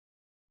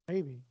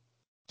Maybe.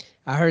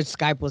 I heard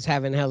Skype was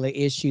having hella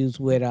issues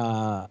with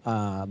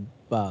audio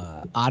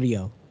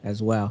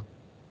as well.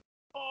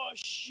 Oh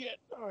shit!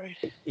 All right.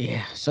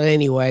 Yeah. So,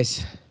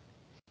 anyways,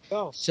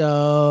 Go.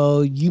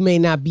 so you may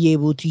not be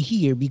able to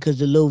hear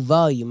because of low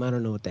volume. I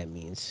don't know what that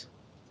means.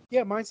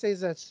 Yeah, mine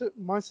says that.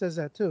 Mine says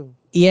that too.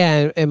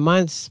 Yeah, and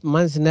mine's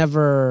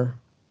never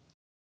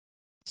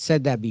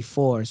said that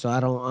before, so I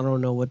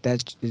don't know what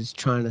that is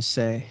trying to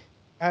say.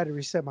 I had to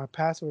reset my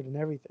password and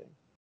everything.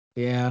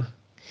 Yeah.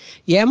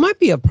 Yeah, it might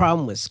be a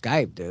problem with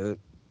Skype, dude.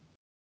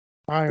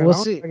 All right, as We'll long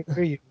as see. I can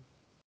hear you.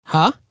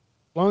 Huh?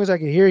 As long as I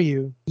can hear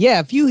you. Yeah,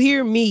 if you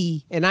hear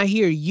me and I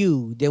hear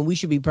you, then we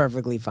should be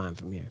perfectly fine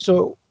from here.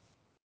 So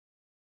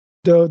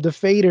the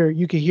fader,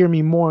 you can hear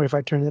me more if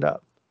I turn it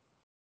up.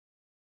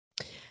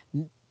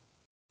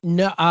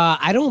 No,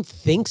 I don't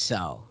think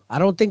so. I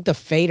don't think the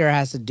fader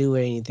has to do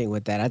anything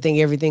with that. I think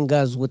everything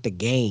goes with the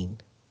gain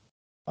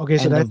Okay,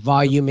 so and the that's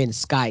volume in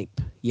Skype.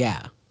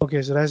 Yeah.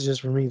 okay. So that's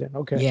just for me then.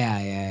 Okay, Yeah.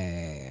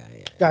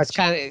 It's gotcha.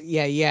 kind of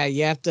yeah.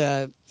 You have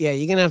to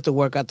you're gonna have to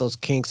work out those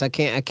kinks. I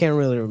can't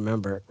really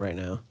remember it right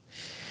now.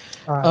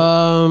 All right,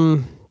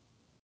 Um,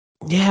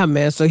 yeah,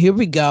 man. So here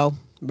we go.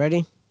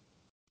 Ready?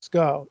 let's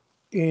go.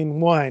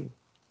 In one,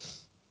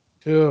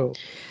 two.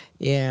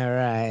 Yeah,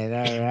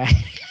 right. All right.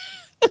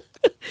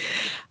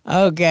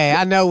 Okay,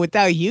 I know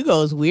without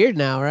Hugo it's weird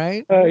now,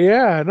 right?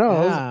 Yeah, no, I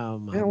was like, Oh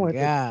my man, what the?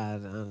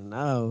 god, I don't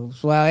know.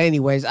 Well,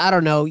 anyways, I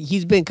don't know.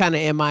 He's been kind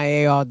of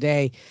MIA all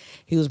day.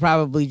 He was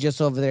probably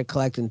just over there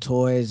collecting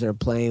toys or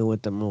playing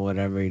with them or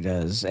whatever he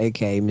does,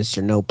 aka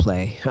Mr. No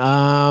Play.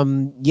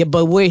 Yeah,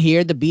 but we're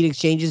here. The Beat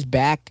Exchange is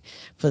back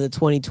for the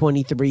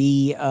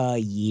 2023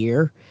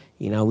 year.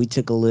 You know, we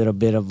took a little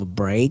bit of a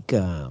break,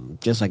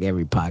 just like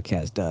every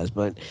podcast does,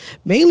 but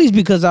mainly it's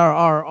because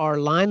our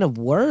line of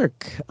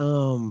work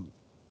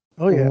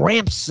Oh yeah,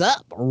 ramps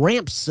up hell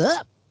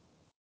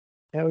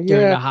during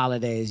yeah. the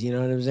holidays. You know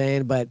what I'm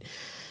saying? But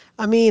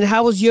I mean,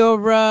 how was your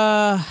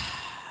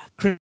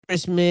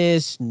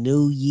Christmas,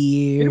 New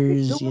Did we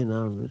Year's? do You it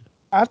know,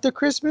 after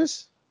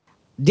Christmas?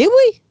 did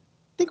we? I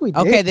think we did.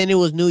 Okay, then it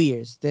was New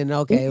Year's. Then New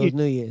okay, it Year- was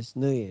New Year's.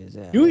 New Year's.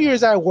 Yeah, New yeah.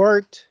 Year's I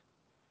worked,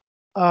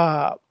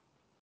 uh,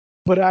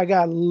 but I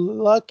got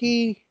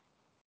lucky.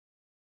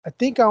 I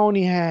think I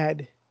only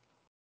had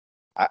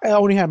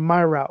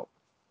my route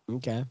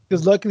Okay.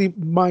 because luckily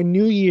my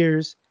New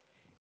Year's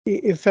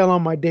it fell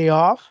on my day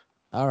off,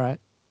 All right.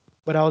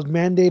 but I was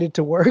mandated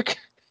to work.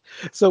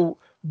 So,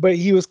 but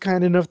he was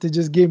kind enough to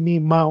just give me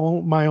my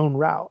own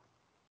route.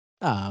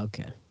 Oh,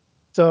 okay.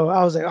 So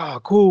I was like, oh,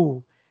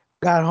 cool.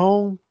 Got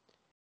home,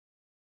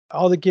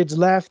 all the kids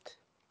left,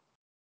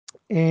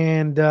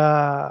 and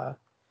the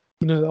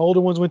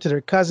older ones went to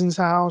their cousin's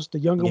house, the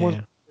younger ones Yeah.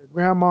 went to their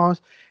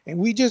grandma's,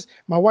 and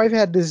my wife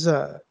had this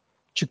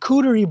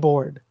charcuterie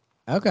board.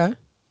 Okay.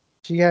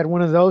 She had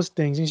one of those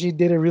things, and she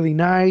did it really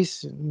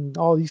nice, and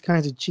all these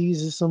kinds of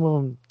cheeses. Some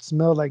of them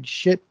smelled like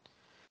shit,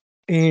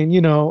 and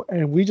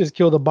and we just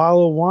killed a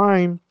bottle of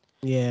wine,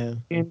 Yeah.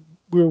 and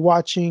we were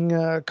watching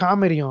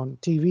comedy on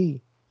TV.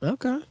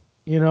 Okay.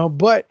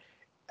 But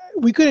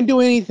we couldn't do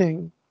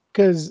anything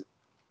because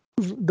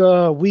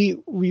the we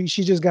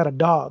she just got a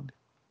dog,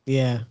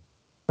 Yeah.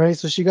 right?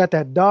 So she got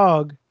that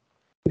dog.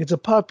 It's a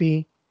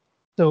puppy,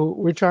 so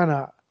we're trying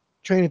to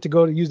train it to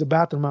go to use the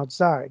bathroom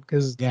outside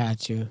because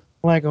Got you.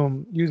 like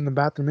using the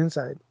bathroom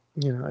inside.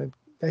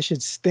 That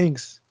shit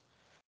stinks,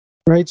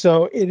 right?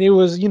 So it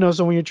was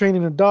so when you're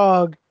training a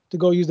dog to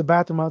go use the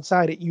bathroom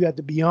outside, you have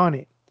to be on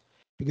it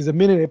because the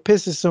minute it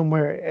pisses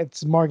somewhere,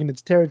 it's marking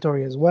its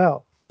territory as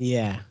well.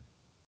 Yeah.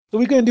 So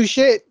we couldn't do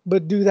shit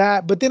but do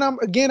that. But then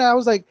I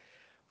was like,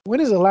 when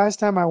is the last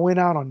time I went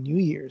out on New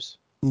Year's?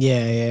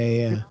 Yeah. Yeah. You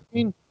Yeah. know what I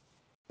mean?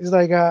 It's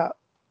like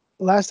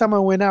last time I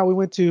went out, we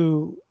went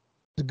to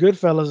the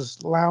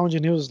Goodfellas Lounge,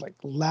 and it was like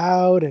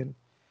loud and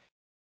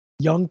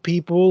young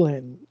people,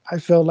 and I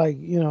felt like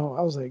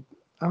I was like,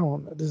 I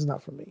don't know, this is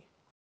not for me.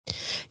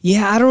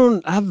 Yeah. I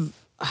don't. I've.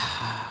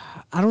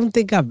 I don't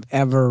think I've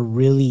ever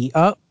really.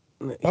 Oh,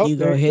 Oh, there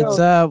Hugo you hits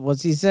go. up.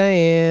 What's he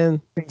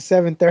saying? I think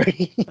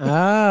 7:30.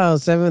 Oh,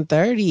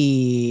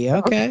 7:30.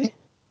 Okay. Okay,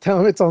 tell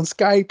him it's on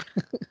Skype.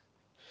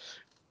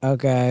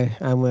 Okay.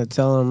 I'm going to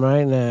tell him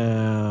right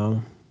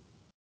now.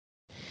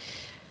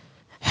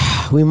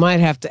 We might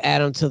have to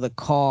add him to the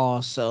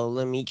call. So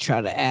let me try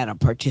to add a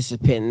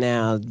participant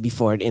now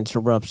before it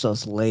interrupts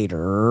us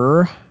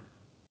later.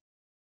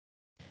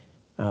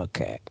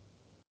 Okay.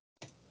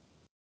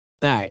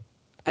 All right.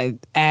 I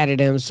added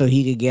him so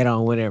he could get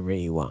on whenever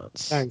he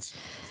wants. Thanks.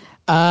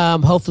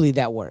 Hopefully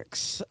that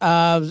works.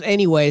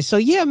 Anyway, so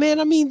yeah, man.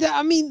 I mean,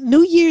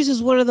 New Year's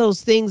is one of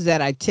those things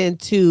that I tend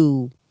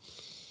to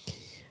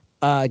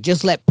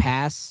just let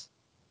pass.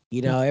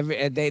 You know,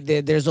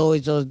 there's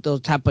always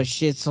those type of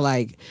shits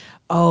like,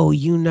 oh,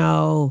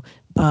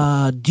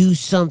 do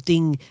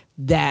something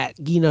that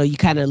you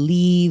kind of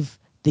leave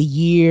the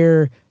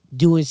year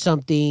doing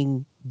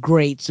something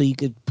great so you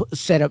could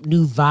set up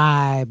new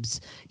vibes,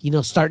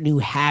 start new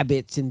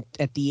habits and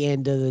at the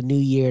end of the new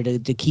year to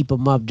keep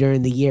them up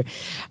during the year.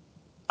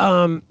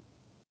 Um,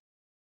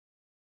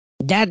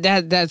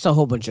 That's a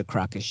whole bunch of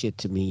crock of shit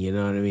to me. You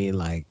know what I mean?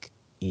 Like,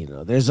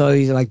 there's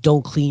always like,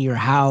 don't clean your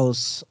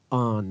house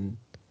on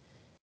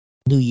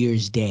New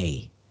Year's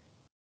Day.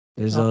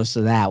 There's Oh,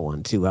 also that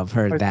one too. I've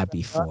heard that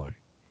before.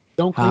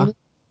 don't Huh? clean it.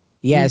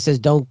 Yeah, it says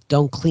don't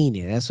clean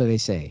it. That's what they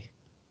say.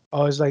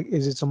 Oh, it's like,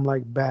 is it some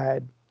like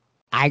bad?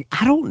 I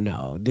don't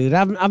know, dude.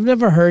 I've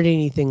never heard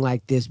anything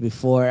like this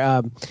before.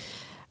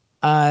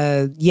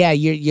 Yeah,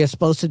 you're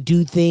supposed to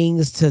do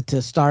things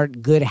to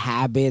start good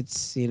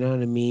habits, you know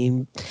what I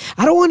mean?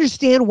 I don't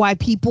understand why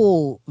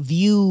people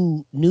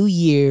view New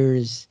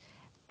Year's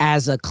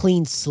as a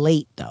clean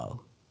slate though.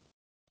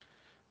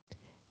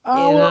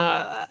 Oh, And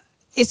well,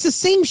 it's the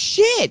same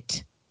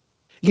shit.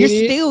 You're it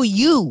is. still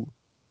you.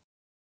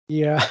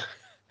 Yeah,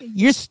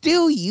 You're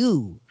still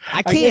you. I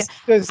I can't guess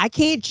because I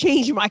can't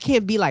change him. I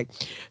can't be like,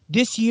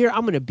 this year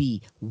I'm gonna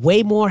be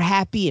way more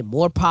happy and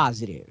more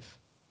positive.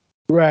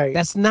 right.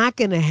 That's not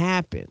gonna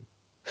happen.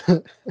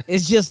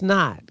 It's just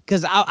not,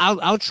 because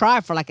I'll try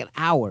for like an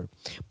hour,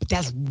 but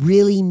that's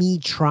really me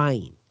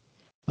trying.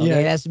 Okay,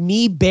 Yeah, that's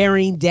me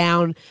bearing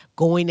down,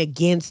 going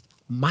against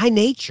my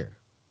nature.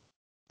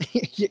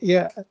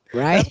 yeah.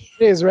 Right? That's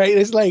what it is,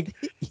 right?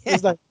 Yeah.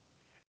 It's like,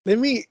 let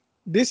me.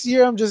 This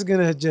year, I'm just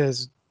gonna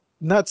just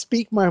not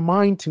speak my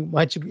mind too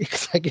much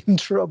because I get in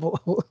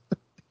trouble.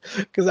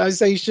 Because I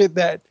say shit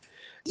that,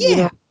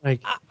 Yeah.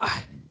 like,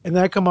 I- and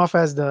then I come off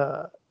as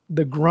the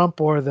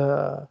grump or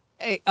the.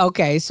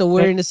 okay, so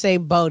we're in the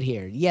same boat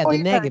here. Yeah, Oh the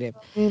yeah, negative.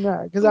 I mean,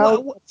 because I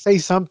always Well, say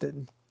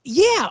something.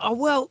 yeah,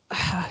 well,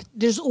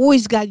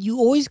 you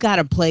always got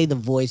to play the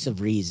voice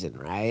of reason,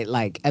 right?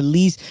 Like, at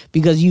least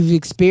because you've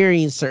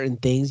experienced certain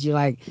things, you're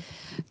like,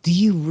 do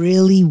you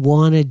really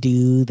want to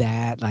do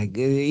that? Like,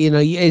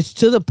 it's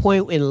to the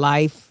point in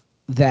life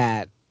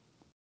that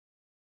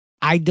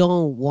I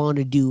don't want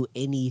to do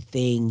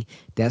anything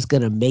that's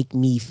gonna make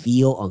me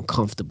feel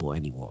uncomfortable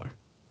anymore.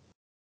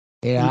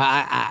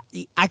 Yeah,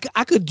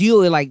 I could deal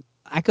with, like,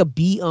 I could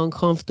be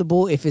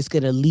uncomfortable if it's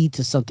gonna lead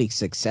to something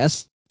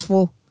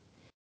successful.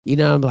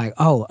 I'm like,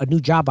 oh, a new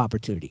job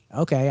opportunity.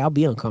 Okay, I'll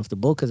be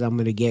uncomfortable because I'm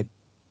gonna get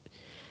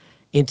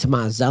into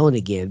my zone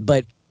again.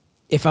 But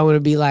if I want to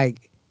be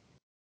like,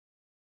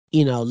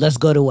 let's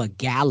go to a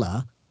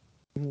gala,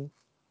 Mhm.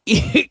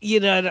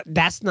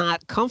 that's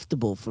not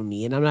comfortable for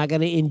me, and I'm not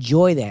gonna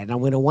enjoy that. And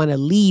I'm gonna want to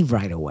leave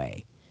right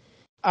away.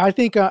 I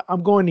think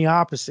I'm going the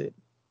opposite.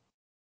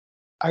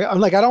 I'm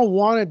like, I don't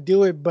want to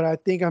do it, but I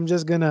think I'm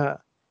just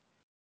gonna.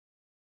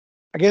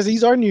 I guess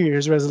these are New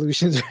Year's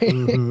resolutions, right?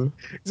 Hmm.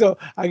 So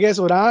I guess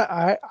what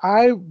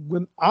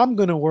when I'm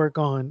gonna work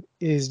on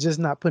is just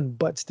not putting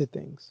butts to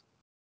things,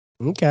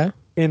 Okay.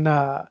 and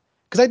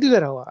because I do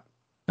that a lot.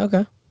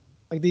 Okay.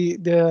 Like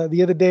the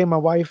other day, my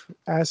wife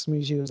asked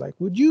me, she was like,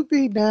 "Would you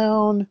be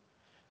down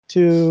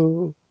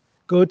to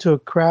go to a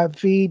crab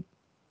feed?"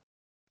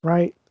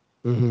 Right?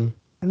 Hmm.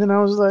 And then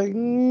I was like,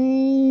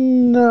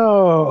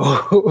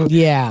 "No."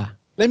 Yeah.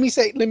 Let me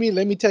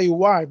tell you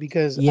why.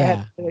 Because I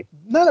had Yeah. like,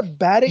 not a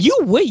bad You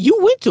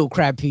went to a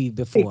crab feed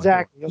before.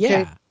 exactly,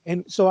 okay. Yeah.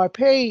 And so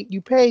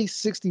you pay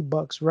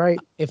 $60, right?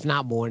 If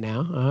not more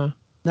now. Uh-huh.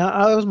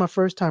 Now that was my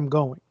first time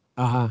going,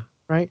 Uh-huh.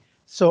 right?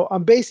 So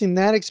I'm basing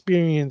that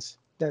experience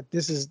that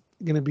this is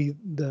gonna be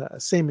the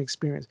same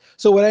experience.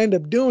 So what I end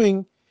up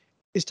doing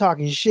is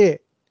talking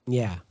shit.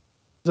 Yeah.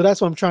 So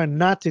that's what I'm trying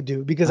not to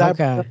do because I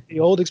Okay. the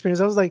old experience.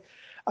 I was like,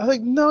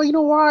 no, you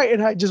know why?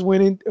 And I just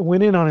went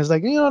in on it. It's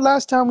like,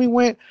 last time we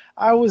went,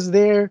 I was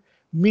there.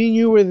 Me and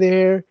you were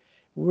there.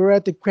 We were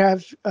at the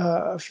crab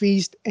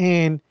feast,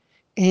 and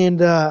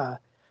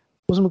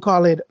what's gonna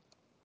call it?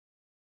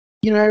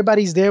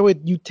 Everybody's there with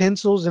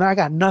utensils, and I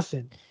got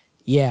nothing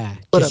Yeah.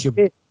 but a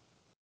bit.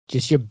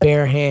 Just your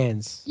bare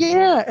hands.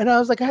 Yeah, and I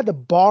was like, I had to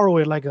borrow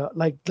it like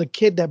the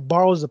kid that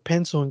borrows a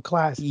pencil in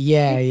class.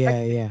 Yeah,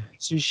 yeah, yeah.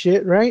 Piece of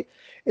shit, right?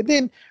 And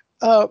then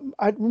I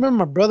remember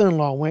my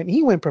brother-in-law went.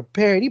 He went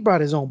prepared. He brought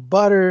his own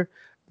butter,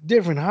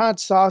 different hot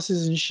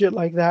sauces and shit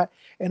like that.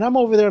 And I'm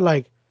over there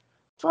like,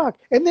 fuck.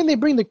 And then they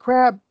bring the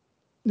crab,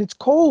 and it's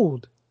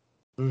cold.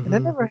 And I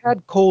Hmm. never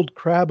had cold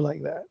crab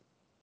like that.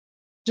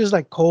 Just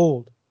like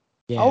cold.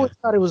 I Yeah. always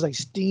thought it was like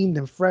steamed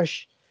and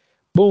fresh.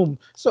 Boom.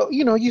 So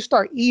you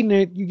start eating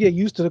it, you get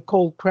used to the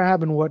cold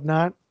crab and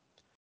whatnot.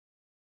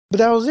 But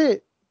that was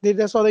it.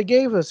 That's all they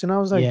gave us. And I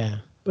was like, Yeah.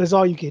 but it's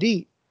all you could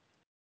eat.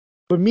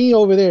 But me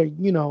over there,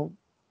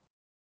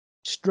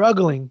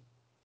 struggling.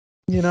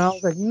 I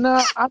was like,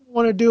 nah, I don't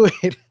want to do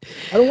it.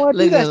 I don't want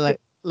to do Looking that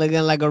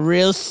shit. like a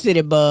real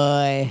city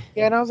boy.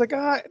 Yeah, and I was like,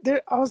 I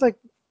was like,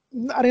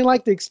 I didn't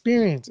like the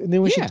experience. And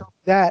then when she Yeah. told me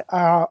that,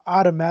 I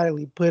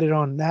automatically put it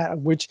on that,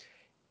 which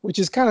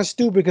is kind of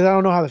stupid because I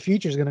don't know how the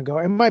future is gonna go.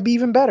 It might be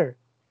even better.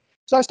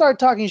 So I started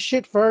talking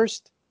shit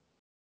first,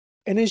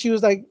 and then she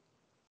was like,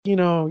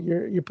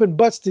 you're putting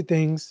butts to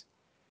things.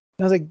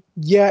 And I was like,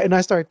 yeah, and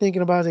I started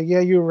thinking about it. I was like, yeah,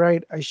 you're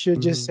right. I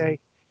should just Hmm. say,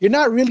 you're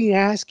not really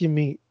asking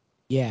me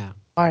Yeah.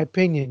 my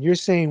opinion. You're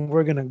saying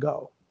we're gonna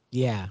go.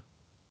 Yeah.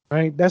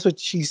 Right? That's what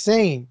she's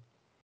saying.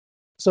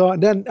 So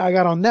then I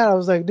got on that. I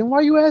was like, then why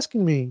are you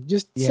asking me?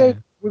 Just say Yeah.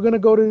 we're gonna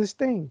go to this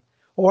thing,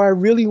 or I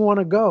really want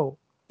to go.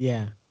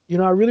 Yeah.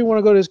 I really want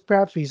to go to this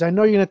crab feast. I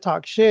know you're gonna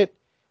talk shit,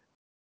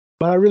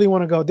 but I really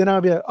want to go. Then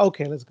I'll be like,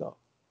 okay, let's go.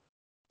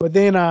 But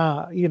then,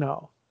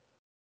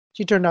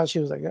 she turned out she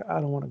was like, I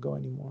don't want to go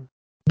anymore.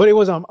 But it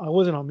wasn't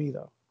on me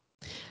though.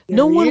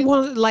 No Yeah, one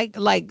wants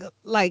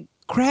like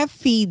crab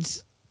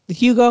feeds.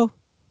 Hugo,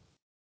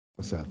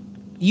 What's up?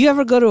 you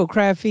ever go to a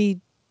crab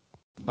feed?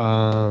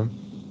 Um,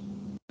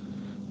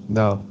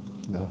 no,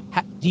 no.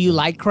 Do you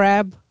like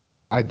crab?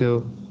 I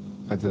do.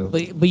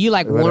 But you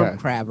like But warm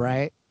crab,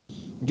 right?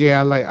 Yeah,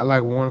 I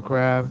like warm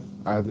crab.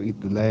 I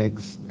eat the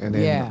legs, and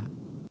then Yeah.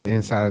 the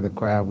inside of the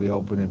crab we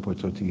open and put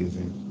tortillas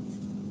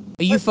in.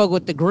 You fuck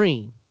with the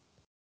green.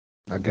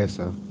 I guess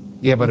so.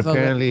 Yeah, but You fuck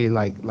with- apparently,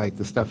 like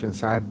the stuff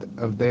inside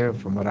of there,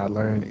 from what I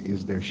learned,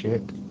 is their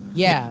shit.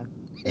 Yeah.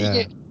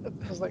 Yeah.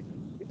 I was like,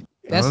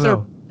 That's I their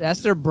don't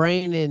that's their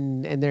brain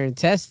and their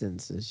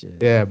intestines and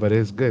shit. Yeah, but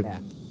it's good. Yeah.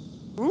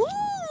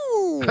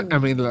 I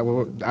mean,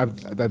 like,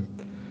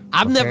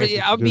 I've my never. parents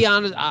used to I'll do be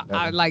honest. I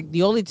that. like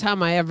the only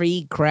time I ever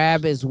eat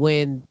crab is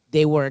when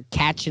they were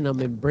catching them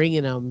and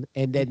bringing them,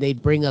 and then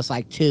they'd bring us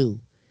like 2.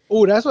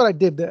 oh, that's what I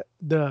did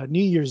the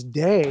New Year's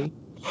Day.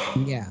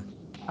 Yeah,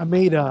 I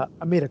made a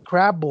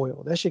crab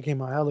boil. That shit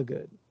came out hella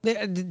good.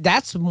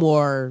 that's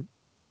more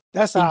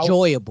That's how.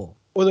 enjoyable.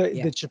 Or the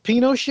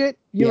Chipino shit.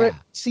 You ever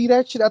see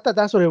that shit? I thought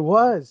that's what it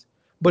was.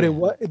 But it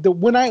was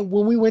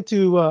when we went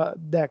to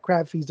that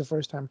crab feast the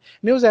first time,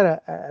 and it was at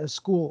a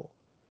school.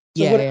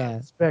 So what I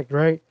expect,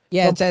 right?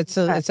 Yeah, it's at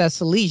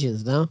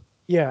Salesians, no?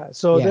 Yeah,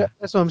 so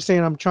that's what I'm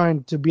saying. I'm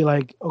trying to be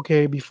like,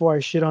 okay, before I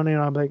shit on it,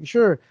 I'm like,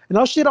 sure, and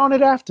I'll shit on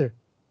it after.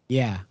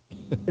 Yeah.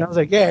 And I was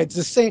like, yeah, it's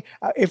the same.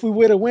 If we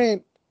would have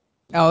went,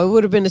 oh, it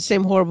would have been the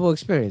same horrible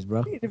experience,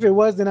 bro. If it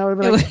was, then I would have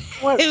been like,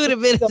 what? It would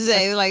have been the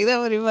same. Like that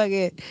would have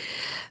fucking.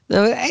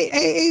 No,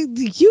 hey,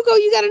 Hugo,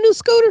 you got a new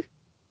scooter?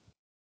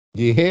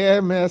 Yeah,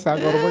 man, that's how I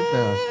go to work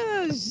now.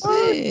 Oh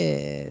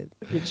shit!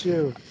 Look at you.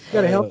 You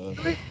gotta help.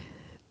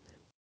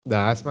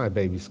 Nah, that's my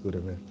baby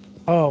scooter, man.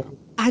 Oh,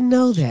 I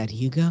know that,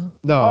 Hugo.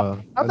 No,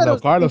 I thought it no,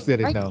 was Carlos big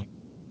didn't know.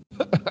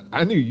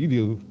 I knew you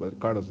knew, but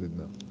Carlos didn't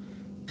know.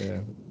 Yeah.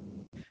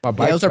 My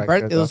bike It was her back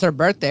birthday. there, It was her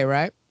birthday,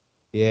 right?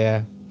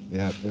 Yeah,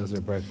 it was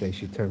her birthday.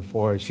 She turned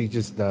 4. She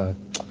just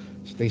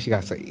she thinks she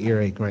got some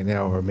earache right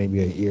now, or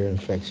maybe an ear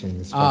infection.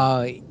 It's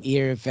Oh,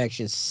 ear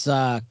infections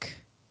suck.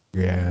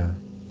 yeah,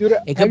 dude,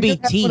 It could be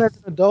teeth. One as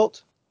an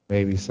adult?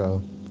 maybe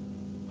so.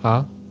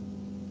 Huh?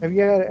 Have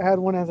you had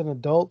one as an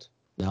adult?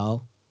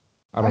 No.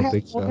 I don't had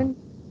think so. one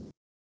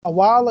a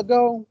while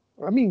ago.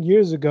 I mean,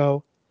 years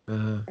ago.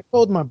 I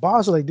told my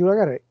boss, like, dude, I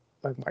got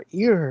like my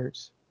ear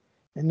hurts,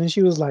 and then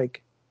she was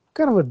like, "What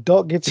kind of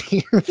adult gets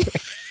ear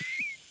infection?"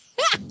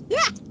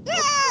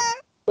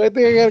 But I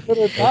think I gotta go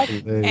to the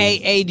doctor.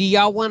 Hey, do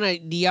y'all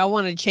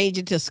wanna change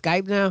it to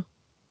Skype now?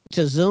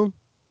 To Zoom?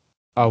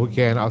 Oh, we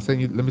can. I'll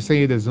send you. Let me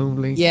send you the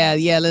Zoom link. Yeah.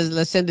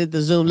 Let's send it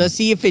to Zoom. Let's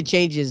see if it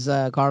changes,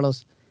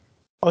 Carlos.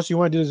 Oh, so you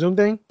want to do the Zoom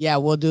thing? Yeah,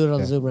 we'll do it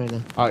on Zoom right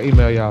now. I'll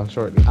email y'all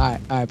shortly. All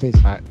right, peace.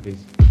 All right,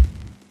 peace.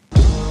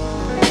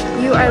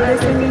 You are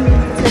listening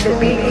to the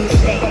Beat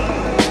State.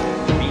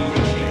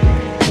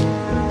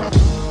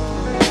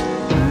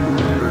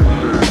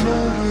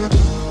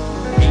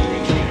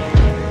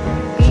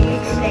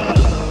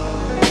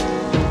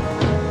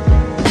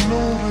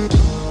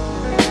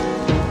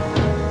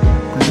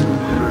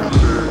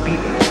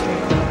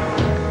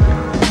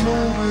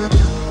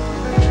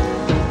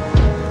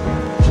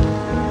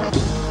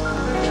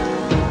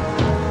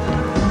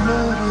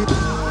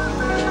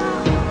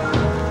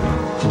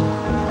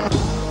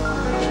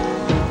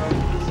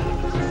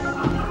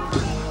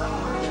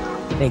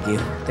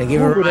 Thank you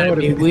for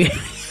reminding me.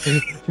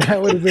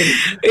 That would have been.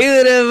 We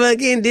would have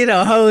fucking did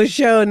a whole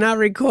show not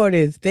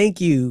recorded.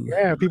 Thank you.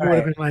 Yeah, people would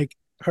have been like,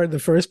 heard the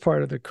first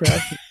part of the crab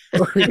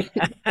story.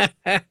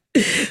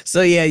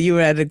 So yeah, you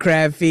were at the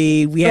crab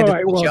feed. We had to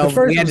switch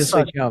over. We had to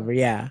switch over.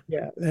 Yeah.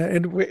 Yeah,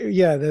 and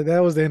that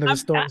was the end of the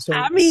story. So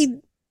I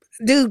mean,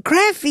 dude,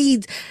 crab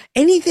feeds,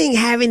 anything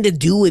having to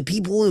do with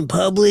people in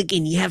public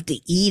and you have to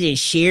eat and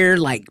share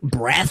like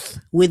breath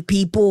with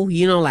people,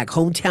 like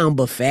hometown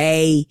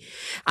buffet.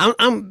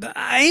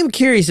 I am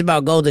curious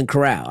about Golden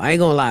Corral. I ain't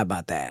gonna lie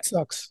about that.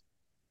 Sucks.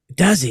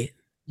 Does it?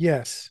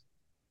 Yes.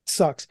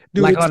 Sucks.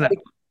 Dude, like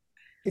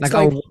it's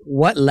on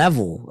what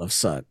level of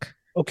suck?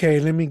 Okay,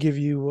 let me give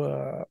you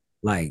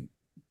like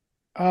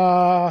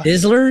Uh,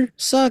 Sizzler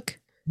suck.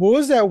 What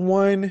was that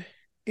one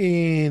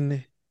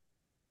in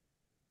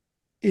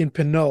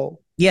Pinot?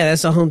 Yeah,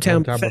 that's a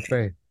hometown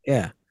buffet.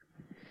 Yeah.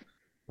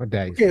 My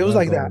dad. Okay, it was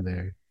like that.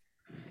 There.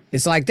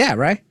 It's like that,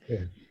 right?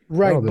 Yeah.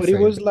 Right, but it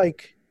was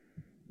like,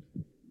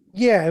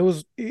 yeah, it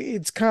was.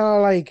 It's kind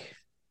of like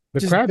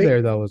the crab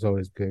there though was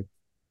always good.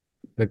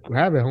 The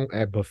crab at home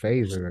at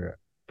buffets are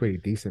pretty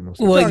decent. Most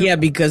well, yeah,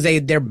 because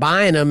they're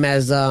buying them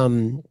as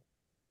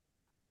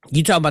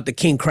You talk about the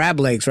king crab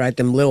legs, right?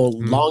 Them little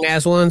long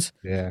ass ones.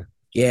 Yeah.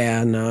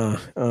 Yeah, no.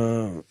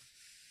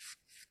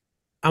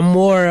 I'm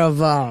more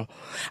of I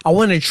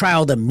want to try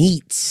all the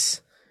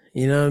meats.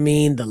 You know what I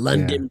mean? The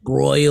London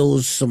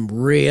broils, some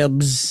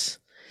ribs.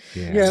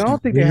 Yeah, I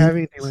don't think they have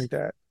anything like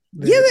that.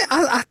 Yeah,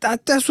 I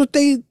that's what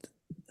they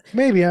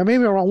Maybe I'm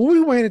wrong. When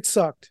we went, it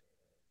sucked.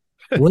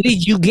 What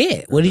did you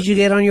get? What did you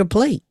get on your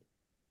plate?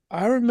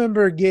 I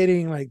remember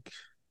getting like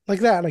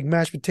that, like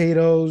mashed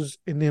potatoes,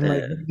 and then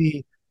like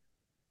maybe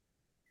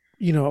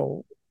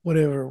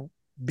whatever It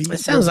beef.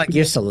 sounds like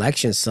your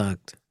selection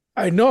sucked.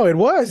 I know it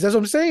was. That's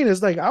what I'm saying.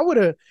 It's like I would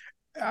have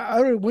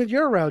went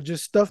your route,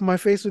 just stuff my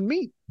face with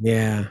meat.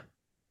 Yeah.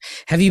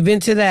 Have you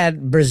been to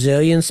that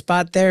Brazilian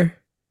spot there?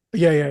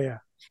 Yeah.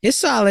 It's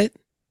solid.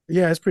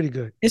 Yeah, it's pretty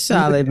good. It's We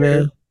went solid,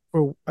 there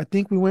man. I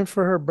think we went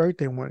for her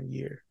birthday one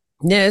year.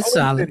 Yeah, it's Oh,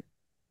 solid.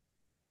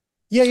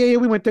 yeah.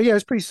 We went there. Yeah,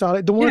 it's pretty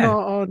solid. The one Yeah.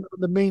 on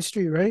the main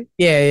street, right?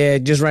 Yeah,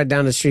 just right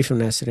down the street from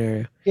that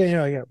scenario.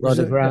 Yeah.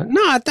 Golden Corral.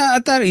 No, I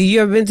thought you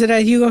ever been to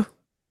that, Hugo?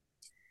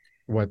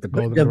 What, the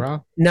Golden The-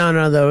 Corral?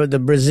 No, the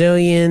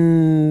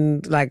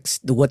Brazilian, like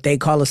what they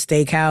call a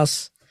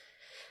steakhouse.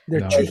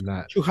 They're No, it's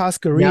not.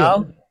 churrascaria.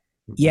 No?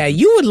 Yeah,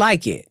 you would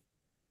like it.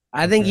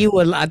 I think Okay. you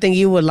would. I think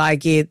you would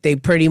like it. They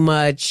pretty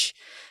much,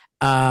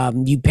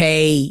 you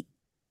pay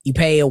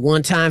a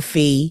one-time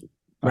fee,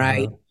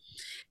 right? Uh-huh.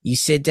 You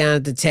sit down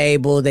at the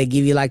table. They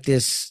give you like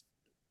this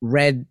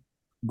red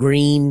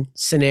green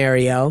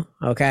scenario,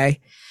 okay?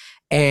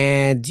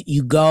 And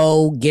you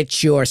go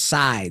get your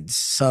sides.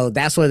 So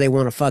that's where they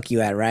want to fuck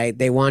you at, right?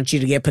 They want you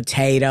to get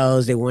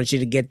potatoes. They want you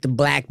to get the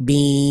black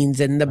beans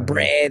and the Uh-huh.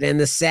 bread and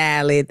the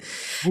salad.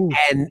 Ooh.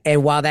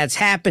 And while that's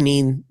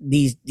happening,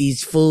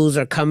 these fools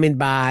are coming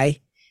by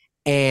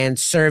and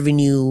serving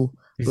you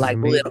Pieces of like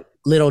meat.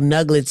 little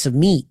nuggets of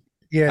meat.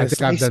 Yeah, I think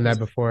I've done slices. that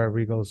before at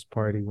Rigo's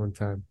party one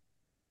time.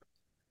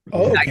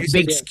 Oh, Like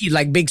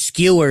okay. big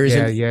skewers.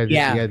 Yeah, and,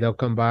 yeah. They'll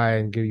come by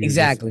and give you this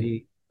Exactly.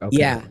 meat. Okay.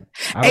 Yeah.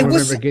 I Hey, don't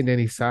what's- remember getting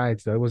any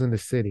sides though. It was in the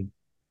city.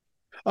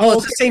 Oh,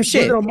 it's the same Was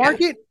shit. it on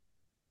Market?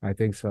 I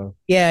think so.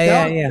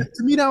 Yeah.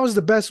 To me, that was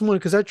the best one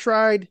because I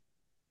tried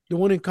the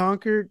one in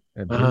Concord.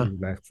 And Uh-huh.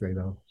 last day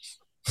though.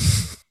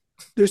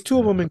 There's two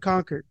of them in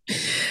Concord.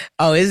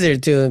 Oh, is there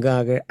two in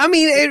Concord? I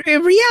mean,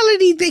 in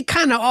reality, they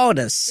kind of all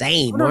the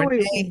same, No, aren't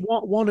wait, they?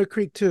 Walnut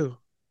Creek too.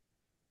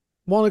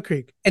 Walnut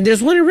Creek. And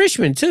there's one in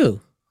Richmond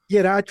too.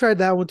 Yeah, I tried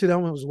that one too. That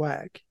one was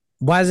whack.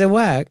 Why is it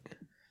whack?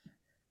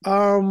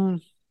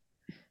 Um,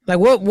 Like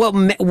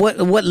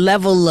what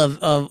level of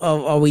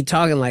are we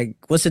talking? Like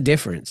what's the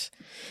difference?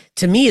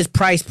 To me, it's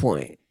price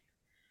point,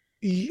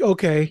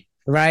 okay.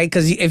 right?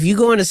 Because if you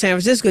go into San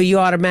Francisco, you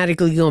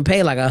automatically gonna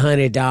pay like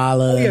 $100.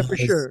 Oh, yeah,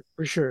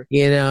 for sure.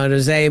 You know what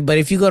I'm saying? But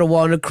if you go to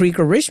Walnut Creek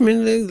or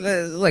Richmond,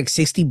 like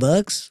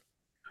 $60.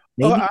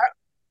 Maybe. Oh,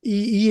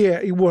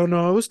 yeah. Well,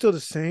 no, it was still the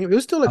same. It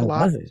was still like Oh, a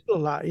lot. was It it? was still a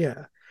lot.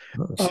 Yeah.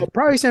 Oh, shit.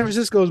 Probably San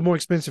Francisco is more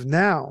expensive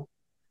now,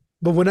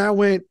 but when I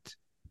went,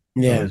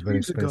 Yeah. It's been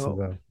years ago. expensive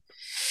though.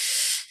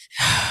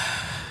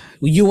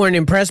 You weren't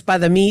impressed by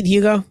the meat,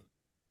 Hugo?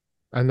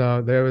 I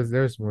know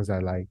there's ones I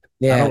liked. I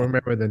Yeah. don't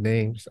remember the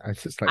names. I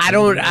just like I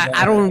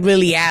don't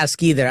really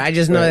ask either. I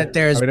just know But that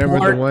there's I remember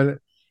pork. the one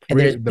and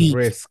there's the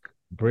beef.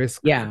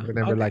 brisk. Yeah. I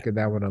remember Okay. liking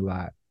that one a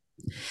lot.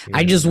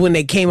 I just when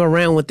they came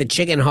around with the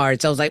chicken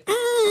hearts, I was like,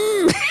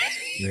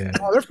 yeah.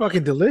 oh, they're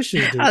fucking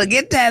delicious, dude. I'll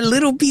get that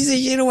little piece of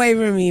shit away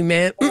from me,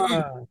 man.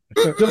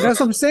 Dude, that's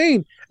what I'm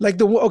saying. Like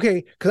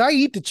because I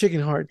eat the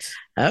chicken hearts,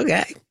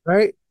 Okay.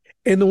 right?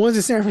 And the ones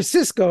in San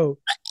Francisco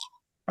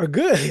are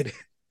good.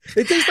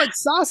 They taste like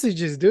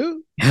sausages,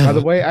 dude. By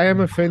the way, I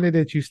am offended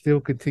that you still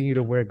continue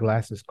to wear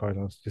glasses,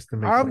 Carlos, just to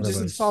make I'm fun just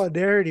of in us.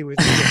 solidarity with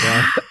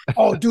you.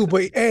 Oh, dude,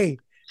 but hey,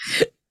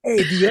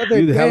 the other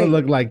You day, haven't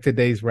looked like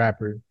today's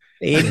rapper.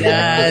 He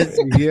does.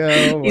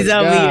 Yo, He's my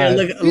over here God.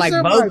 looking these like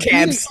are my vocab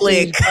beauty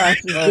slick.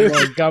 glasses, Oh dude.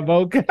 my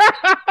God,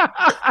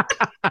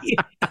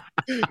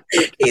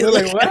 He's You're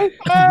looking like, like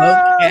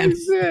Oh, vocab.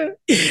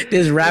 shit.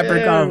 This rapper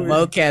Yeah, called man.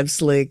 vocab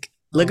slick.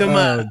 Look him Oh,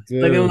 up.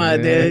 Look him up,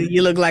 man. dude.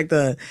 You look like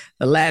the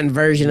Latin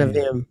version of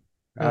him.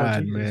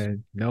 God, Jesus.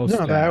 man. No, No,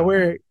 but I style.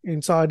 wear it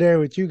in solidarity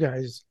with you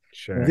guys,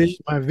 Sure.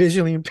 my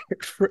visually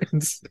impaired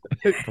friends.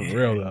 For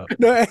real, though.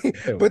 No, hey,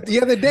 but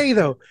the other day,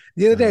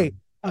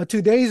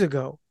 2 days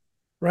ago,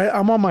 right?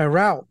 I'm on my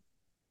route,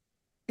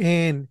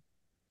 and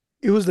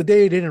it was the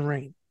day it didn't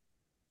rain,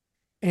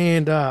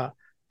 and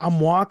I'm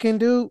walking,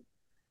 dude,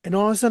 and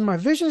all of a sudden my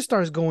vision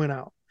starts going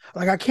out.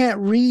 Like I can't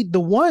read the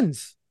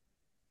ones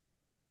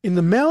in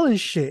the mail and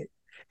shit,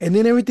 and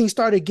then everything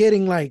started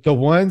getting like. The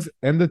ones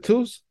and the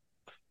twos?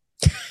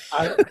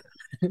 I,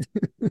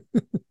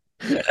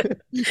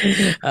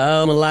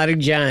 Oh, melodic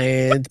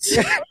giants.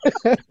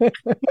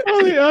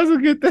 Only us will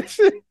get that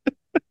shit.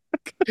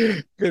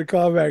 good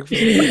callback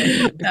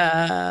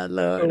for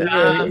Lord.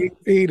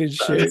 18 and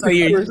shit.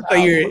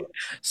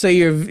 So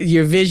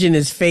your vision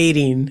is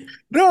fading.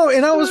 No,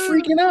 and I was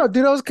freaking out,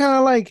 dude. I was kind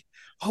of like,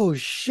 oh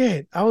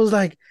shit. I was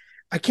like,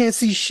 I can't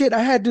see shit. I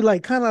had to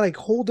like kind of like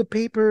hold the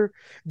paper,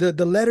 the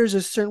letters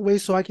a certain way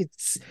so I could.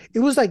 It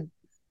was like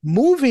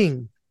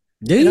moving.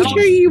 Dude, you sure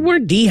you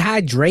weren't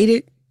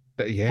dehydrated?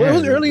 Yeah, Well, it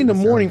was early in the it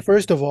morning, sounds-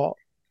 first of all,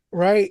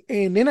 right?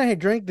 And then I had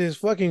drank this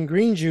fucking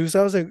green juice.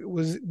 I was like,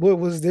 what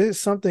was this?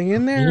 Something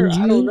in there?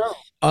 Green I don't juice? know.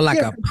 Or like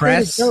Yeah, a from Trader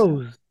press?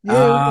 Joe's. Yeah,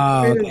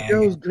 Oh, Trader okay.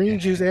 Joe's green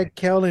juice. Ed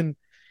Kellen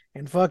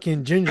and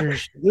fucking ginger and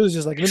shit. It was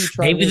just like, let me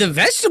try Maybe this. the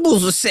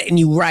vegetables were setting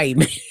you right,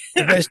 man.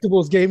 The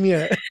vegetables gave me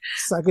a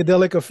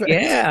psychedelic effect.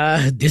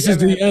 Yeah, this I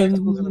is haven't the had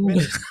vegetables in a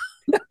minute.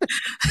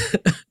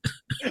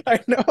 I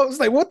know. I was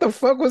like, what the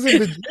fuck was in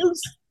the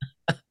juice?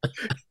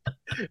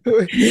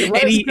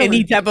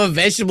 any type of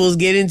vegetables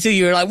get into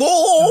you, you're like,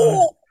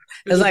 whoa.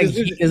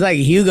 It's like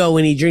Hugo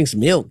when he drinks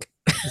milk.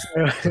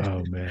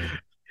 Oh man.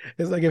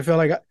 It's like it felt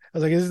like I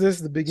was like, is this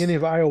the beginning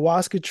of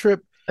ayahuasca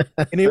trip?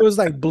 And it was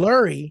like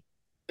blurry.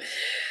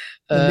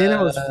 And then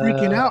I was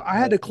freaking out. I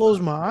had to close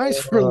my eyes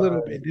for a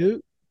little bit,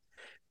 dude.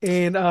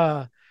 And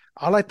all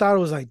I thought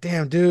was like,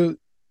 damn, dude,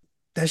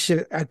 that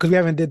shit, because we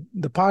haven't did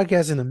the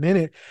podcast in a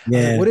minute. I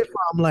was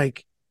like,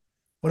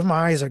 what if my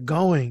eyes are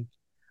going?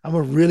 I'm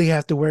gonna really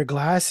have to wear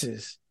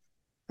glasses.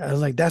 I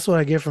was like, that's what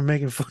I get for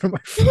making fun of my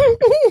friend.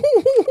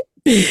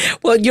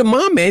 Well, your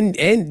mom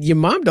and your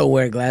mom don't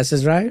wear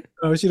glasses, right?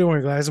 Oh, she don't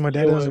wear glasses. My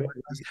dad doesn't wear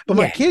glasses. But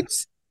my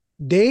kids,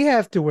 they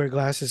have to wear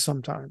glasses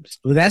sometimes.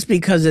 Well, that's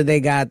because they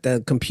got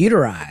the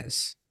computer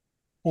eyes.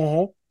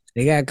 Uh-huh.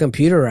 They got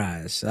computer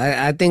eyes.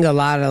 I think a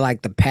lot of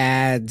like the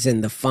pads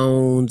and the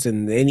phones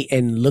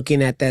and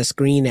looking at that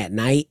screen at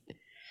night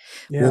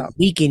will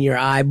weaken your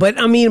eye. But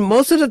I mean,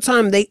 most of the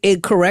time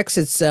it corrects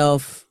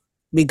itself,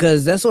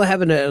 because that's what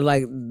happened to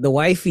like the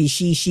wifey.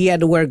 She had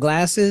to wear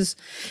glasses,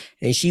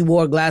 and she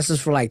wore glasses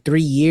for like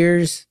 3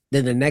 years.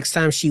 Then the next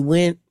time she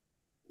went,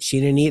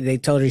 they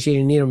told her she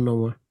didn't need them no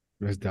more.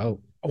 That's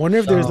dope. I wonder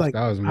if there's like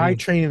eye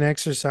training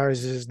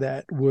exercises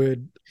that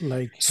would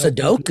like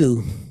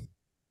Sudoku.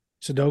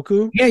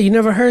 Sudoku? Yeah, you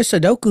never heard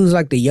Sudoku's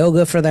like the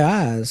yoga for the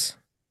eyes.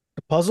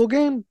 The puzzle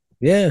game?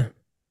 Yeah.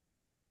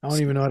 I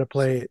don't even know how to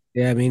play it.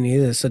 Yeah, me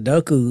neither.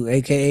 Sudoku,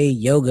 aka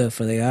yoga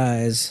for the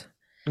eyes.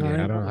 Yeah, I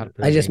don't know how to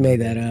play I just made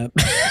that up.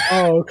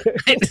 Oh, okay.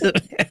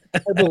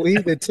 I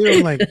believed it too.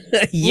 I'm like,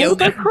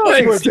 yoga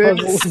puzzles.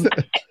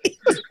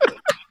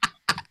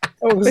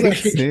 I was like,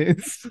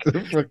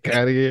 fuck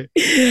out of here.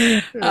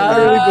 I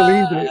really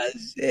believed it.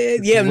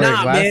 Shit. Yeah,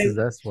 nah, glasses,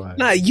 man. That's why.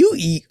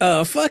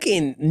 Nah,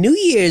 fucking New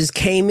Year's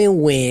came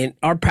and went.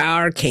 Our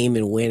power came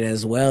and went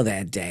as well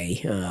that day.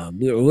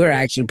 We're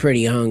actually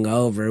pretty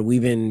hungover.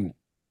 We've been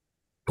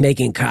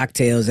making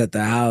cocktails at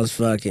the house,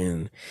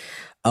 fucking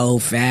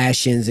old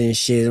fashions and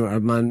shit.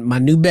 My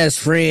new best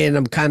friend,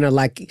 I'm kind of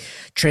like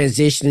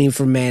transitioning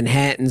from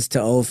Manhattans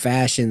to old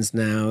fashions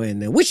now,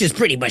 and which is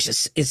pretty much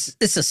it's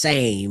the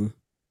same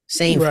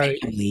Right.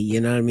 family,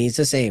 you know what I mean? It's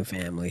the same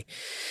family.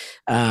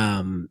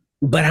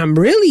 But I'm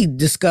really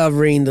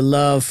discovering the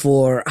love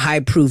for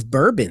high proof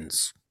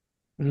bourbons.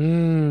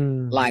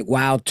 Like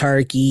Wild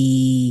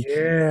Turkey.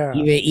 Yeah.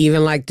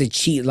 Even like the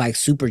cheap, like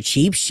super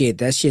cheap shit.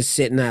 That shit's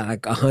sitting at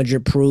like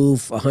 100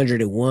 proof,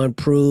 101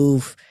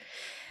 proof.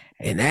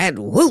 And that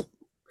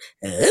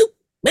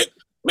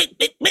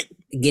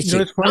gets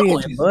you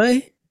going,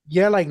 boy.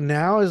 Yeah, like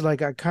now is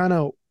like I kind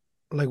of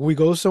like we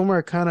go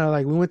somewhere kind of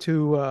like we went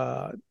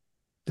to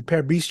the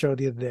Pear Bistro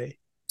the other day.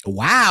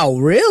 Wow,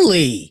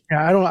 really?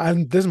 Yeah,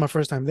 this is my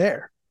first time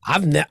there.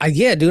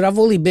 Yeah, dude, I've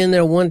only been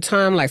there one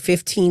time like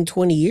 15,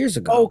 20 years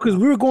ago. Oh, because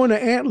we were going to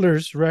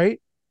Antlers,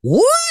 right?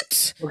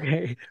 What?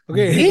 Okay.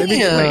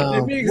 Damn.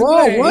 Let me explain.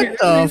 Whoa, what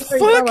the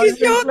fuck is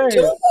y'all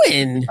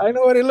doing? I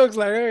know what it looks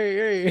like.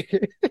 Hey.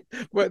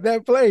 But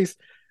that place,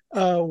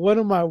 one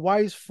of my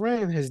wife's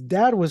friends, his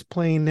dad was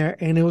playing there,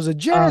 and it was a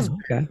jazz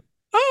band. Okay.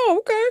 Oh,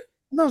 okay.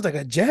 And I was like,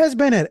 a jazz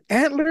band at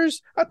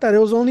Antlers? I thought it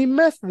was only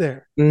meth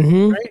there.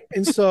 Mm-hmm. Right?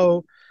 And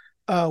so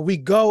we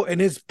go,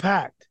 and it's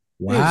packed.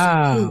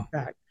 Wow. It's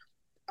packed.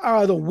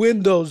 The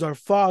windows are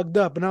fogged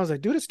up. And I was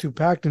like, dude, it's too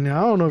packed in there.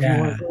 I don't know if you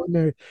want to go in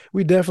there.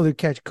 We definitely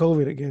catch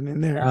COVID again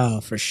in there.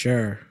 Oh, for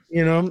sure.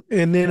 You know?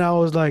 And then I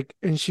was like,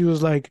 and she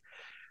was like,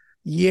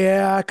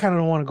 yeah, I kind of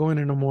don't want to go in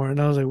there no more.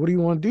 And I was like, what do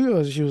you want to do? I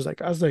was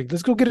like,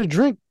 let's go get a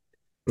drink.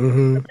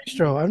 Mm-hmm.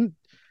 Bistro.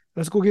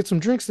 Let's go get some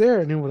drinks there.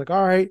 And then we're like,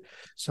 all right.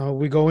 So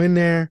we go in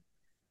there,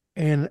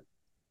 and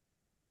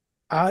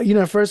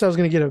at first I was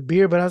gonna get a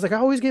beer, but I was like, I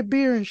always get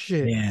beer and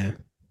shit. Yeah.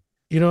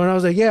 And I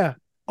was like, yeah,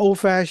 old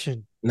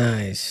fashioned.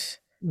 Nice.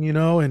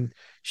 And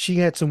she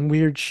had some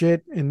weird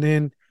shit, and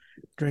then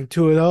drank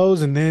 2 of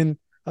those, and then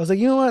I was like,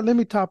 you know what? Let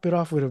me top it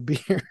off with a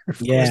beer.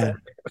 Yeah.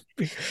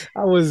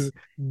 I was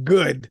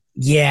good.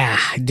 Yeah,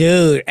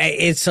 dude.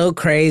 It's so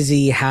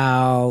crazy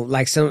how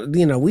like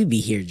we be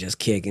here just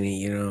kicking it,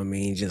 you know what I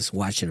mean? Just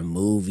watching a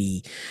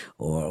movie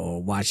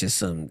or watching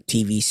some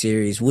TV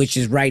series, which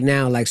is right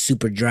now like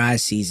super dry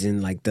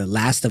season. Like The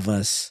Last of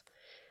Us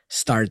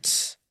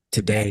starts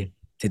today.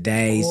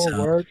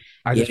 So Word.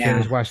 I just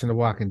finished watching The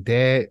Walking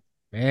Dead.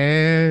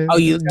 Man. Oh,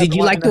 did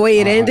you like the way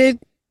it ended?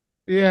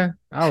 Yeah.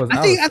 I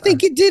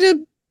think it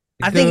did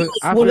I think it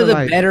was one of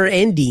the better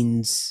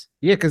endings.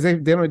 Yeah, because they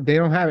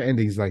don't have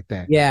endings like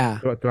that. Yeah,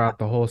 throughout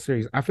the whole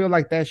series, I feel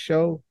like that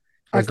show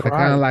is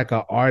kind of like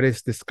an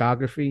artist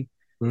discography.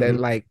 That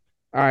like,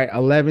 all right,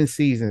 11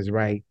 seasons,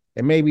 right?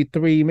 And maybe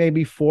 3,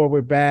 maybe 4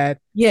 were bad.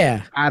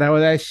 Yeah, out of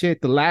that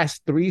shit, the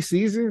last 3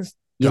 seasons,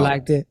 you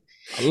liked it.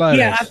 I love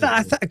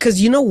I thought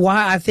because you know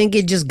why? I think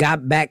it just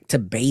got back to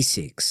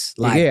basics.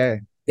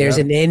 Like, There's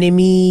an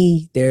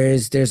enemy.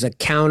 There's a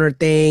counter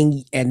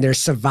thing, and they're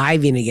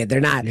surviving again.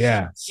 They're not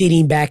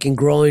sitting back and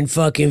growing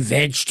fucking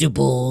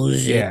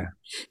vegetables. Yeah.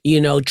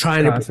 And,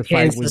 trying to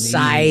pretend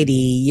society.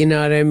 You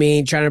know what I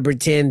mean? Trying to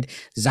pretend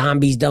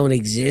zombies don't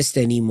exist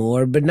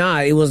anymore. But nah,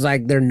 it was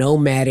like they're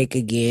nomadic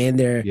again.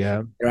 They're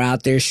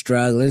out there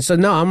struggling. So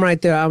no, I'm right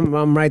there.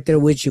 I'm right there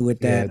with you with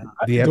that.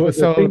 The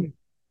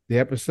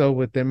episode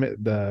with them,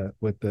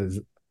 with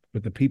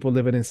the people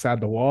living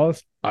inside the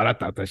walls. Oh, I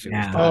thought that shit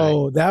was tight.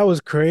 Oh, that was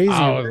crazy.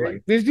 I was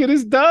like, this shit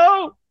is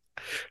dope.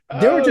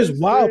 They were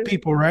just wild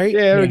people, right?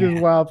 Yeah, they were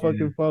just wild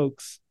fucking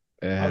folks.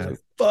 I was like,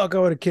 fuck, I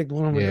would have kicked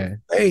one of them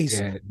in the face.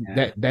 Yeah.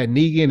 That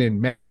Negan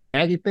and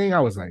Maggie thing, I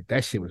was like,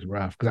 that shit was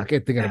rough. Because I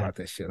kept thinking about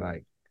that shit.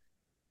 Like,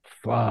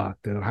 fuck,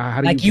 dude.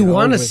 How do you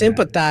want to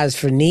sympathize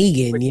for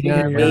Negan, you know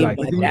what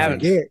I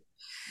mean?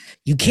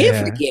 You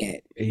can't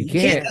forget. You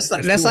can't.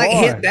 That's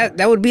like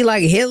that would be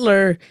like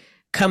Hitler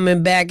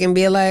coming back and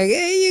be like,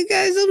 "Hey, you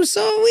guys, I'm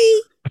sorry."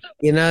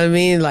 You know what I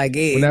mean? Like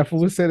when that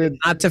fool said it,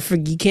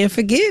 you can't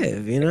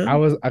forgive. You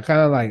know, I kind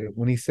of like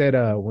when he said,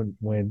 when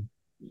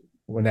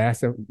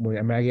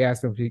Maggie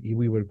asked him if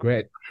we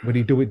regret, would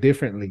he do it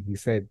differently? He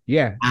said,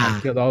 "Yeah, I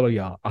killed all of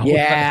y'all."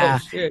 Yeah,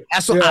 like, oh, shit.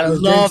 That's what I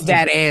love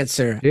that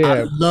answer. Yeah.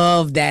 I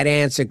love that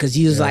answer because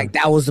he was like,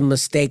 "That was a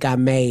mistake I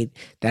made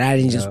that I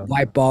didn't just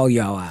wipe all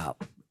y'all out."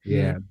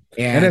 Yeah,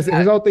 and his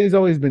whole thing's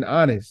always been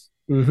honest.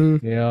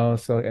 Mm-hmm.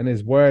 So and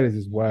his word is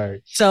his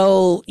word.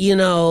 So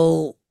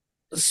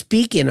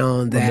speaking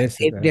on that,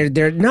 they're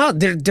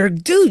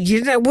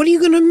dude. What are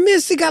you gonna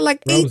miss? They got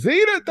like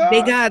Rosita, dog.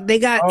 They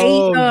got 8.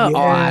 Oh,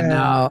 I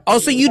know. Oh,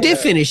 so you did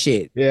finish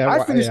it? Yeah,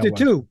 I finished it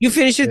too. You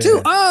finished it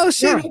too? Oh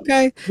shit. Yeah.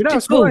 Okay. You're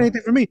not spoiling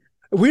anything for me.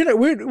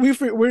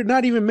 We're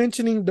not even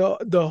mentioning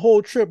the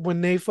whole trip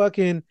when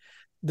the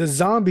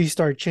zombies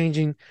start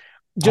changing.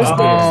 Just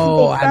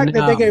the fact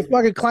that they can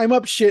fucking climb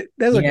up shit.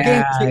 That's a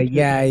game changer.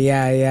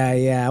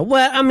 Yeah.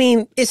 Well, I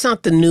mean, it's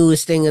not the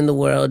newest thing in the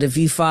world. If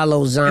you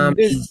follow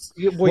zombies,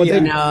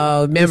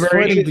 remember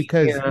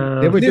because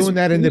they were doing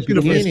that in the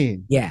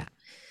beginning. Yeah.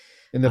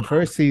 In the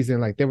first season,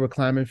 like they were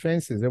climbing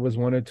fences. There was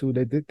 1 or 2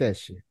 that did that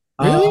shit.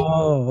 Really?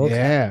 Oh, okay.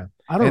 Yeah.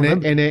 I don't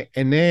remember.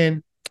 And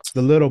then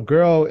the little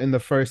girl in the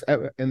first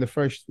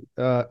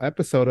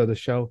episode of the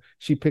show,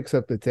 she picks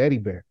up the teddy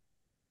bear.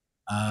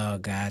 Oh,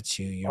 got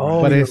you.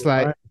 But it's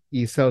like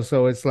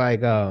so it's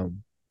like I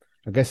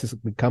guess it's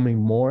becoming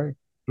more.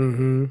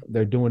 Mm-hmm.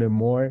 They're doing it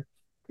more,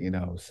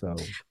 so.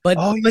 But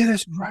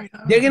that's right.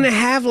 They're gonna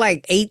have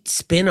like 8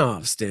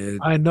 spinoffs, dude.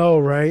 I know,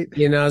 right?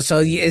 So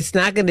it's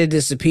not gonna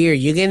disappear.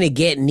 You're gonna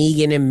get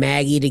Negan and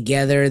Maggie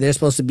together. They're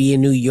supposed to be in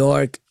New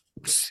York.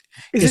 Is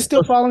it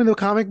still following the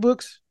comic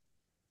books?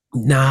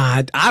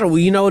 Nah, I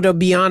don't. To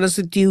be honest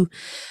with you,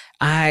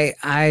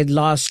 I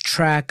lost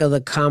track of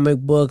the comic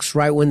books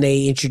right when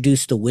they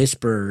introduced the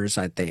Whisperers,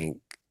 I think.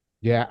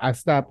 Yeah, I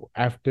stopped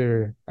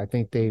after I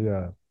think they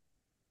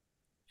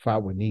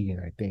fought with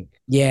Negan, I think.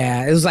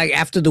 Yeah, it was like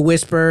after the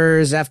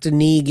Whisperers, after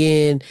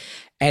Negan,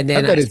 and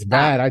then I thought it's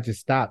bad. I just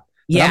stopped.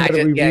 Yeah,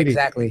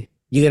 exactly.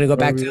 You're gonna go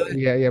back to it?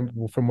 Yeah,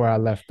 from where I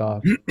left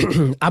off.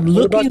 I'm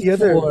looking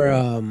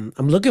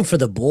for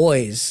the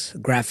Boys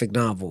graphic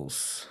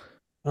novels.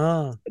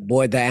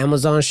 The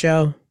Amazon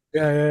show.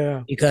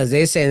 Yeah. Because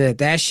they're saying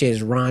that shit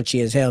is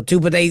raunchy as hell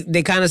too, but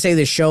they kind of say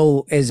the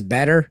show is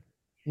better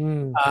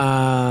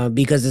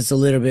because it's a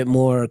little bit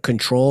more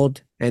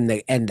controlled and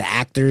the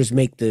actors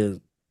make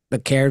the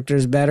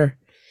characters better.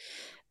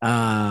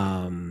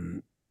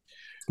 But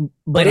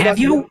have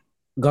you?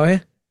 Go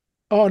ahead.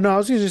 Oh no, I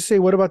was gonna just say,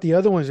 what about the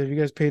other ones? Have you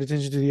guys paid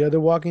attention to the other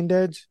Walking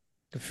Deads?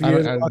 The Fear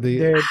of the Walking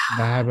Dead. I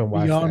haven't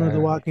watched Beyond of the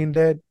Walking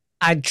Dead.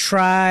 I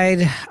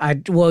tried.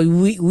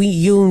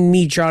 You and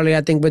me, Charlie,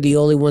 I think we're the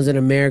only ones in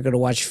America to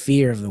watch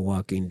Fear of the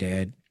Walking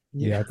Dead.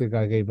 Yeah, I think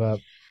I gave up.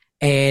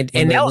 And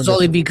that was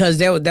only because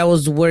that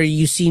was where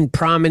you seen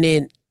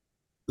prominent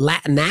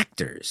Latin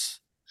actors.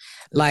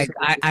 Like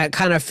I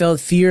kind of felt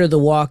Fear of the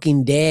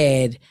Walking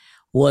Dead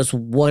was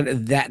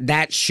one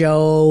that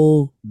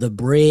show, The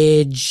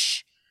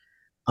Bridge,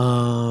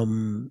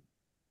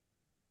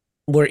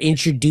 we're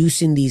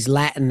introducing these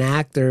Latin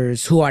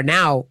actors who are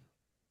now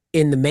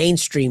in the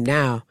mainstream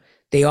now.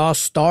 They all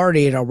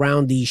started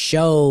around these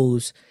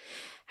shows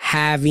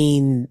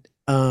having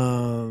they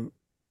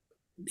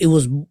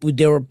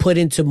were put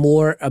into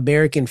more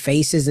American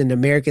faces and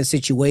American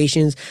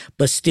situations,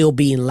 but still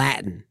being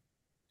Latin.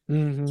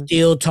 Mm-hmm.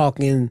 Still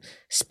talking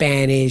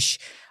Spanish,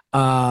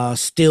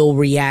 still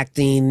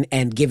reacting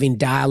and giving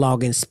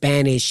dialogue in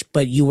Spanish,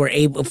 but you were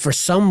able, for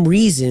some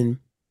reason,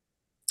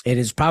 it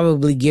is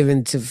probably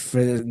giving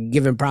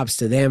props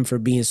to them for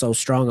being so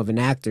strong of an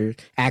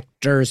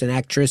actors and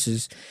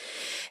actresses.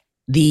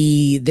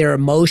 Their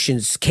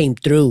emotions came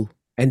through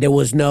and there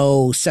was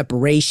no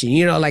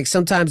separation. Like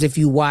sometimes if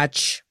you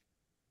watch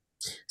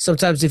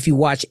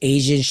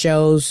Asian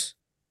shows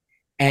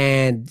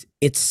and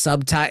it's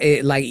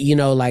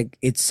subtitled,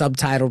 it's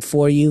subtitled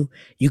for you,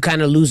 you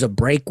kind of lose a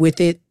break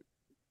with it.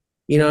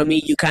 You know what I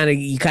mean? You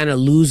kind of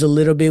lose a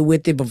little bit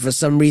with it, but for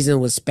some reason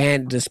with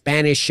the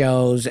Spanish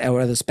shows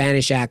or the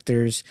Spanish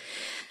actors,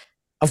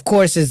 of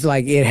course, it's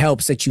like it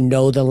helps that you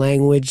know the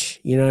language.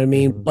 You know what I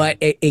mean? Mm-hmm. But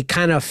it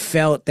kind of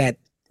felt that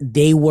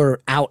they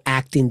were out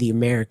acting the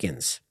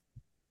Americans.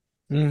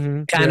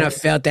 Mm-hmm. Kind of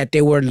felt that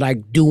they were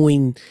like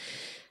doing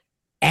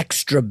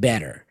extra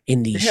better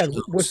in these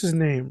shows. What's his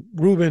name?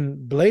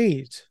 Ruben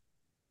Blades.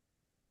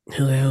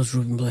 Who the hell's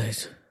Ruben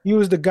Blades? He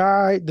was the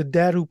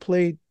dad who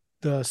played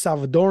the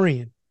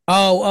Salvadorian.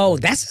 Oh,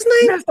 that's his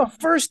name? That's the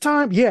first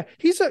time. Yeah,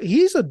 he's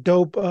a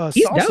dope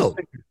he's salsa dope.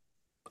 singer.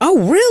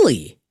 Oh,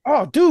 really?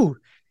 Oh, dude.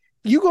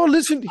 You go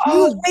listen.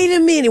 Wait a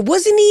minute.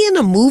 Wasn't he in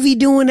a movie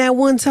doing that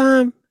one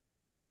time?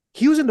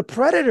 He was in The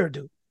Predator,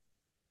 dude.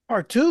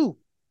 Part 2.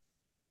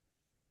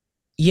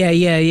 Yeah.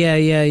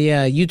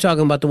 You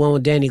talking about the one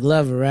with Danny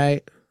Glover,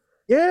 right?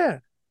 Yeah.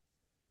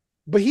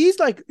 But he's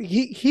like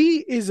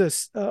he is a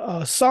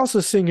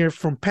salsa singer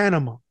from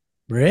Panama.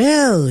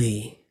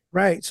 Really?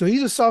 Right. So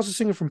he's a salsa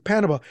singer from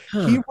Panama.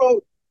 Huh. He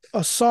wrote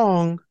a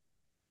song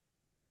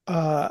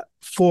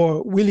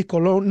for Willie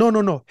Colon.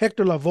 No.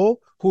 Hector Lavoe,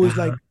 who is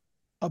like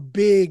a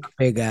big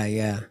guy,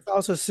 yeah.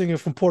 Salsa singer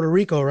from Puerto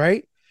Rico,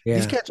 right? Yeah.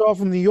 These cats are all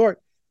from New York.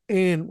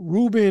 And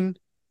Ruben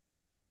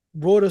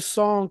wrote a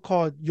song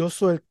called Yo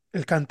Soy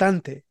El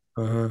Cantante.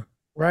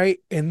 Right?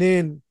 And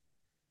then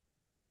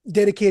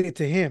dedicated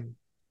to him.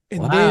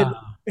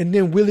 And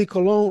then Willie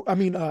Colon, I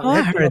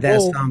heard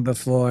that song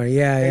before.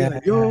 Yeah.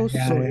 Yo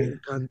soy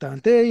el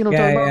cantante. You know what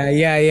I'm talking about?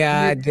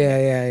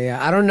 Yeah.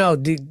 I don't know.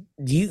 Do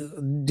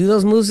you do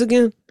those moves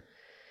again?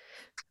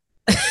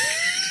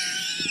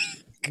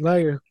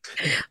 Like it.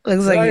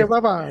 Looks like it,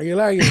 papá. You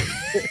like it.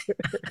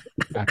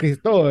 Aquí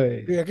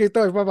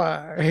estoy,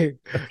 papá. Hey.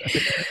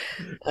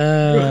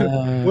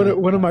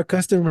 One of my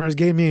customers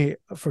gave me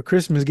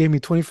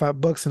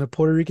 $25 in a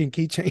Puerto Rican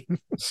keychain.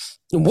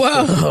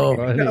 Whoa.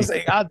 I was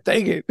like, I'll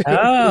take it.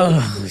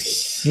 Oh,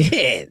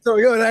 shit. So,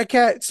 that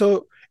cat,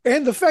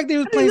 and the fact that he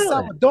was playing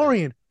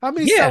Salvadorian. How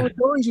many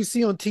Salvadorians you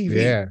see on TV?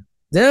 Yeah.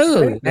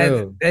 Dude,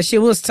 that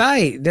shit was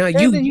tight. Now,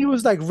 then he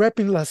was like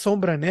repping La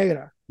Sombra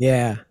Negra.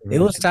 Yeah, it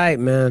was tight,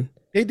 man.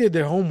 They did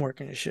their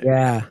homework and shit.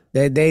 Yeah,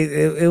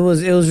 it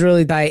was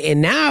really tight.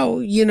 And now,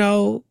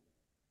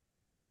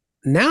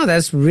 now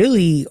that's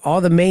really all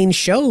the main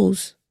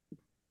shows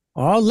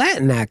are all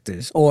Latin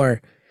actors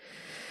or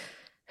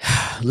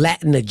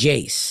Latin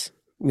adjacent.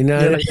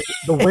 Like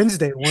the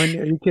Wednesday one.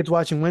 Are you kids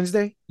watching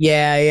Wednesday?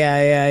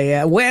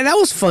 Yeah. Well, that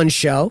was a fun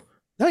show.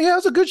 Oh, yeah, it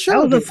was a good show.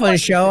 That was a fun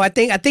show. I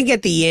think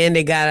at the end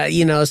they got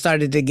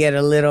started to get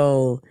a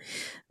little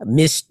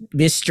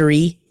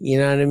mystery. You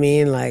know what I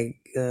mean? Like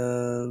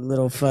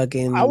little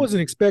fucking. I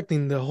wasn't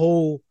expecting the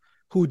whole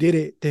who did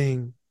it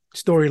thing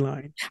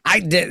storyline.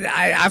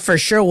 I for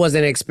sure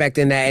wasn't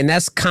expecting that, and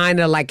that's kind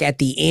of like at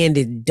the end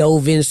it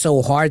dove in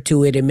so hard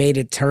to it, it made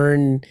it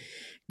turn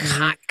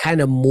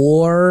kind of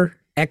more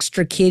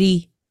extra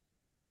kitty.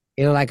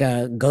 Like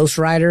a Ghost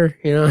Rider,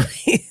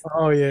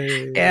 Oh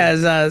yeah.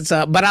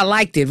 But I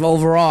liked it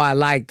overall. I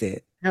liked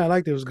it. Yeah, I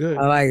liked it. It was good.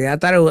 I liked it. I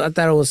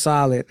thought it was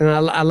solid, and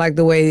I liked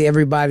the way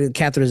everybody,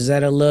 Catherine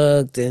Zeta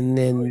looked, and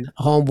then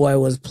Homeboy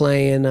was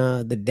playing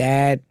the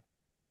dad.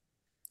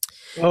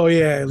 Oh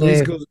yeah,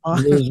 Luis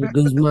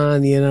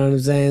Guzman. You know what I'm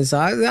saying?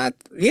 So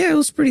it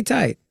was pretty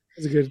tight.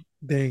 It's a good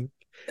thing.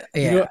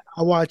 Yeah,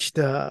 I watched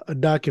a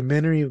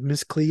documentary of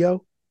Miss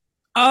Cleo.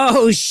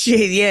 Oh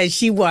shit! Yeah,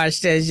 she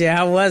watched that shit.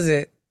 How was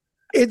it?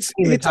 It's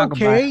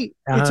okay.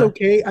 It's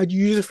okay. I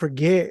usually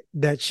forget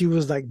that she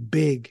was like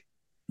big.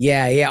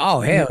 Yeah.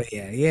 Oh hell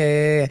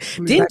yeah.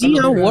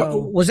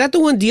 Didn't was that the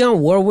one Dionne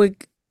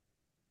Warwick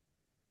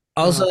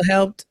also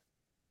helped?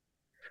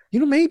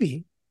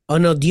 Maybe. Oh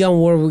no, Dionne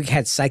Warwick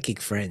had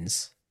Psychic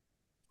Friends.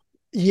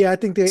 Yeah, I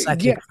think they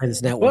Psychic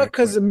Friends Network. Well,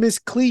 because of Miss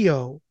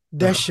Cleo,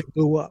 that shit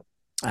blew up.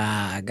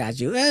 I got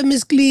you.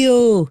 Miss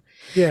Cleo.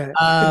 Yeah.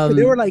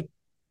 They were like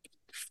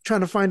trying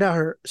to find out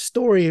her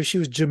story if she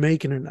was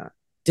Jamaican or not.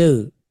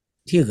 Dude,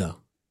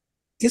 Hugo,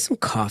 get some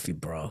coffee,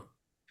 bro.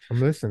 I'm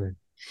listening.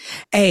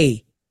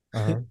 Hey,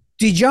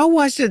 did y'all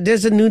watch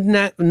there's a new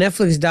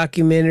Netflix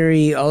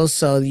documentary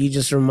also you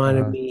just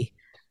reminded me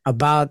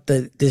about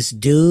this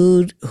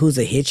dude who's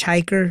a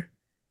hitchhiker.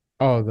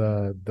 Oh,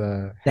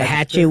 the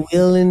hatchet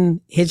wielding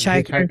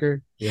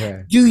hitchhiker.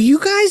 Yeah. Do you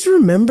guys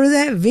remember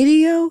that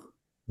video?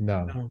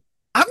 No.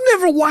 I've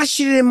never watched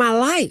it in my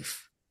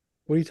life.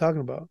 What are you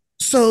talking about?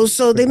 So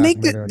they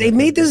made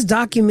this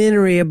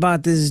documentary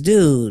about this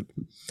dude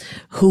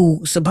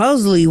who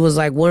supposedly was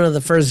like one of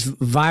the first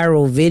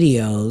viral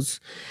videos,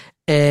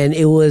 and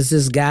it was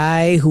this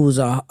guy who was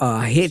a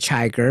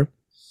hitchhiker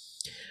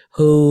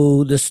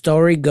who the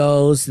story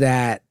goes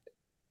that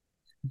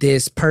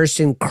this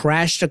person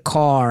crashed a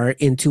car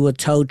into a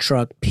tow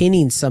truck,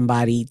 pinning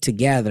somebody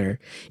together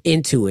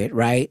into it,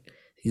 right?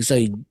 So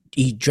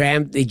they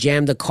jammed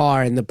the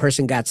car, and the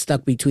person got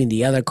stuck between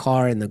the other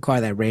car and the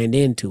car that ran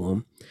into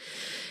him.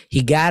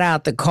 He got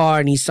out the car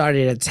and he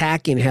started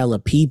attacking hella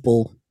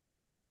people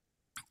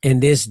And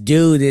this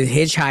dude, this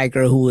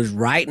hitchhiker who was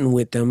riding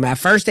with them, at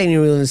first they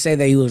didn't really say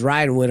that he was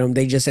riding with them.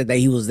 They just said that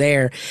he was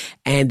there.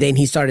 And then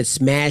he started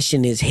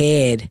smashing his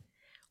head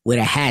with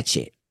a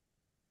hatchet,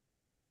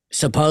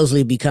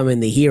 supposedly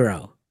becoming the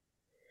hero.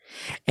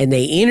 And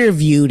they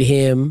interviewed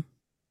him,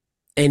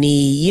 and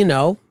he, you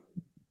know,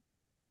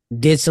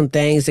 did some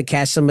things to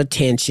catch some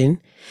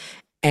attention.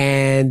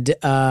 And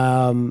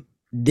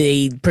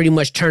they pretty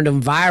much turned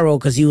him viral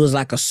because he was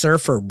like a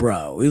surfer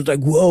bro. He was like,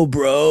 whoa,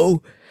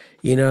 bro.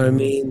 You know what I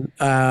mean?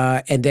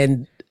 And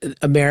then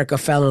America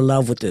fell in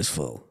love with this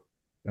fool.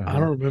 I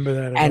don't remember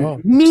that at all.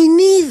 Me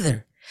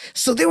neither.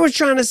 So they were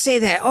trying to say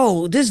that,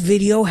 oh, this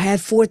video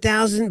had 4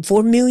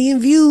 million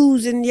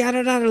views and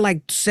yada yada,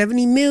 like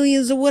 70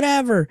 millions or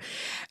whatever.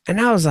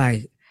 And I was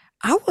like,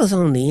 I was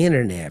on the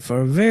internet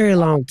for a very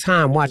long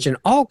time watching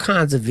all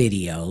kinds of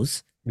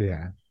videos.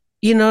 Yeah.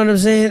 You know what I'm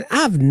saying?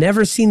 I've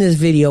never seen this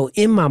video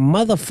in my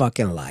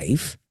motherfucking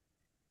life.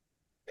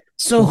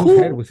 So whose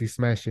head was he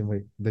smashing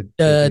with?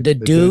 The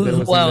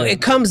dude. Well,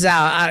 it comes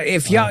out.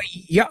 If y'all,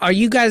 are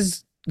you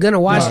guys gonna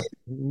watch it?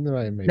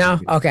 No.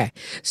 Okay.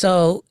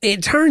 So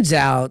it turns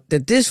out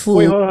that this fool.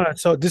 Wait, hold on.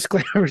 So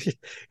disclaimer: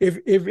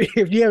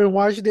 if you haven't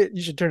watched it,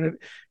 you should turn it.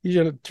 You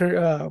should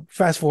turn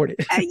fast forward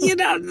it. You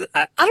know,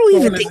 I don't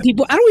even think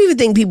people. I don't even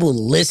think people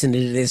listen to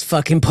this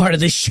fucking part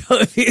of the show.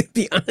 If you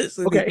be honest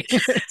with Okay.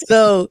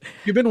 So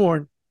You've been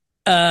warned.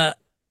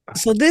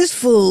 So this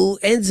fool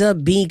ends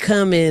up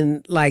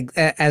becoming, like,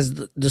 as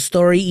the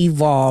story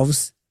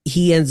evolves,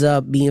 he ends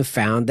up being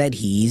found that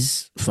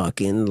he's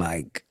fucking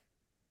like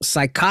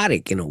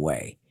psychotic in a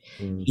way.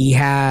 Mm-hmm. He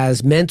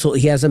has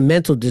a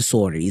mental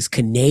disorder. He's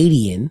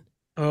Canadian.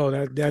 Oh,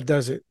 that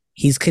does it.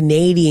 He's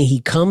Canadian. He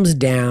comes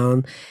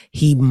down.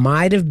 He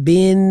might have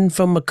been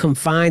from a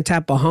confined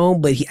type of home,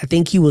 but I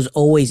think he was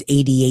always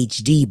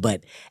ADHD,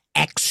 but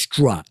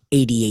extra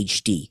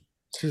ADHD.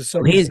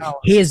 So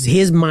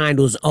his mind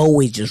was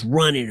always just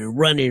running and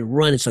running and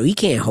running. So he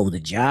can't hold a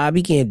job.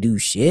 He can't do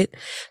shit.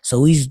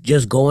 So he's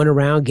just going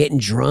around getting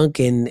drunk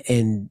and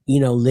you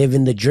know,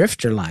 living the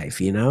drifter life,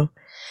 you know?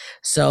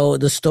 So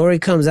the story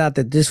comes out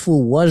that this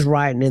fool was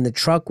riding in the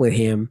truck with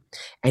him,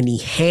 and he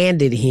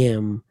handed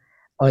him,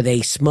 or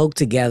they smoked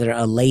together,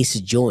 a lace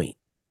joint.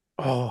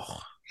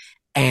 Oh.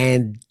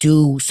 And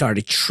dude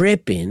started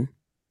tripping,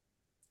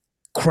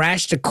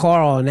 crashed the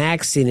car on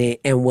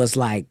accident, and was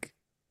like,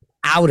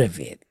 out of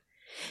it.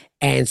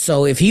 And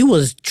so if he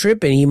was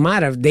tripping, he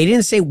might have, they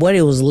didn't say what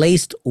it was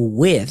laced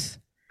with.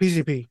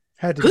 PCP.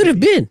 Could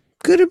have been.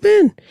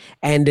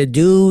 And the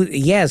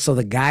dude, so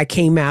the guy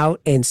came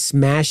out and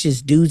smashed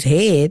this dude's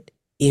head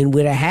in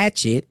with a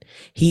hatchet.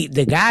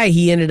 The guy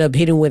he ended up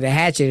hitting with a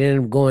hatchet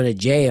ended up going to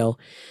jail.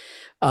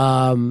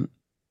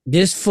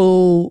 This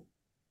fool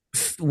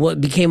what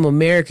became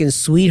American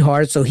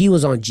sweetheart. So he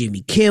was on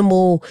Jimmy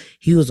Kimmel.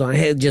 He was on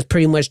just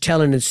pretty much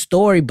telling his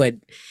story, but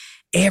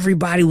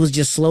everybody was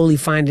just slowly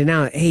finding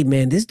out, hey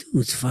man, this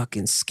dude's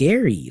fucking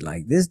scary.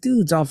 Like, this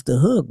dude's off the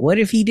hook. What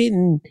if he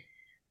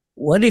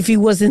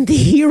wasn't the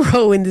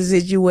hero in the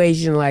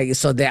situation? Like,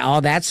 so that all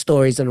that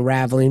story's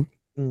unraveling.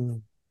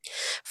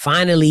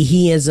 Finally,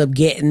 he ends up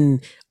getting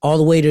all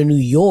the way to New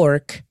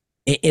York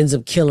and ends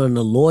up killing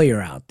a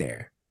lawyer out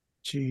there.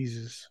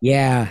 Jesus.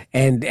 Yeah.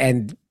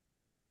 And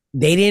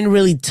they didn't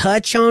really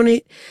touch on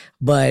it,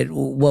 but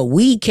what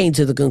we came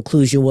to the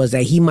conclusion was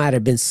that he might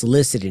have been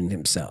soliciting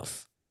himself.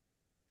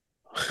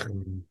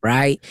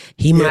 Right?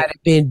 He might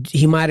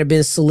have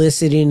been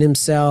soliciting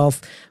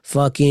himself,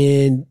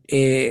 fucking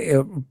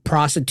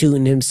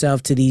prostituting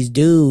himself to these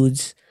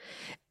dudes,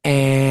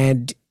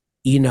 and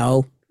you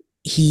know,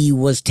 he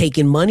was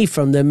taking money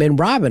from them and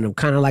robbing them,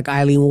 kind of like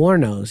Eileen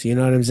Wuornos, you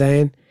know what I'm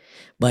saying?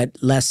 But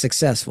less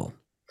successful.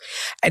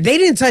 They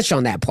didn't touch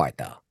on that part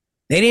though.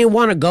 They didn't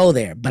want to go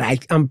there,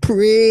 but I'm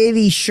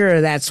pretty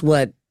sure that's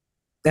what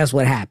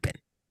happened.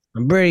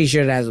 I'm pretty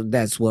sure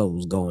that's what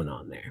was going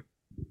on there.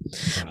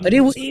 But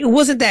it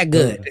wasn't that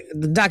good.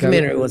 The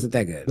documentary wasn't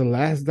that good. The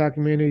last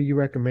documentary you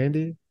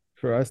recommended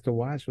for us to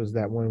watch was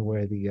that one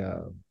where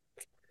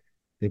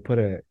they put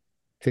a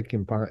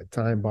ticking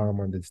time bomb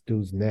on this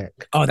dude's neck.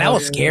 Oh, that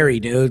was scary,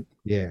 dude.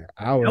 Yeah,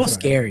 that was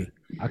scary.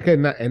 I could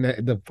not, and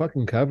the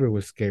fucking cover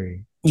was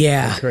scary.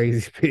 Yeah, that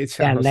crazy bitch.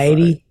 That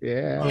lady. Like,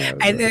 yeah,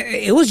 and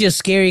it was just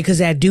scary because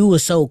that dude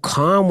was so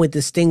calm with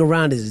this thing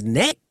around his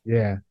neck.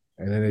 Yeah.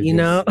 And then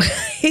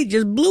he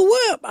just blew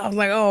up. I was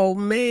like, oh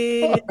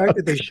man. The fact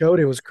that they showed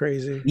it was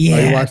crazy. Yeah. Oh,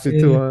 you watched it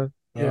too, huh?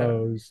 Yeah.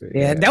 Oh, shit.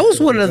 Yeah, that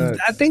was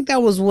I think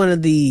that was one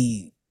of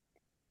the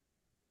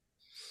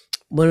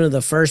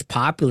first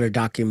popular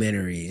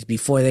documentaries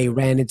before they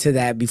ran into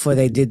that, before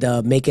they did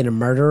the Making a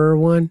Murderer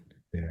one.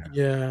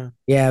 Yeah.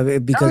 Yeah,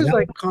 because that was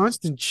like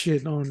constant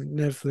shit on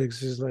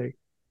Netflix. Is like,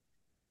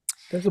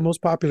 that's the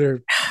most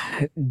popular.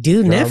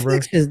 Dude,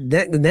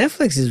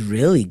 Netflix is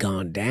really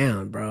gone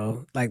down,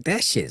 bro. Like,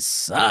 that shit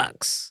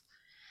sucks.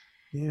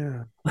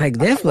 Yeah. Like,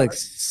 Netflix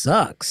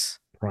sucks.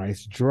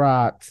 Price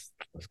dropped.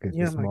 Let's get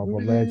this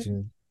Marvel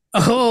Legend.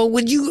 Oh,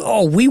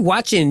 we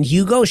watching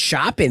Hugo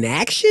shop in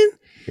action?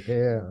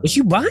 Yeah. What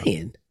you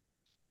buying?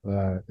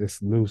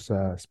 this loose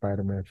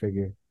Spider-Man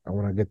figure. I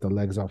want to get the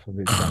legs off of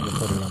it so I can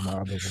put it on my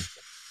other one.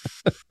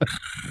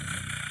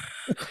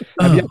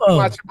 Have you been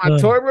watching my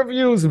toy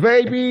reviews,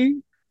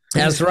 baby?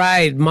 That's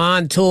right.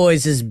 Mon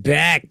Toys is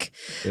back.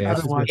 Yeah,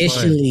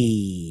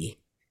 officially.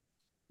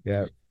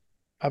 Yeah.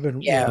 I've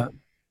been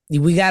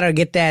We gotta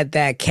get that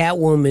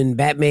Catwoman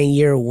Batman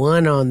Year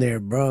One on there,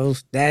 bro.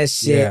 That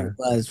shit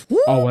was.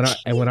 Woo, when I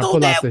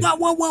pull out the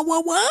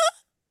what?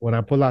 When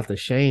I pull out the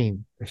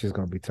Shane, that's just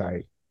gonna be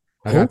tight.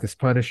 I got this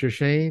Punisher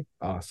Shane.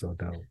 Oh, so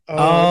dope.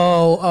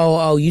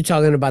 Oh! You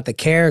talking about the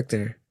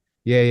character?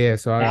 Yeah.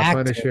 So I got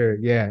Punisher.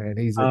 Yeah, and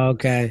he's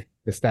okay.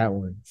 It's that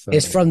one. So.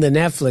 It's from the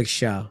Netflix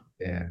show.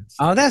 Yeah.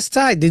 Oh, that's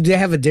tight. Did they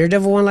have a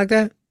Daredevil one like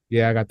that?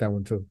 Yeah, I got that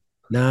one too.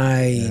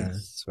 Nice. Yeah,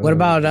 so what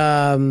about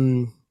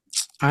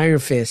Iron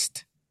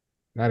Fist?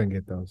 I didn't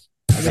get those.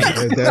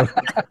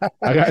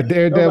 I got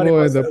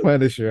Daredevil and the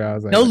Punisher. I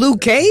was like, no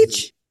Luke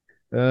Cage?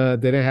 They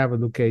didn't have a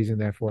Luke Cage in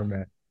that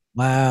format.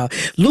 Wow.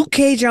 Luke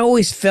Cage I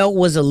always felt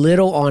was a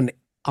little on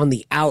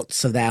the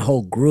outs of that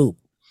whole group.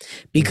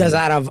 Because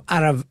out of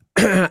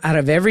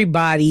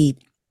everybody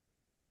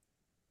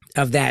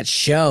of that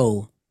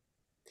show,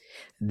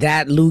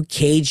 that Luke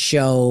Cage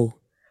show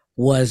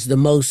was the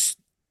most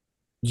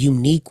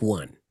unique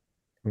one.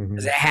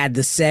 It had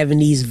the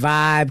 70s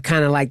vibe,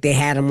 kind of like they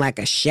had him like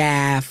a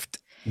Shaft.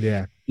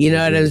 Yeah. You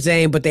know what I'm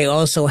saying? But they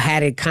also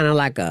had it kind of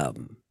like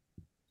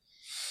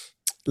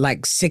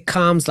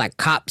sitcoms, like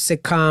cop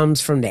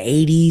sitcoms from the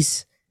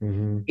 80s.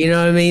 You know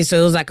what I mean? So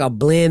it was like a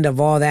blend of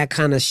all that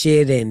kind of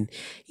shit. And,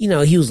 you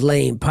know, he was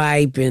laying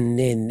pipe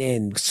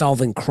and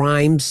solving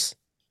crimes.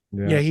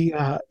 Yeah,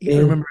 I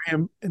remember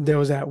him. There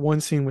was that one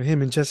scene with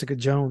him and Jessica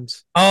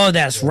Jones. Oh,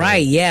 that's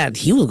right. Yeah,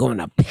 he was going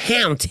to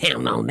pound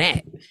town on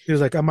that. He was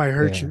like, "I might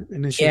hurt you,"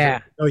 and then she was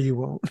like, "No, you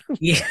won't."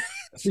 Yeah,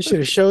 you should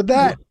have showed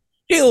that.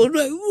 He was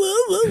like,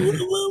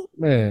 whoa.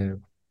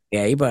 Man.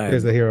 Yeah, he probably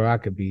there's a hero I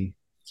could be.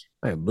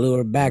 I blew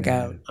her back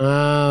out.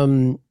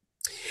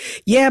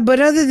 Yeah,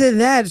 but other than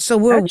that, so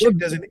that chick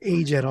doesn't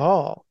age at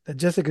all. That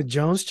Jessica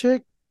Jones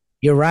chick.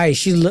 You're right.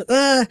 She look.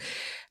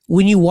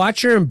 When you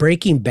watch her in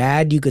Breaking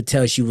Bad, you could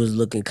tell she was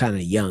looking kind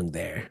of young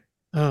there.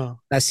 Oh,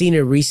 I seen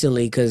her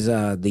recently because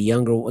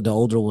the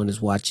older one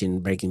is watching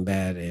Breaking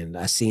Bad, and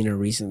I seen her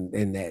recent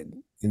in that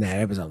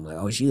episode. I'm like,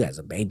 oh, she has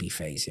a baby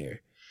face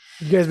here.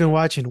 You guys been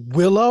watching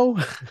Willow?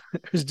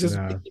 It's just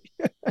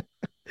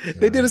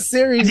they did a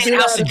series.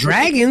 House of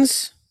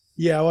Dragons.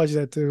 Yeah, I watched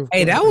that too.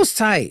 Hey, that was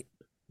tight.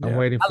 I'm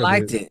waiting for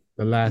it.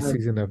 The last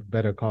season of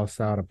Better Call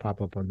Saul to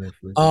pop up on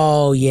Netflix.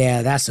 Oh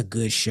yeah, that's a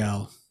good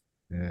show.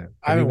 Yeah,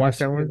 have you watched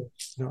that one?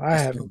 No, I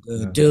haven't.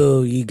 Good.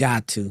 Dude, you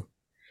got to.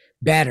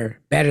 Better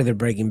than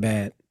Breaking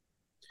Bad.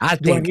 I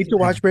need to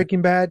watch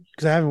Breaking Bad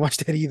because I haven't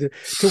watched that either.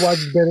 To watch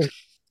Better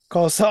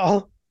Call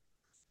Saul.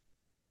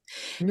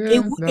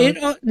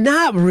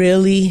 Not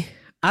really.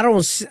 I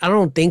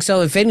don't think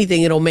so. If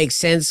anything, it'll make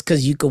sense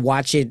because you could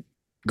watch it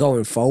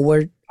going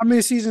forward. How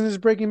many seasons is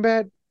Breaking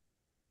Bad?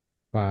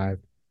 5.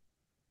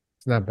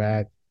 It's not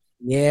bad.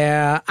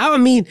 Yeah, I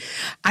mean,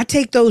 I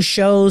take those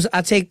shows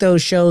like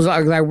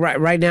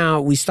right now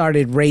we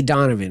started Ray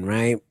Donovan,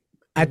 right?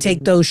 I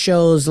take those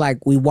shows like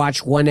we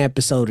watch one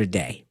episode a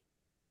day,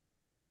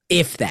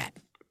 if that.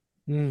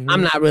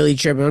 I'm not really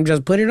tripping. I'm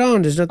just put it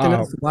on. There's nothing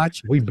else to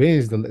watch. We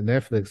binged the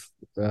Netflix,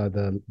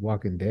 the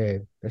Walking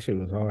Dead. That shit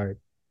was hard.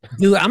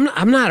 Dude,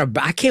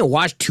 I can't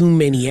watch too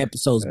many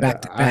episodes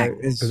back to back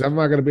because I'm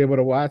not gonna be able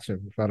to watch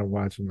them if I don't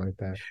watch them like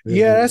that.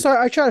 Yeah, that's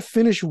why I try to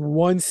finish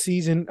one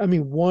show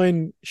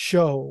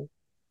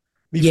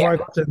before I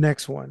go to the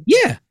next one.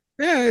 Yeah,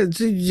 it's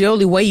the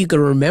only way you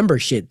can remember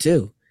shit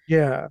too.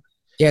 Yeah,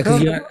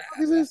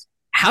 because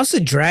House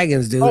of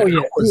Dragons, dude. Oh yeah,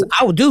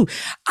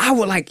 I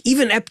would like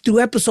even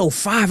through episode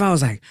 5. I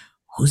was like,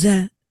 who's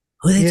that?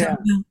 Who they talking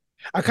about?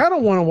 I kind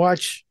of want to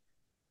watch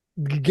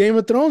Game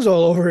of Thrones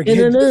all over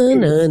again. But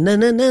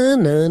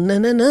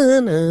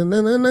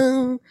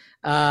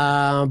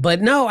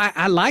no,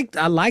 I liked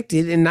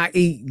it, and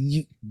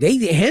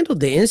they handled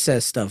the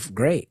incest stuff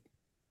great.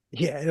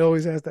 Yeah, it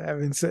always has to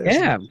have incest.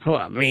 Yeah, well,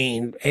 I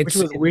mean, which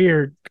was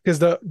weird because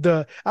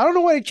the I don't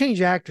know why they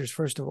changed actors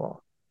first of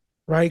all,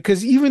 right?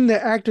 Because even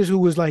the actors who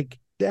was like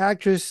the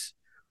actress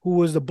who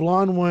was the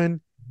blonde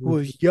one who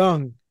was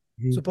young,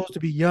 supposed to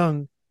be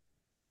young.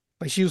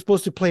 Like she was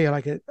supposed to play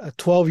like a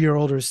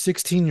 12-year-old or a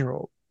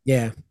 16-year-old.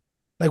 Yeah.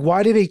 Like,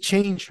 why did they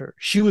change her?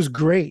 She was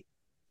great.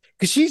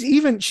 Because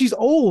she's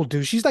old,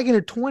 dude. She's like in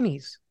her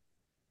 20s.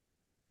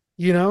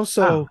 You know?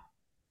 So,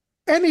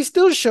 and they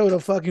still showed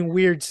a fucking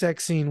weird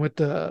sex scene with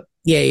the...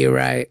 Yeah, you're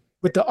right.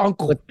 With the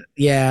uncle.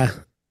 Yeah.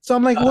 So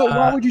I'm like,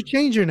 why would you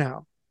change her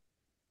now?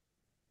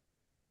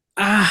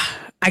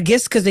 I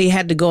guess because they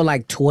had to go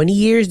like 20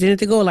 years. Didn't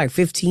they go like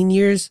 15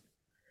 years?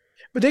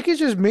 But they could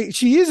just make,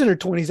 she is in her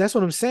 20s. That's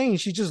what I'm saying.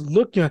 She just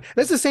looked young.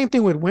 That's the same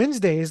thing with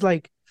Wednesday. It's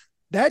like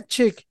that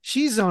chick,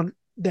 she's on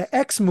the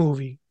X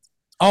movie.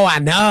 Oh, I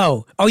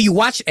know. Oh, you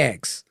watch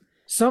X?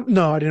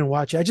 No, I didn't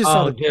watch it. I just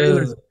saw the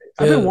trailers.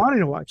 I've been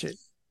wanting to watch it.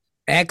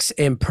 X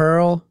and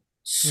Pearl,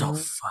 so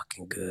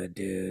fucking good,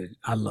 dude.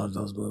 I love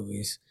those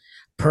movies.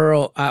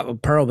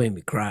 Pearl made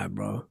me cry,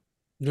 bro.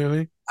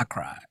 Really? I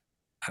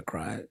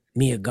cried.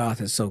 Mia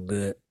Goth is so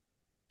good.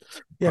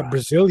 Yeah,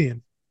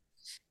 Brazilian.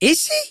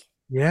 Is she?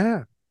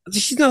 Yeah.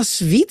 She's not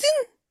Sweden?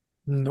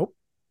 Nope.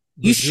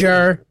 You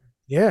sure?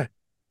 Yeah.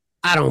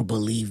 I don't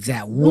believe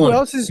that Who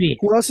else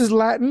is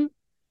Latin?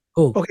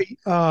 Who? Okay.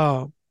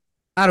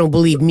 I don't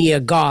believe Mia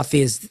Goth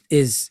is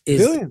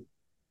Brazilian.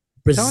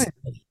 Brazilian.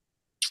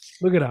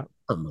 Look it up.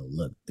 I'm gonna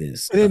look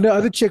this. And then the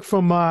other chick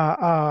from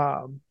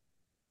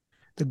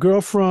the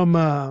girl from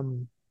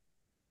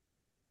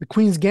the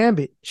Queen's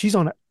Gambit. She's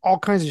on all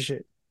kinds of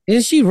shit.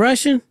 Isn't she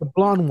Russian? The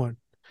blonde one.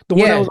 The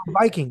one that was on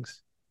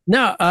Vikings.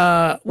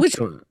 No, which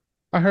one?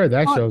 I heard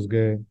that show's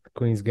good.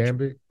 Queen's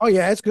Gambit. Oh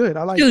yeah, it's good.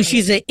 I like. Dude,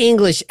 she's an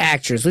English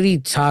actress. What are you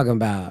talking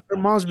about? Her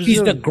mom's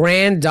Brazilian. She's the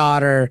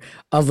granddaughter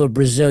of a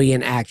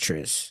Brazilian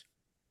actress.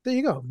 There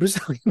you go,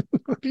 Brazilian.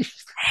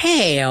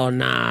 Hell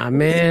nah,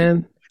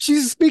 man.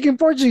 She's speaking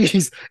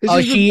Portuguese.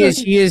 She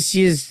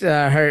is.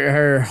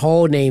 Her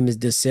whole name is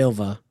De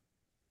Silva.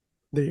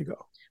 There you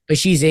go. But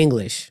she's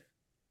English.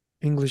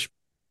 But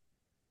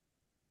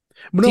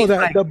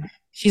no,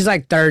 she's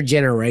like third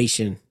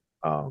generation.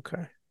 Oh,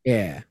 okay.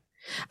 Yeah.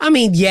 I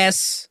mean,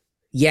 yes.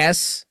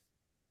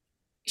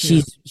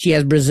 She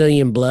has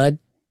Brazilian blood.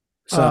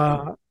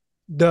 So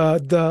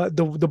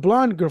the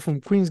blonde girl from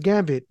Queen's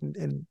Gambit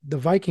and the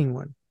Viking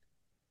one.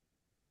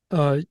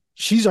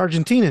 She's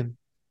Argentinian.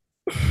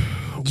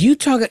 You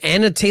talking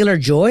Anna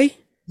Taylor-Joy?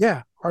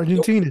 Yeah,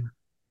 Argentinian.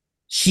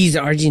 She's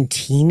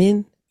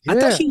Argentinian? Yeah. I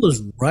thought she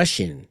was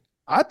Russian.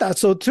 I thought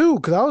so too,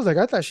 because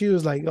I thought she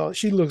was like,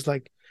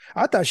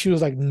 I thought she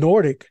was like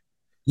Nordic.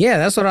 Yeah,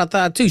 that's what I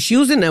thought too. She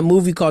was in that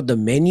movie called The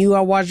Menu I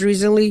watched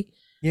recently.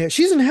 Yeah,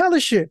 she's in hella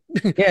shit.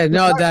 Yeah,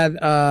 no,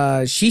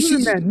 that she's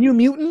in that New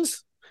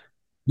Mutants.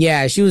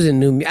 Yeah, she was in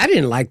New. I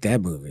didn't like that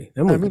movie.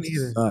 That movie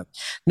sucked.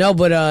 No,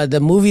 but the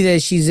movie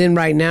that she's in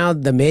right now,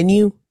 The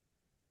Menu,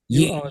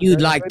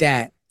 you'd like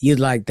that. You'd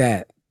like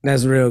that.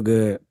 That's real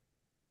good.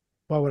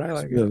 Why would I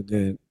like it? Real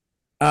good.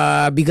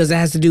 Because it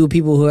has to do with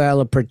people who are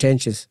hella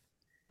pretentious.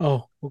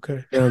 Oh,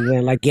 okay. You know what I'm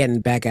saying? Like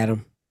getting back at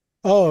them.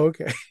 Oh,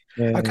 okay.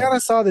 Yeah. I kind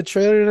of saw the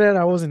trailer to that.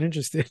 I wasn't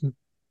interested.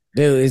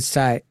 Dude, it's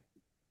tight.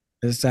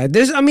 It's tight.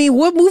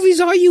 What movies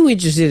are you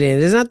interested in?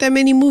 There's not that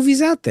many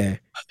movies out there.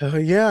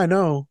 Yeah, I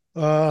know.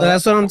 So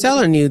that's what I'm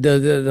telling you.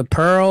 The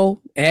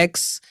Pearl,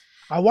 X.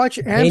 I watched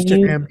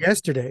Amsterdam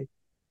yesterday.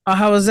 Oh,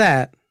 how was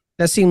that?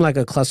 That seemed like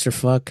a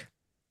clusterfuck.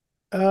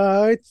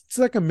 It's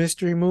like a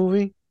mystery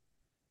movie.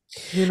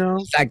 You know,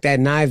 it's like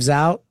that Knives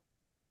Out.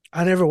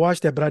 I never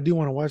watched that, but I do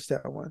want to watch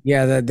that one.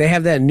 Yeah, they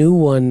have that new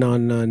one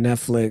on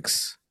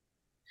Netflix.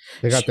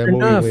 They got that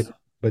movie with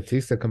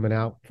Batista coming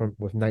out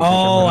with Night.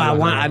 Oh, I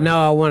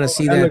want to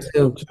see that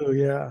too.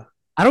 Yeah,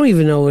 I don't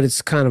even know what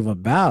it's kind of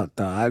about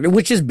though.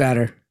 Which is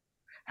better?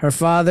 Her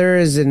father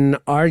is an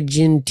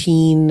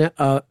Argentine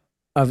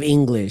of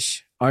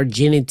English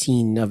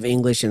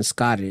and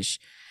Scottish.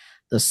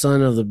 The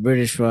son of the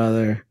British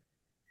father.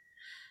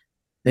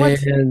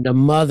 What? And her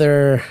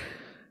mother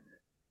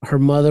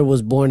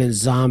was born in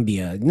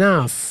Zambia.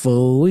 Nah,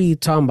 fool. What are you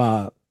talking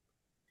about?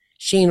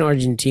 She ain't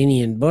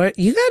Argentinian, but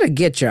you gotta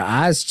get your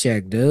eyes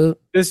checked, dude.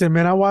 Listen,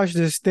 man, I watched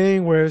this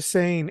thing where it's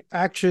saying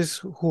actors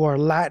who are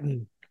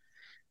Latin,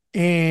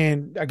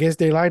 and I guess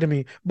they lied to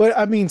me. But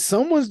I mean,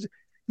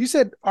 you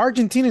said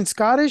Argentinian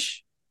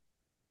Scottish?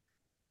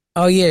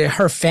 Oh yeah,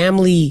 her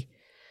family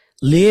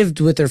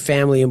lived with her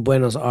family in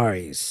Buenos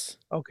Aires.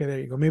 Okay, there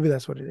you go. Maybe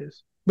that's what it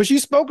is. But she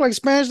spoke like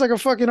Spanish like a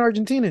fucking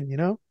Argentinian, you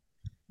know?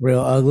 Real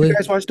ugly. You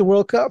guys watch the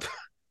World Cup?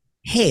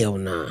 Hell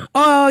nah.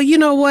 Oh, you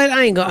know what?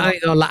 I ain't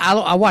gonna lie.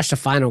 I watched the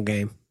final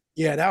game.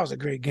 Yeah, that was a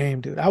great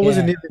game, dude. I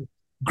wasn't even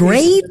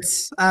great.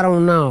 I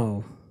don't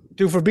know,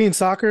 dude. For being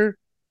soccer,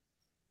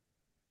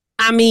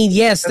 I mean,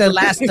 yes, the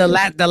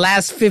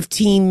last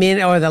 15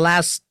 minutes or the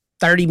last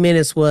 30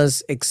 minutes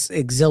was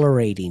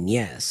exhilarating.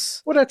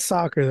 Yes. Well, that's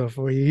soccer though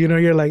for you. You know,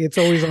 you're like it's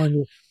always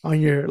on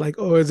your like,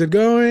 oh, is it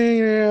going?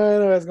 Yeah,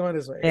 no, it's going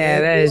this way. Yeah,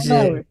 that is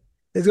it.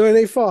 It's going.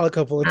 They fall a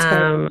couple of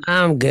times.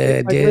 I'm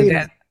good,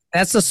 dude.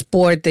 That's a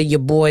sport that your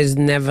boy's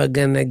never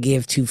gonna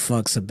give two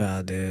fucks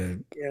about,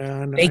 dude.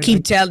 Yeah, I know. They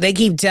keep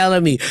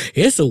telling me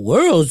it's a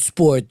world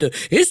sport.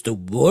 It's the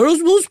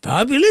world's most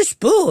popular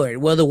sport.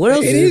 Well, the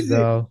world's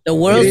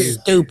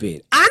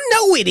stupid. I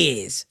know it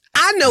is.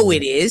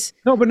 It is.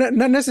 No, but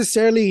not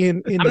necessarily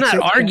in I'm not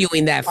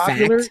arguing that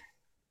popular, fact.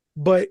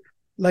 But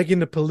like in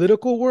the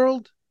political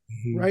world,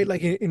 right?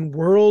 Like in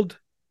world,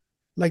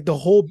 like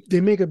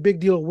they make a big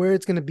deal of where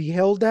it's gonna be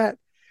held at.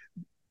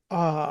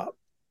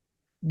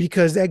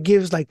 Because that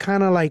gives like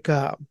kind of like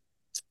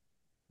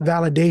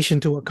validation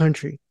to a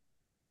country,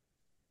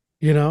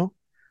 you know,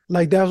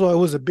 like that's why it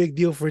was a big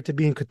deal for it to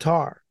be in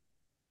Qatar,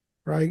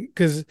 right?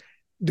 Because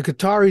the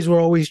Qataris were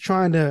always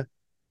trying to,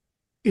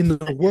 in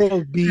the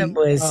world, be. That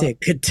boy said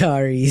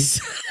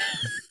Qataris.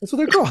 That's what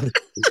they're called.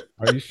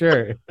 Are you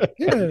sure?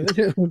 Yeah,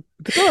 Qataris.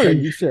 Are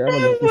you sure?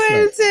 That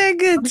boy said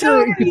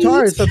Qataris.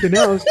 Qatar is something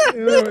else.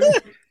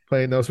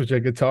 Playing those with your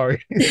guitar.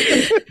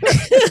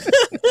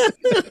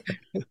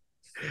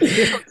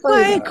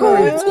 Wait,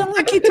 cool.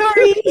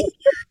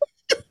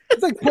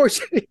 It's like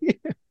Porsche.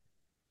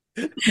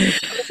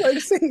 That's what I'm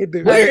saying,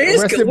 dude. Where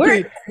is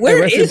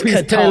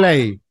Qatar?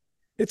 Pele?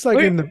 It's like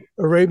in the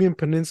Arabian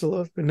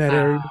Peninsula in that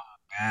area.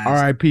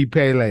 R.I.P.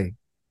 Pele.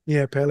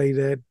 Yeah, Pele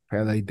dead.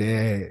 Pele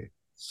dead.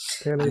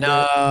 Pele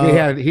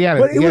No. He had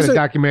a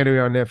documentary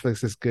on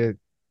Netflix. It's good.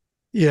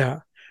 Yeah,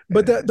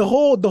 but the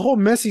whole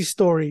Messi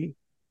story,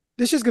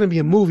 this is gonna be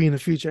a movie in the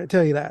future. I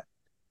tell you that.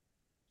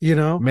 You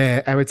know,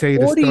 man. I would tell you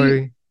the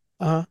story.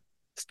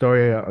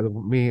 Story of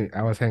me.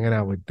 I was hanging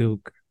out with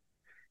Duke,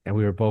 and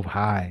we were both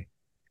high,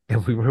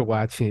 and we were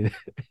watching.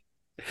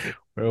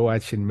 we were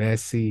watching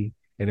Messi,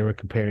 and they were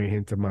comparing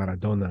him to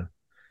Maradona.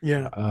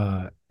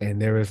 Yeah.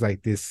 And there was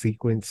like this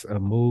sequence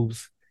of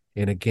moves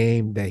in a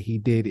game that he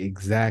did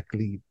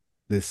exactly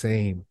the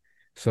same.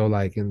 So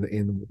like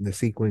in the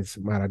sequence,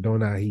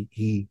 Maradona,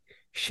 he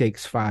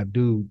shakes 5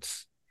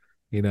 dudes,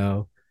 you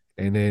know,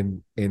 and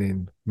then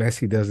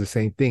Messi does the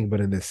same thing, but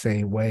in the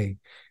same way.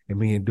 And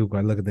me and Duke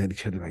are looking at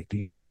each other like,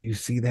 do you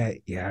see that?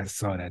 Yeah, I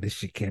saw that. This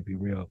shit can't be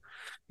real,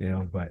 you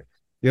know. But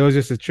it was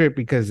just a trip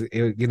because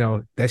it, you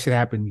know, that shit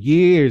happened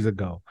years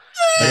ago.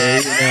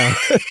 It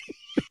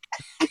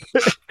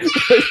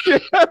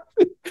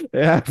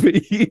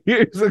happened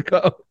years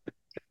ago.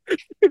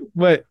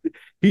 But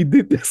he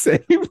did the same.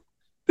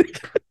 he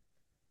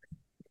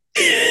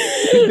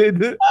did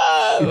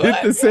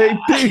the same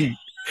thing.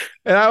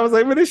 And I was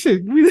like, man, this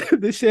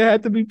shit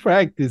had to be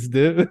practiced,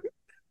 dude.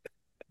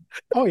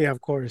 Oh yeah, of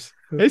course.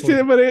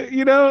 Shit, but it,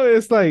 you know,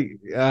 it's like,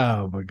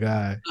 oh my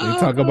God. They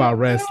talk about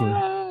wrestling.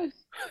 All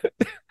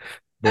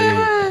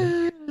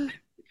right.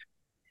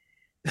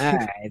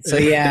 So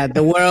yeah,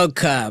 the World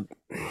Cup.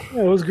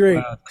 Yeah, it was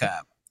great. World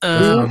Cup.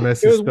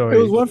 It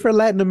was one for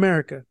Latin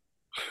America.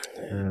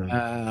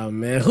 Oh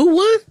man, who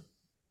won?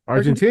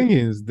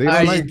 Argentinians. They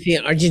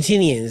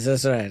Argentinians.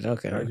 That's right.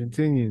 Okay.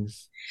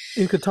 Argentinians.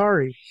 In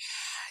Qatari.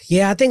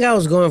 Yeah, I think I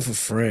was going for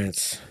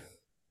France.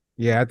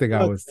 Yeah, I think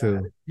I was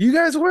too. You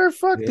guys were?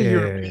 Fuck the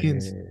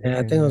Europeans. Yeah,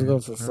 I think I was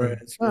going for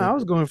France. No, I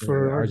was going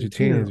for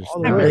Argentina.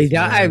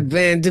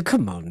 Man, dude,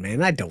 come on,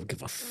 man. I don't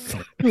give a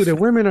fuck. Dude, the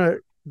women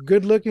are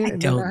good looking. I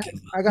got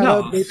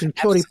updates in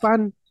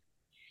Choripan.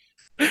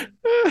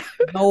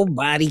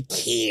 Nobody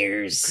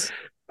cares.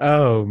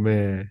 Oh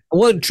man.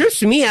 What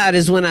trips me out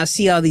is when I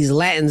see all these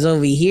Latins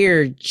over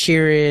here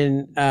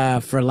cheering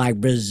for like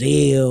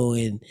Brazil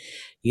and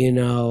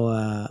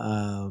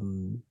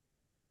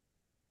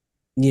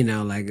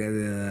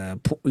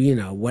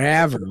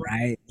wherever,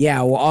 right?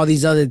 Yeah, well, all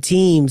these other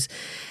teams,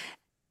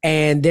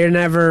 and they're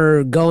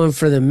never going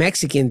for the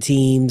Mexican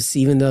teams,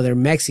 even though they're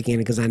Mexican,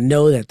 because I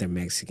know that they're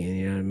Mexican.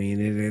 You know what I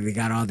mean? They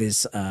got all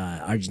this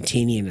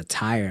Argentinian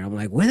attire. I'm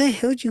like, where the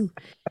hell did you?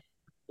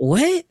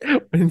 What?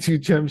 When did you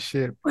jump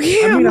ship?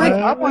 Yeah, I mean,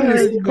 I wanted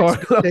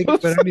to take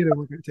it, but I need a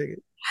worker to take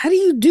it. How do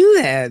you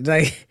do that?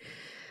 Like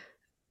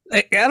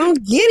I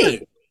don't get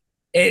it.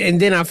 And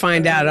then I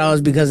find out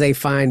it's because they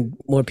find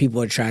more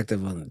people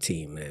attractive on the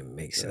team. It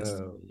makes sense.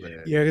 Oh,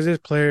 man. Yeah, because there's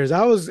players.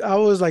 I was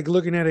like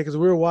looking at it because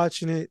we were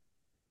watching it.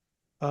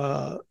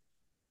 It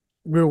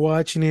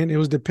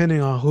was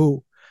depending on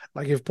who.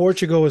 Like if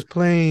Portugal was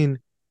playing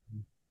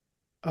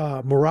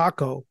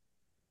Morocco,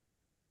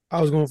 I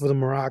was going for the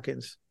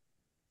Moroccans.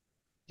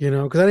 You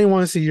know, because I didn't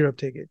want to see Europe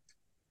take it.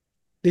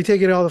 They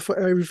take it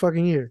every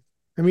fucking year.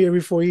 I mean,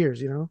 every 4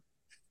 years. You know.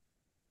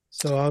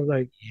 So I was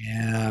like,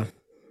 yeah,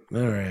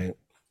 all right,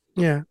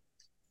 yeah.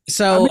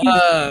 So,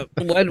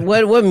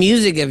 what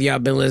music have y'all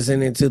been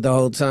listening to the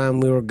whole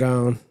time we were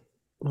gone?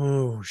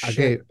 Oh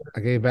shit! I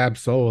gave Ab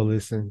Soul a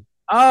listen.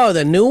 Oh,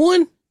 the new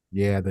one?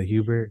 Yeah, the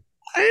Hubert.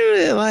 I didn't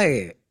really like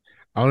it.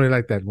 I only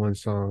like that one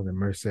song that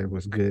Merce said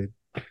was good.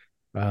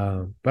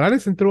 But I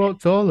listened to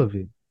all of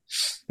it.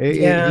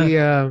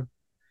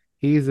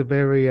 He's a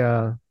very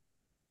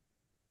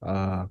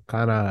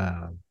kind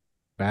of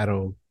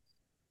battle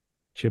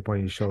chip on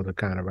your shoulder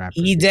kind of rapper.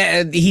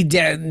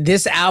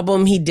 This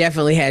album, he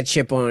definitely had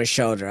chip on his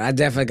shoulder. I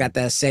definitely got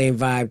that same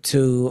vibe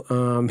too.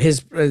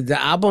 The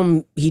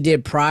album he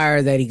did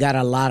prior that he got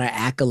a lot of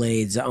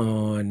accolades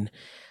on.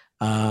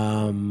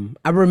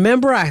 I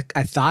remember I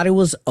thought it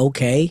was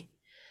okay.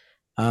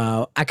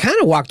 I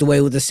kind of walked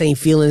away with the same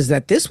feelings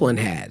that this one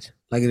had.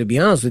 Like, to be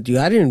honest with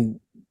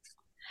you,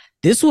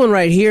 this one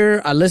right here,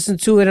 I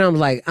listened to it and I'm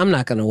like, I'm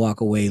not going to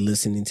walk away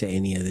listening to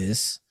any of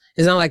this.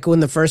 It's not like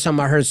when the first time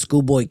I heard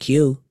Schoolboy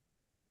Q.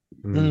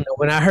 Mm.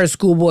 When I heard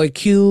Schoolboy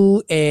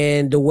Q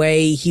and the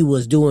way he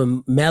was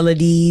doing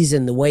melodies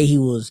and the way he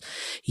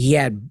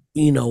had,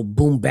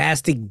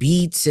 boombastic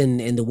beats and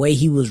the way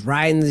he was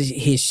writing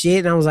his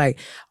shit. And I was like,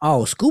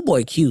 oh,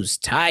 Schoolboy Q's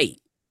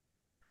tight.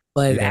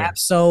 But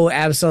Ab-Soul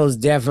is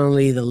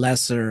definitely the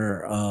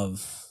lesser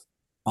of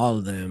all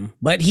of them.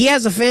 But he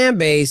has a fan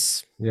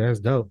base. Yeah,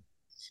 it's dope.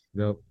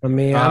 Dope. I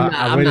mean,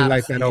 I really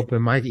like that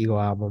Open Mic Eagle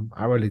album.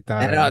 I really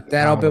thought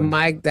that Open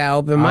Mic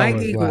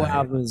Eagle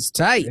album is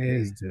tight. It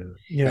is, dude.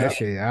 Yeah, that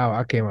shit.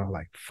 I came out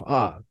like,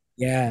 fuck.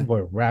 Yeah,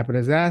 boy, rapping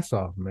his ass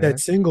off, man. That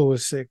single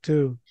was sick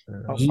too.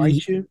 I'll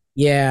fight you.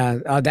 Yeah,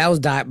 that was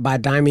by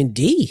Diamond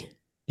D.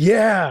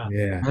 Yeah.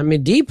 Yeah. I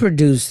mean, D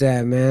produced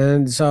that,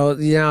 man. So,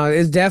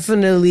 it's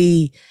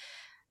definitely,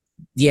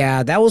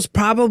 yeah, that was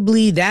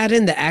probably that,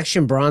 and the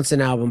Action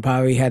Bronson album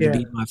probably had to Yeah.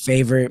 be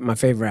my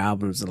favorite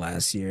albums of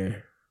last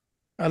year.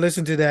 I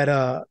listened to that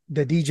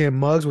the DJ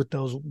Muggs with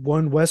those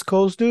one West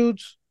Coast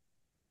dudes.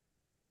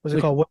 What's it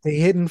Which- called? What They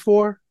Hidden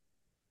For?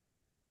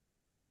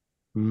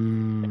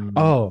 Mm.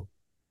 Oh,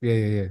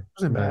 yeah.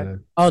 Wasn't bad.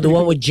 Oh, the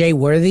one with Jay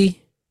Worthy?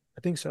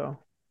 I think so.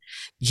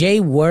 Jay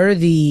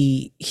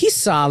Worthy, he's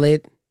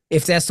solid.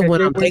 If that's the Yeah, one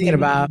Jay I'm thinking Worthy-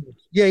 about.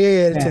 Yeah,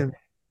 it's Yeah. him.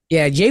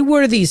 Yeah, Jay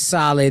Worthy's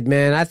solid,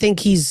 man. I think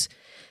he's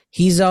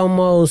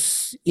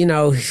almost,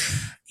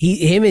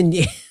 him and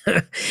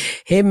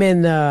him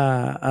and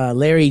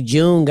Larry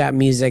June got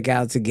music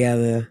out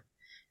together.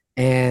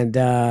 And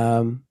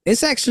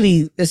it's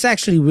actually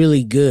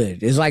really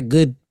good. It's like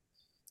good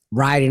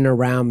riding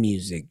around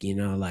music,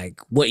 like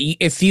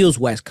it feels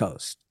West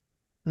Coast.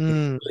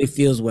 Mm. It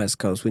feels West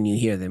Coast when you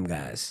hear them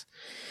guys.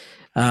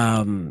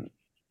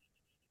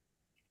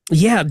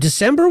 Yeah,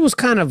 December was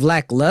kind of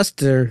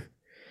lackluster.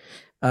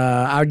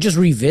 I just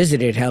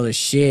revisited hella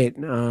shit.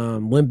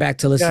 Went back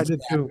to Yeah, I listen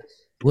did to too.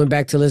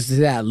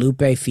 that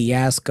Lupe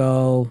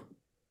Fiasco.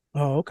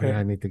 Oh, okay. Yeah,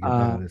 I need to get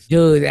that list.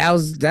 Dude,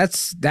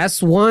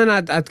 that's one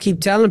I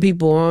keep telling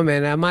people on,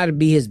 man. That might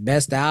be his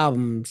best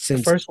album The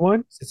since first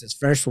one? his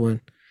first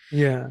one.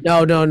 Yeah.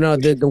 No,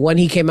 the one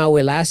he came out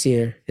with last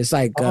year. It's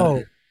like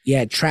Oh,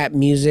 trap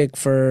music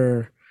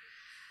for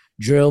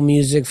drill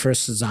music for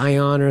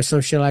Zion or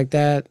some shit like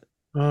that.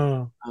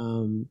 oh.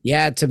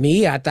 Yeah, to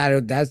me, I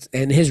thought that's,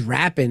 and his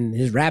rapping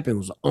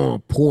was on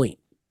point.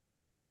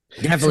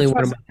 Definitely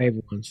one of my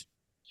favorite ones.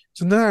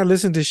 So now I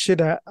listened to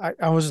shit. I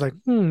was like,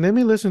 let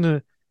me listen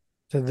to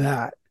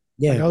that.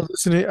 Yeah. Like I was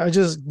listening. I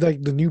just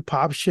like the new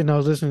pop shit. And I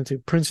was listening to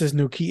Princess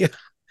Nokia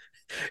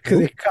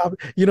because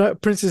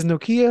Princess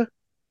Nokia.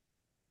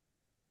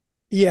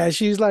 Yeah,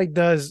 she's like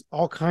does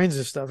all kinds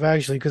of stuff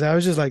actually. Because I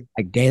was just like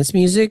dance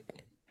music.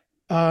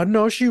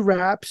 No, she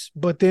raps,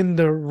 but then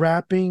the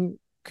rapping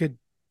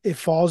it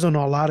falls on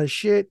a lot of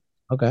shit.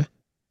 Okay.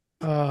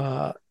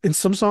 And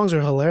some songs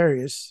are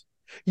hilarious.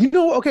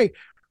 Okay.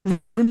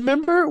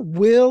 Remember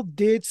Will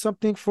did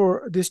something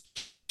for this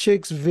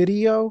chick's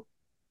video?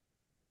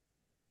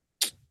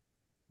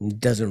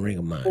 Doesn't ring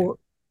a mind.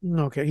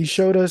 Okay, he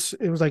showed us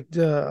it was like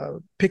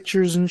the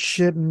pictures and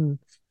shit, and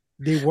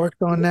they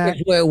worked on that.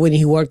 When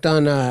he worked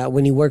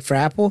for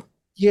Apple?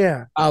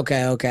 Yeah.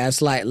 Okay.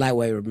 That's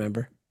lightweight,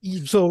 remember?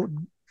 So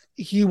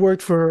he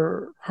worked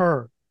for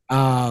her.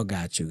 Oh,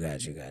 got you.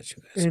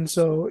 And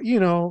so,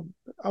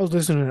 I was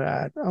listening to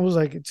that. I was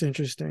like, it's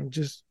interesting.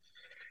 Just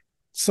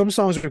some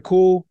songs are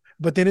cool,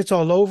 but then it's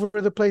all over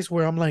the place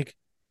where I'm like,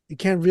 you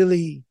can't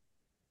really.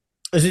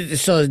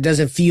 So it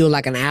doesn't feel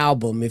like an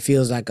album. It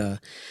feels like a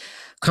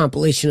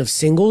compilation of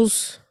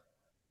singles.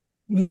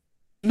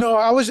 No,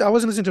 I wasn't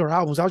listening to her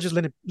albums. I was just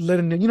letting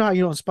how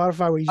on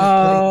Spotify where you just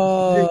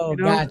Oh,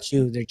 play, got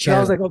you. So I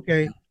was like,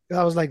 okay.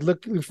 I was like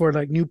looking for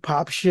like new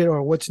pop shit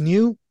or what's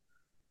new.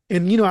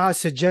 And I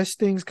suggest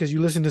things because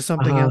you listen to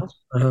something else.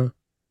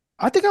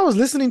 I think I was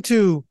listening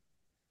to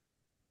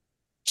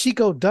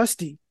Chico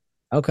Dusty.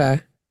 Okay.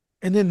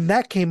 And then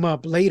that came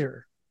up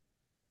later,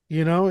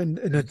 and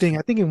the thing,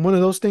 I think in one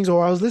of those things,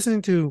 or I was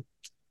listening to,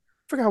 I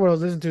forgot what I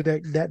was listening to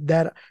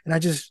that, and I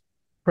just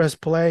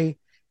pressed play.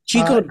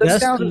 Chico the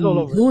sound Dusty, is all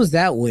over. who was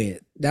that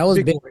with? That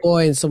was Big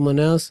Boy and someone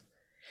else?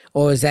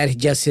 Or is that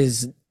just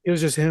his? It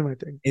was just him, I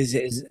think. Is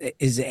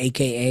it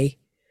AKA?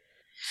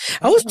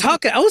 I was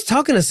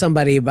talking to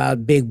somebody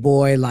about Big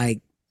Boy, like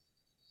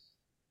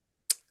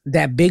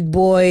that Big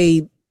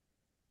Boy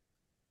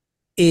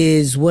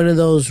is one of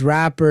those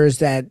rappers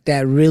that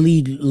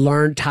really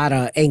learned how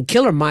to, and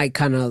Killer Mike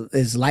kind of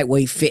is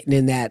lightweight fitting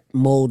in that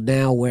mold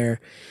now, where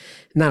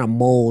not a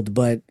mold,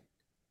 but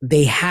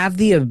they have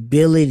the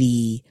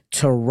ability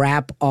to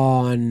rap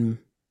on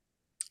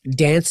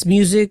dance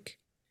music,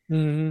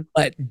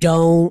 but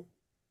don't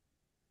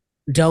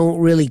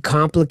really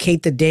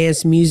complicate the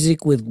dance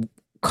music with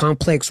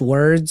complex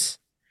words.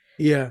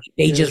 Yeah.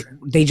 They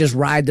just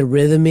ride the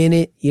rhythm in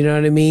it, you know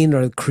what I mean?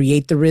 Or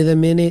create the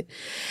rhythm in it.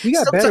 He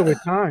got better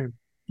with time.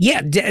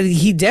 Yeah,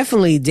 he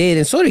definitely did.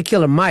 And so did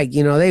Killer Mike.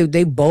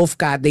 They both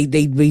got,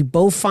 they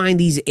both find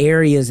these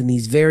areas and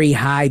these very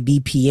high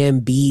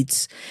BPM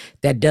beats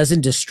that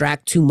doesn't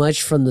distract too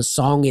much from the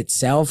song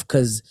itself,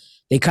 because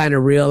they kind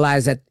of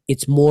realize that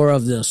it's more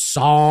of the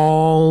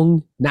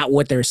song, not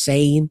what they're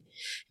saying.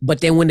 But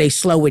then when they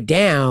slow it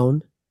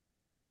down,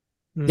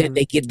 then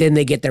they get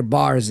their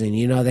bars in,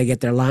 they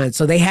get their lines.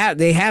 So they have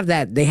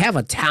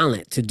a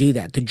talent to do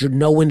that, to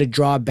know when to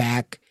draw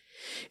back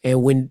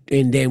and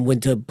then when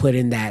to put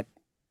in that,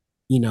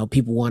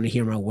 people want to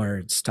hear my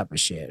words type of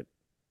shit.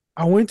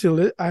 I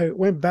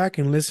went back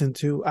and listened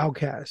to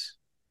Outkast.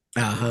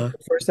 The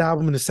first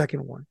album and the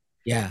second one.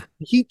 Yeah.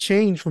 He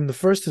changed from the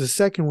first to the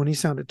second one. He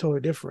sounded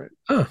totally different.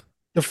 Huh.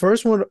 The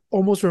first one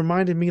almost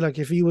reminded me like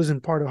if he was in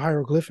part of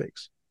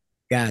Hieroglyphics.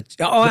 Gotcha.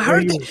 Oh, I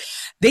heard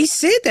they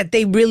said that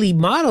they really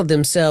modeled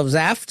themselves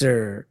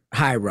after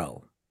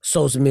Hyro,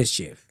 Souls of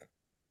Mischief.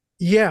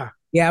 Yeah.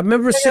 Yeah, I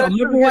remember. Yeah, I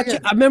remember yeah, watching. yeah.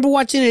 I remember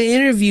watching an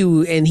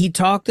interview, and he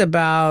talked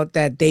about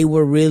that they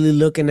were really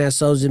looking at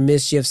Souls and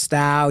Mischief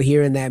style,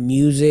 hearing that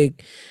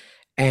music,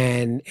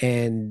 and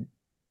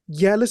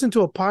Yeah, I listened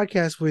to a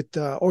podcast with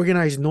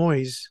Organized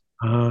Noise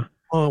uh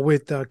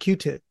with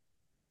Q-Tip,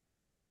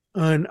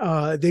 and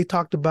they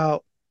talked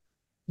about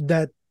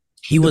that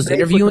he the was Bay put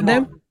interviewing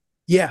them them. on.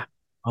 Yeah,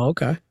 Oh,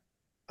 okay.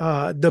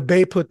 the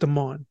Bay put them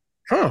on.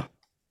 Huh.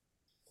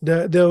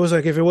 There was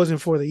like if it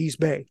wasn't for the East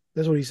Bay,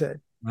 that's what he said.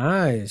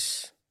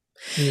 Nice.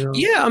 You know,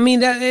 Yeah, I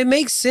mean that it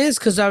makes sense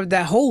because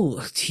that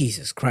whole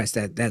Jesus Christ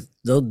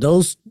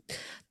those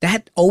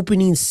that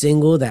opening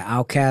single that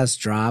Outkast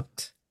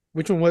dropped.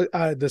 which one was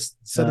the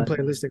Southern Uh,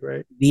 Playalistic,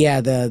 right? Yeah,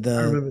 I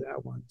remember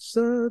that one.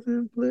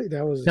 Southern Play.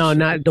 That was a no, shit.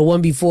 not the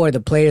one before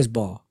the Players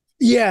Ball.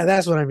 Yeah,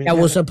 that's what I mean. That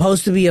Yeah, was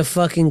supposed to be a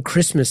fucking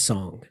Christmas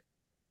song.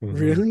 Mhm.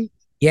 really?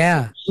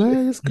 Yeah.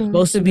 Let's It was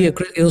supposed to be it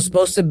was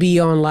supposed to be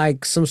on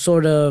like some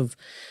sort of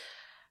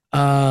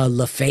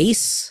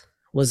LaFace.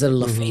 Was it a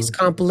LaFace Mhm.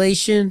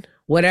 compilation?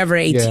 Whatever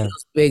Yeah.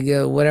 ATL's big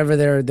whatever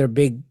their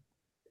big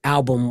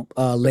album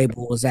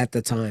label was at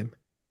the time.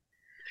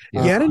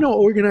 Yeah, I didn't know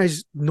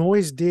Organized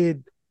Noise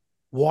did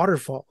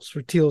Waterfalls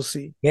for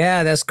TLC.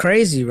 Yeah, that's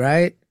crazy,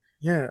 right?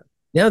 Yeah,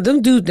 Yeah,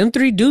 them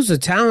three dudes are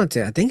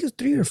talented. I think it's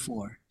 3 or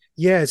 4.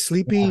 yeah.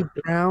 Sleepy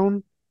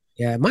Brown.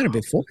 Yeah, it might have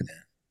been 4 then.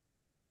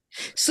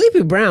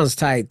 Sleepy Brown's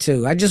tight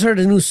too. I just heard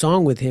a new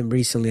song with him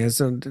recently.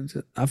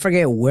 I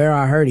forget where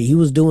I heard it. He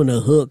was doing a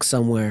hook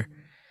somewhere.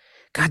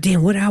 God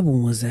damn, what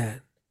album was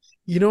that?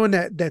 You know, in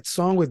that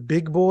song with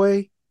Big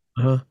Boy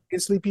Uh-huh.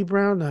 and Sleepy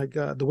Brown, like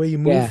the way you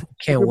move. Yeah,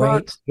 can't wait.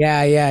 Box,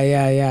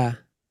 Yeah.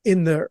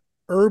 in the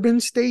urban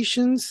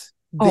stations,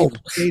 they Oh.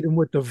 played him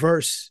with the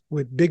verse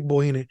with Big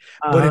Boy in it,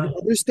 but in Uh-huh.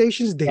 other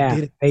stations they Yeah,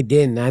 didn't. they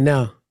didn't. I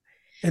know.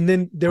 And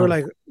then they were Oh.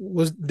 like,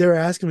 they were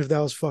asking if that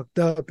was fucked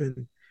up,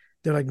 and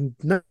they're like,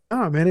 no,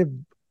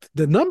 man,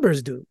 the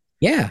numbers do.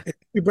 Yeah, And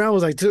Sleepy Brown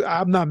was like,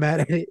 I'm not mad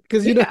at it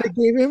because you know they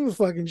gave him a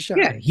fucking shot.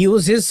 yeah. He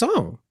was his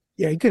song.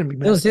 Yeah, he couldn't be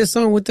mad. It was his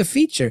song with the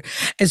feature.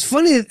 It's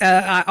funny.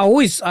 I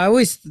always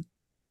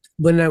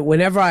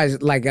whenever I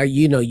like,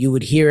 you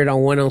would hear it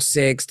on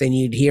 106, then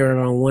you'd hear it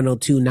on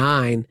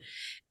 102.9,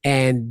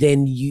 and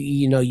then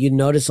you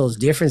notice those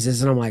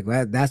differences, and I'm like,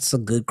 well, that's a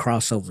good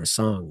crossover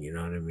song. You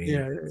know what I mean?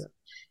 Yeah.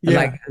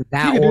 Like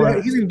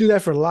that, He's gonna do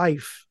that for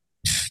life.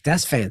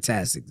 that's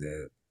fantastic,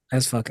 dude.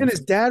 That's fucking. And his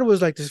dad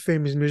was like this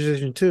famous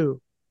musician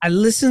too. I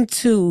listened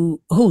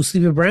to who?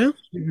 Sleepy Brown?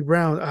 Sleepy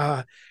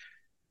Brown.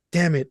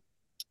 Damn it.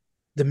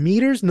 The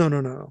Meters?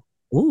 No.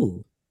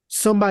 Ooh.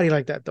 Somebody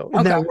like that though.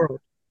 In that world.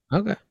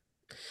 Okay.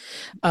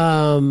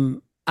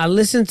 I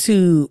listened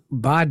to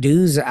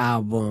Badu's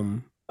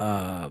album,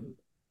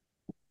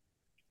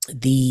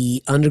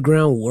 The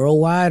Underground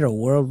Worldwide or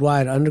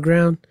Worldwide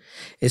Underground.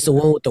 It's the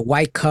one with the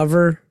white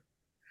cover.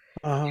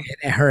 Uh-huh.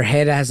 And her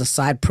head has a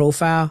side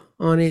profile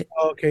on it.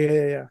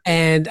 Okay, yeah.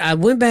 And I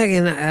went back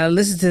and I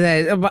listened to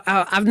that.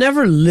 I've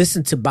never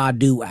listened to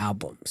Badu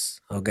albums.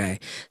 Okay.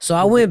 So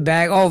I went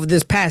back over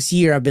this past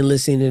year. I've been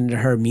listening to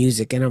her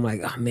music and I'm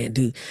like, oh man,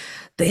 dude,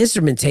 the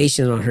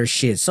instrumentation on her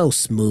shit is so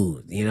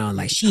smooth. You know,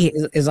 like she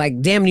is like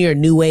damn near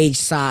new age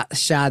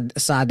Sade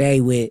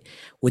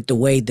with the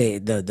way they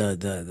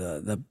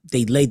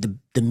laid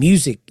the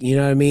music, you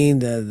know what I mean?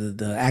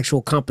 The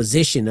actual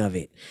composition of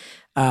it.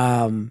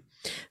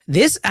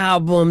 This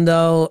album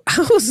though, I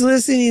was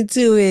listening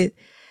to it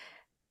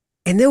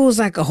and there was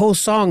like a whole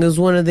song. It was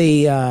one of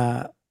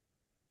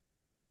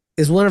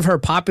her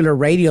popular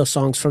radio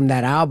songs from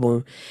that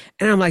album.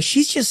 And I'm like,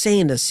 she's just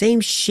saying the same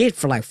shit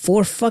for like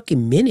 4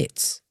 fucking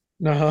minutes.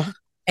 Uh-huh.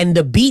 And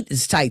the beat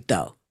is tight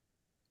though.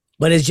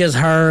 But it's just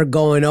her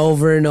going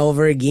over and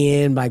over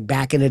again, like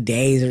back in the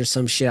days or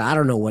some shit. I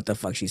don't know what the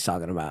fuck she's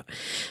talking about.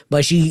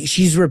 But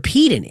she's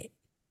repeating it.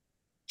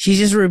 She's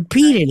just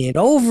repeating it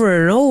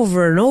over and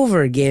over and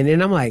over again.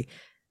 And I'm like,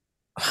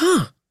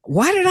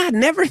 why did I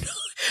never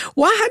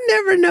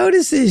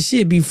notice this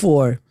shit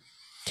before?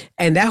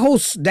 And that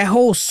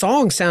whole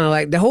song sounded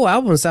like, the whole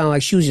album sounded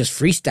like she was just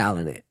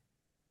freestyling it.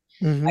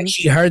 Mm-hmm. Like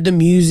she heard the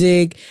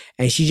music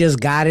and she just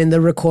got in the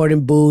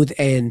recording booth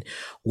and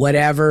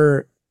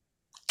whatever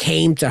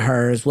came to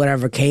her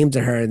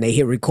and they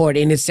hit record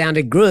and it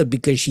sounded good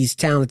because she's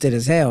talented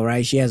as hell,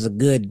 right? She has a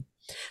good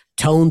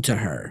tone to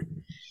her.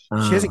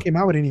 She hasn't came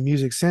out with any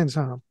music since,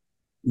 huh?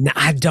 No,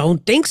 I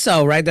don't think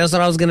so, right? That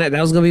was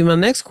gonna be my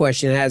next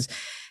question.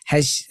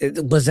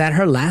 Was that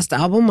her last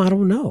album? I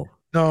don't know.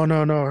 No.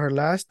 Her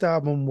last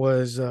album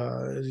was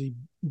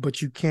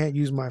But You Can't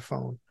Use My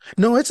Phone.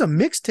 No, it's a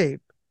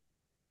mixtape.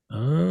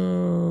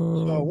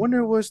 Oh. So I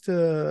wonder what's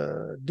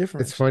the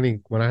difference. It's funny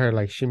when I heard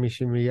like shimmy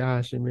shimmy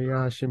ya,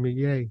 shimmy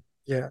yay.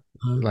 Yeah.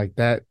 Like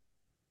that.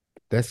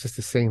 That's just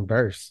the same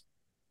verse.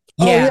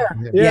 Yeah.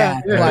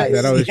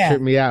 That always Yeah.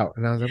 tripped me out.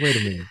 And I was like, wait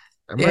a minute.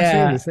 Am I Yeah.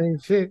 saying the same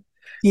shit?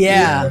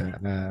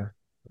 Yeah.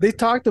 They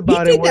talked He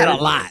about did it. that a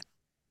lot.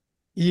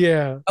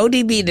 Yeah.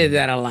 ODB did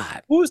that a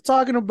lot. Who was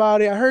talking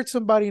about it? I heard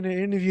somebody in an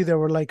interview that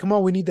were like, come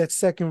on, we need that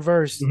second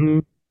verse. Mm-hmm.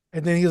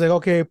 And then he was like,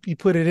 okay, you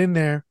put it in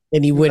there.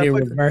 And he went I in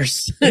put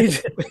reverse.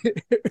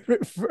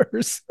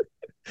 reverse.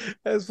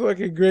 That's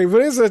fucking great.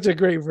 But it's such a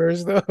great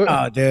verse though.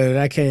 Oh, dude,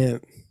 I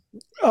can't.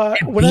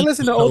 When I Beat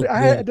listened to so old, I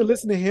had good. to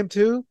listen to him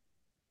too.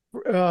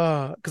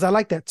 Because I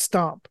like that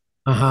stomp.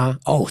 Uh-huh.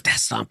 Oh, that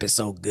stomp is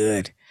so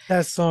good.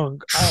 That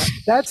song.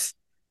 That's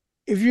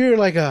if you're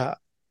like a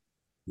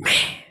Man.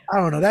 I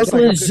don't know, that's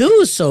like a Brooklyn good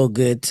Zoo is so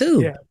good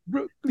too. yeah.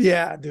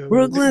 Yeah, dude.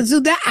 Brooklyn Zoo,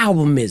 that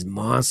album is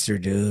monster,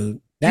 dude.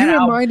 He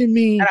reminded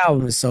me, That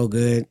album is so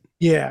good.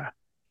 yeah.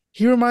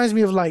 He reminds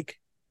me of like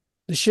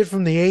the shit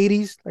from the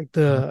 80s, like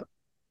the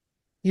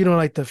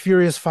like the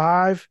Furious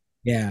Five,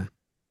 Yeah.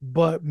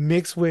 but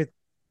mixed with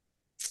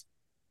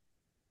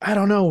I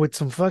don't know, with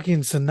some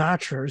fucking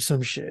Sinatra or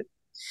some shit.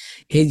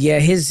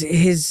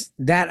 His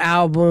that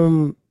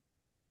album.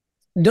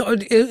 No,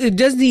 it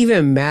doesn't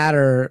even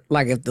matter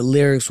like if the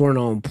lyrics weren't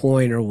on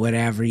point or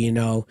whatever,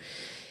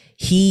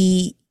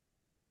 He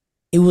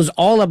it was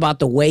all about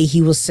the way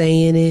he was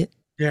saying it.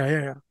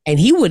 Yeah. And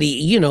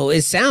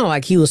it sounded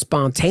like he was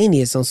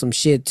spontaneous on some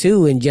shit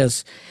too, and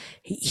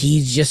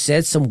he just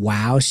said some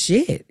wild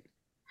shit.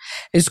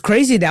 It's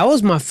crazy. That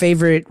was my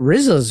favorite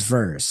RZA's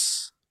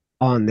verse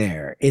on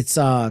there. It's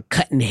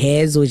Cutting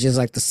Heads, which is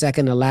like the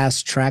second to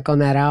last track on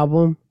that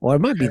album, or it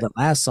might be the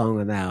last song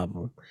on the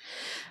album.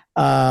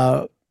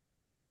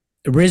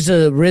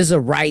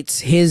 RZA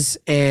writes his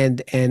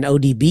and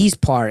ODB's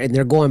part, and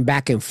they're going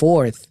back and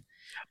forth.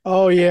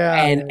 Oh yeah.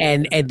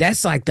 And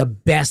that's like the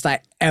best I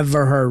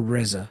ever heard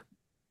RZA.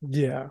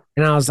 Yeah.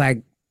 And I was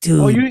like, dude.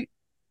 Oh, you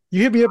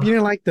hit me up. You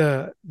didn't like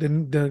the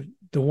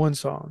one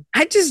song.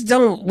 I just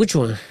don't. Which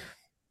one?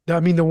 I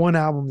mean, the one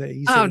album that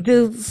he Oh, said.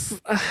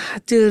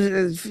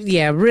 dude.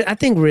 Yeah, I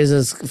think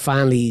RZA's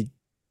finally.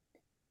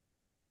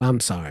 I'm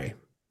sorry.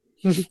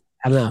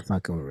 I'm not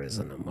fucking with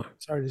RZA no more.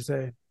 Sorry to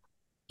say.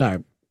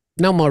 Sorry.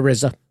 No more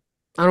RZA.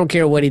 I don't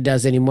care what he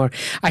does anymore.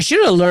 I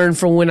should have learned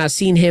from when I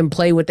seen him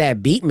play with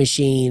that beat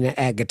machine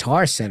at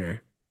Guitar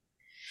Center.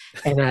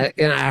 And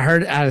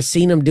I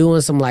seen him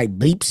doing some like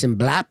bleeps and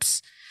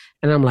blaps.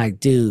 And I'm like,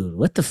 dude,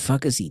 what the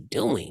fuck is he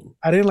doing?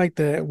 I didn't like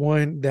the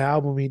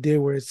album he did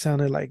where it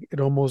sounded like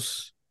it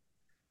almost.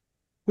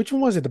 Which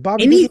one was it? The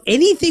Bobby Digital?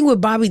 Anything with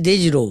Bobby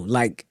Digital,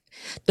 like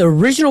the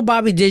original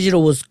Bobby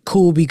Digital was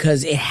cool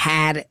because it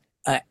had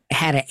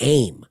an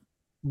aim.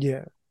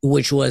 Yeah.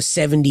 Which was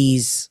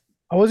 70s.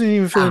 I wasn't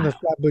even feeling the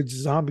Flatbush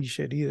Zombie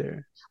shit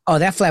either. Oh,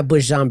 that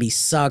Flatbush Zombie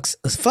sucks.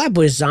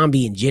 Flatbush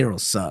Zombie in general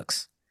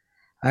sucks.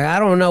 I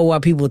don't know why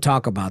people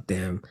talk about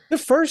them. The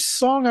first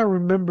song I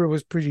remember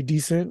was pretty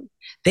decent.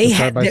 They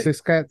had by Six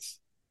Cats.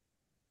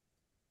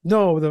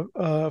 No, the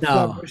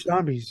Flatbush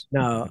Zombies.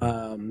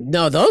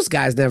 No, those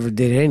guys never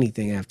did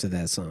anything after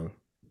that song.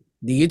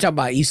 You talk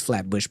about East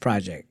Flatbush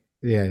Project.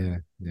 Yeah.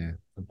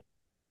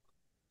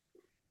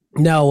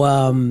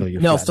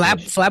 No,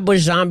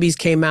 Flatbush Zombies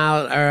came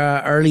out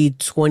early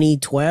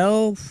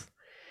 2012.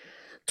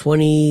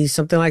 20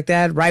 something like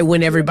that, right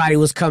when everybody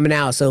was coming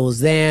out. So it was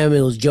them, it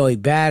was Joey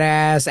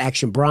Badass,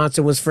 Action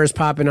Bronson was first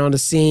popping on the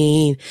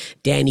scene,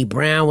 Danny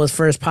Brown was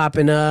first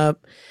popping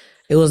up.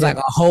 It was like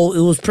it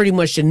was pretty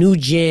much the new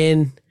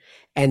gen,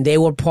 and they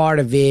were part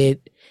of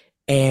it.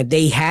 And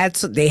they had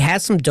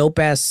some dope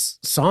ass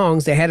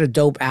songs. They had a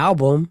dope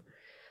album,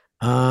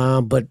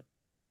 but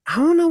I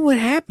don't know what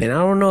happened. I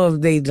don't know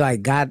if they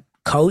like got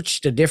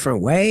coached a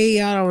different way.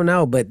 I don't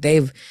know, but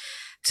they've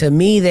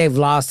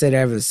lost it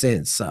ever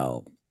since.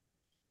 So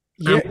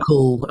yeah.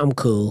 I'm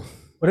cool.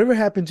 Whatever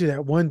happened to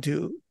that one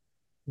dude,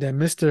 that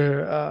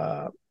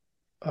Mr.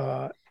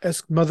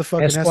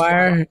 Motherfucking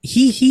Esquire?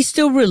 He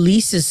still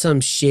releases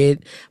some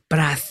shit, but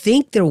I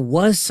think there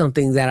was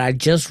something that I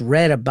just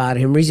read about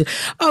him recently.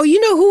 Oh, you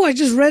know who I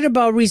just read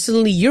about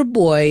recently? Your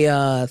boy,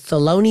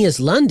 Thelonious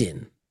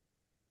London.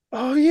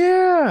 Oh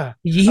yeah.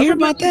 Did you hear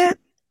about that?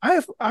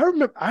 I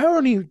remember. I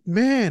already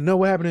know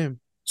what happened to him.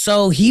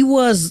 So he's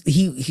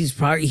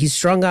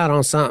strung out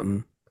on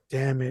something.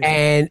 Damn it.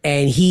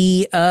 And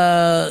he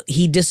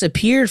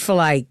disappeared for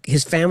like,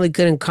 his family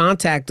couldn't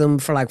contact him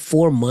for like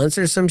 4 months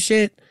or some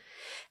shit.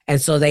 And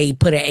so they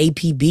put an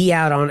APB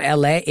out on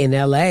in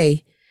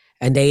LA,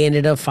 and they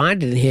ended up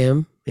finding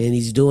him, and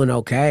he's doing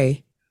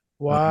okay.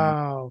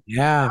 Wow.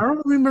 Yeah. I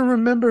don't even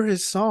remember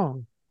his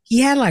song.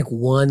 He had like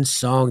one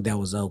song that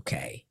was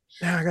okay.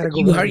 Yeah, I gotta go.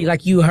 You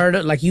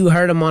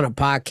heard him on a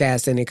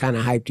podcast, and it kind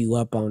of hyped you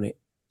up on it.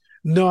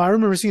 No, I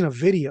remember seeing a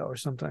video or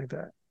something like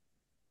that.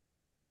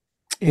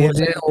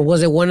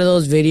 Was it one of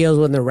those videos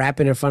when they're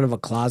rapping in front of a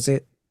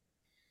closet?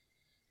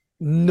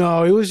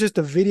 No, it was just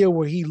a video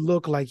where he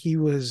looked like he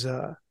was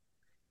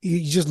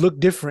he just looked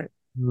different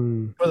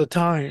for the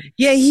time.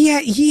 Yeah,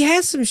 he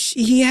had some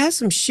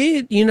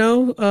shit,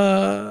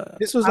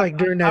 This was like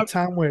during that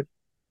time where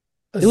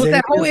it was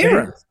that whole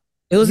era.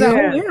 It was that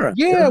whole era.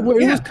 Yeah,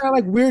 where it was kind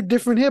of like weird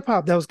different hip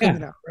hop that was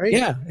coming out, right?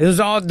 Yeah. It was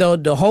all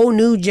the whole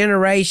new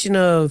generation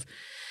of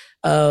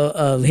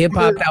hip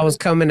hop that was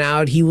coming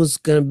out. He was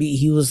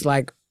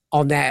like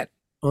on that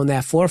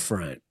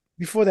forefront.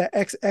 Before that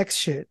XX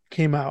shit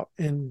came out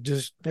and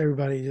just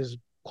everybody just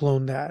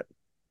cloned that.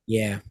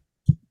 Yeah.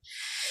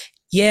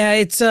 Yeah,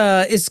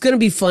 it's gonna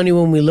be funny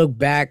when we look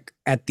back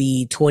at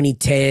the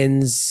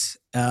 2010s,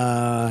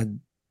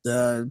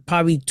 the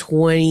probably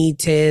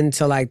 2010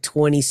 to like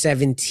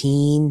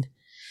 2017,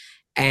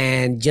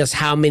 and just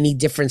how many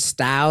different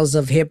styles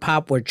of hip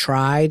hop were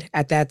tried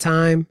at that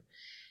time,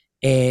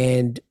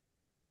 and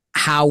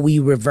how we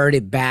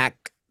reverted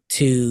back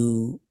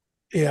to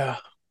Yeah.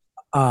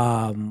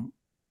 um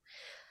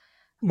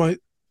My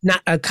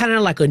not kind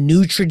of like a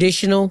new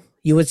traditional,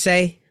 you would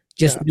say,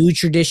 just Yeah. new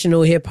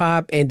traditional hip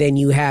hop, and then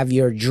you have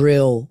your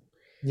drill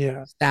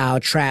yeah. style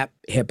trap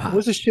hip hop.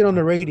 What's the shit on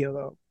the radio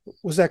though?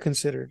 What's that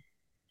considered?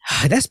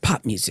 That's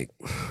pop music.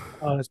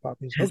 Oh, that's pop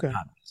music. That's Okay.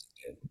 pop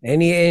music.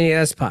 Any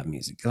that's pop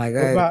music. Like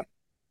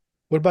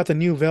What about the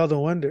new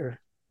Velda Wonder?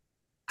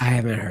 I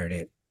haven't heard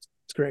it.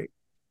 It's great.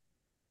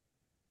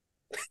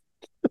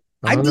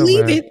 I don't know,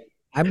 believe man. it.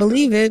 I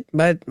believe it,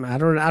 but I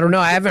don't know.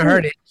 I haven't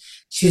heard it.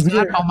 She's It's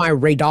not good. on my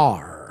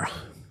radar.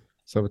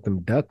 So with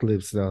them duck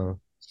lips though.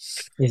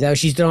 Is that what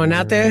she's throwing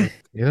out there?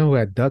 You know who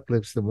had duck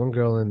lips? The one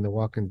girl in The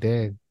Walking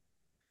Dead.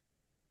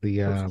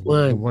 The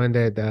one? one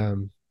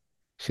that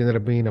she ended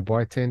up being a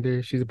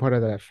bartender. She's a part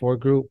of that four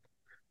group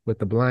with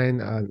the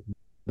blind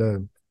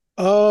the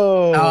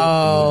Oh,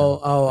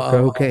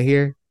 girl who Oh. can't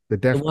hear. The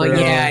deaf The one, girl.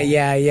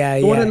 yeah.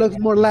 the one that looks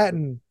more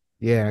Latin.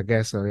 Yeah, I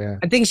guess so, yeah.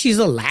 I think she's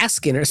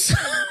Alaskan or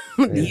something.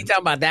 Yeah. You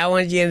talking about that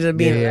one? She ends up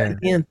being Yeah.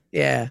 Alaskan?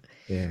 Yeah.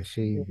 Yeah,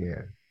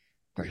 yeah.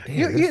 Like,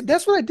 damn, Yeah,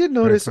 that's what I did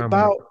notice prominent.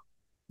 about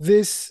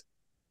this.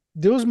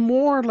 There was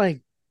more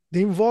like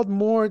they involved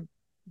more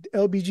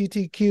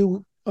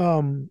LGBTQ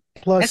plus.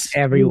 That's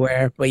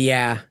everywhere, but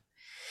yeah.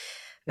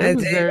 It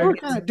was That's- They there. were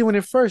kind of doing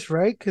it first,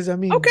 right? Because I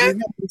mean, Okay. they had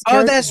these Oh,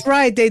 characters. that's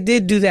right. They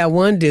did do that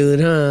one dude,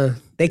 huh?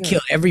 They Yeah.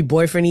 killed every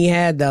boyfriend he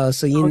had, though.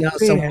 So you know,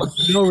 They someone.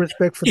 had no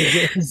respect for the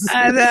gays.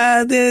 I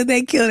know, dude.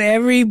 They killed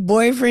every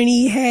boyfriend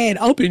he had.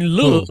 Up in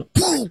love.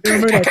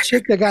 Remember that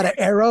chick that got an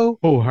arrow?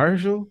 Oh,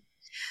 Herschel?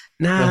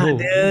 Nah, Who?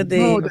 dude.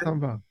 No, What you talking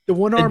about? The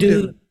one The armed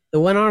dude, dude. the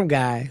one armed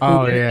guy. who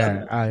Oh ended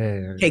yeah. up Oh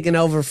yeah. taking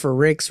over for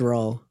Rick's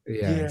role.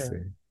 Yeah. I Yeah. see.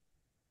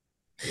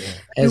 Yeah.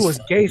 He As- was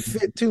gay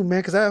fit too, man.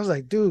 Because I was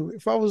like, dude,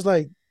 if I was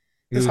like,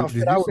 that's how Did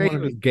fit I you would say want he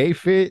to was be. gay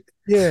fit?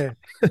 Yeah,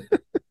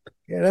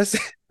 yeah.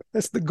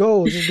 That's the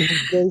goal. Just being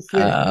gay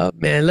fit.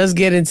 Man, let's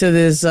get into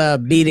this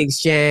beat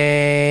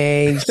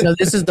exchange. So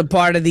this is the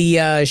part of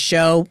the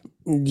show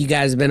you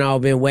guys have all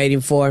been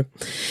waiting for.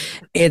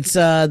 It's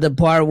the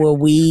part where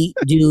we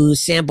do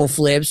sample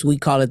flips. We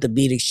call it the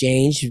beat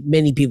exchange.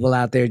 Many people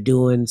out there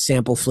doing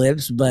sample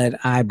flips, but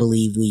I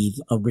believe we've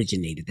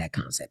originated that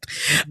concept.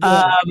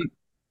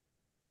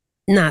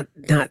 Yeah.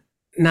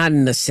 Not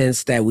in the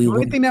sense that we The were.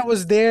 only thing that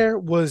was there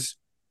was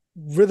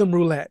rhythm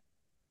roulette.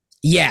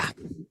 Yeah.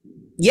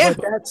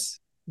 But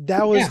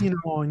that was Yeah.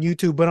 on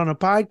YouTube, but on a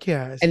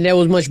podcast. And there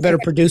was much better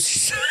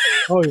producers.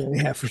 Oh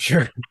yeah, for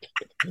sure.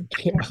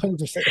 Yeah,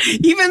 100%.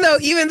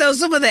 even though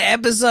some of the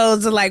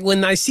episodes are like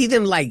when I see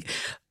them like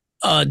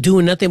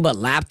doing nothing but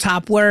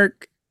laptop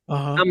work,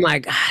 Uh-huh. I'm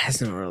like,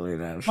 that's not really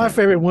that. My fun.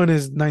 favorite one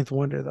is Ninth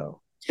Wonder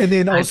though, and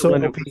then Ninth also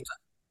Wonder. LP.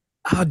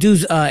 Oh,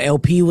 dude's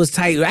LP was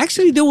tight.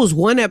 Actually, there was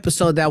one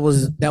episode that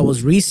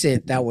was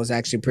recent that was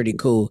actually pretty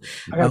cool.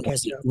 I gotta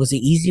catch up. Was it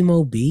Easy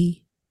Mo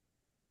B?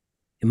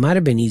 It might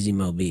have been Easy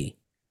Mo B.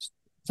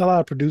 There's a lot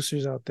of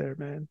producers out there,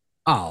 man.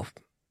 Oh,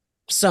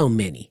 so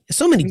many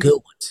good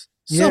ones.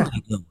 So Yeah.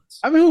 many good ones.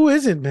 I mean, who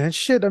isn't, man?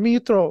 Shit. I mean, you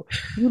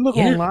look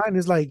Yeah. online,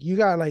 it's like you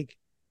got like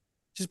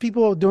just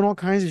people doing all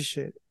kinds of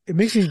shit. It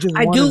makes me just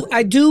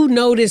I do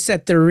notice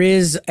that there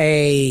is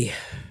a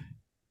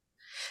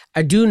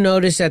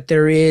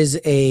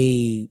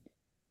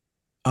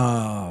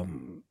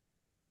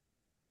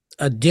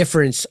a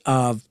difference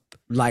of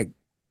like,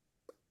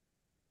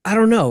 I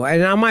don't know,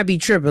 and I might be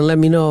tripping. Let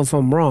me know if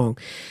I'm wrong.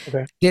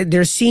 Okay.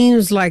 There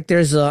seems like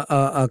there's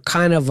a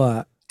kind of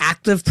a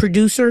active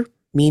producer,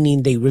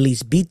 meaning they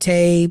release beat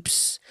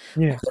tapes.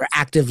 Yeah. They're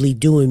actively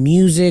doing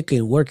music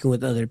and working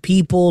with other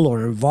people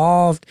or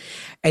involved.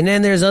 And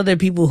then there's other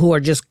people who are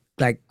just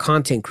like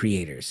content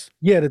creators.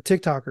 Yeah, the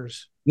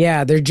TikTokers.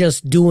 Yeah, they're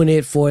just doing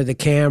it for the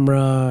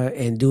camera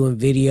and doing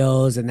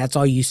videos, and that's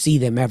all you see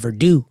them ever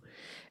do.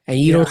 And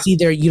you don't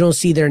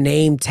see their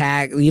name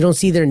tag, you don't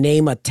see their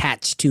name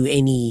attached to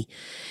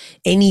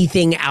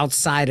anything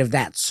outside of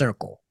that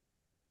circle.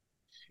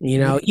 You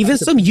know, even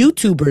some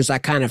YouTubers I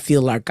kind of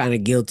feel are kind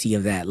of guilty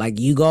of that. Like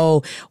you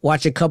go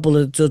watch a couple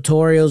of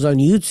tutorials on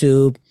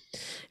YouTube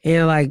and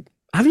you're like,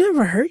 I've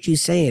never heard you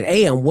saying,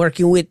 hey, I'm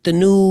working with the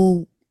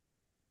new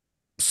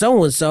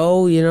so and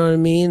so, you know what I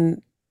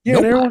mean? Yeah,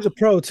 and everyone's a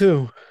pro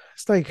too.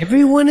 It's like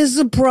Everyone is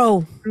a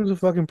pro. everyone's a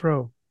fucking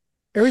pro.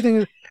 Everything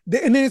is,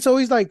 and then it's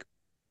always like,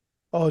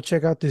 oh,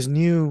 check out this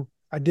new.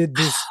 I did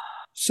this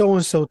so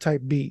and so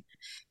type beat.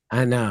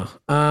 I know.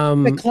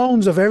 Like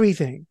clones of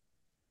everything.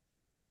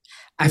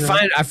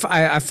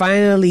 I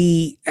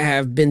finally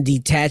have been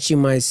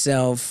detaching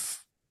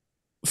myself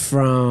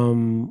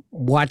from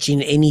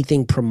watching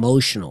anything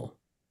promotional.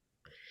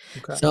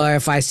 Okay. So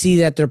if I see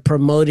that they're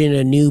promoting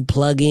a new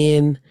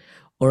plugin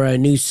or a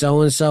new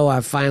so and so,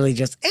 I finally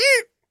just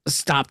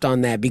stopped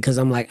on that because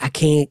I'm like, I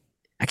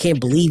I can't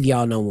believe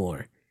y'all no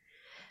more.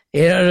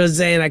 You know what I'm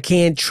saying? I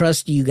can't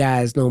trust you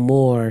guys no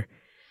more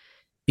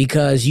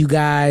because you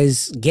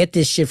guys get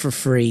this shit for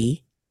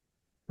free.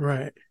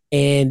 Right.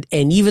 And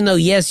even though,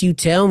 yes, you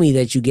tell me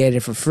that you get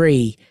it for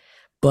free,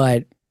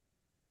 but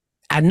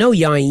I know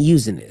y'all ain't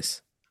using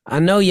this. I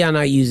know y'all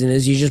not using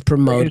this. You're just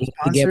promoting to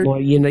get sponsored? more,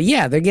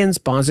 yeah, they're getting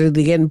sponsored,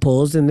 they're getting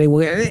pulls, and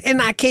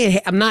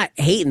I'm not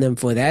hating them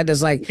for that.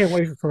 It's like, Can't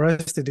wait for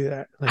us to do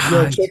that. Like,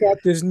 yo, check out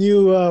this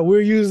new.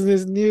 We're using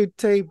this new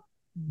tape.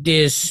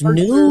 this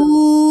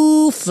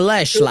new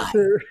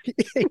fleshlight.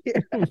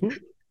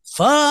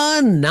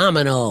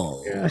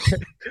 Phenomenal. Yeah.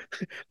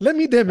 Let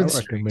me I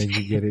demonstrate. recommend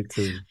you get it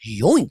too.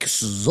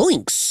 Yoinks,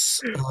 zoinks.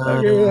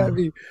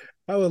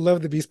 I would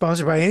love to be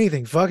sponsored by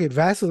anything. Fuck it,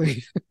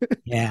 Vaseline.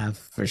 Yeah,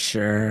 for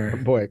sure.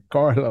 Boy,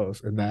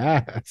 Carlos in the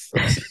ass.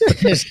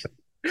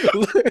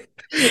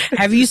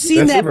 Have you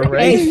seen That's that?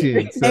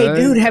 inspiration, Hey, son.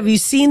 dude, have you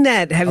seen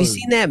that? Have you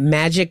seen that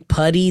magic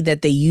putty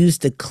that they use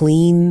to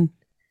clean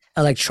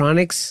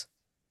electronics?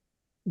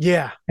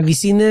 Yeah. Have you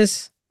seen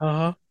this?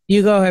 Uh-huh.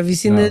 Hugo, have you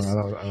seen No, this? I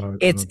don't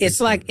It's think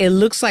so. like, it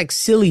looks like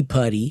silly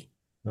putty.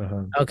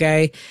 Uh-huh.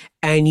 Okay.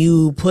 And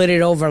you put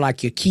it over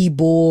like your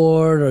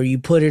keyboard, or you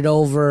put it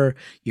over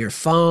your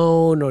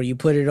phone, or you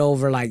put it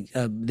over like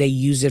they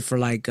use it for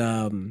like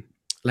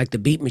the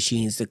beat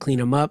machines to clean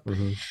them up.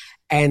 Mhm.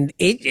 And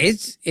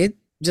it's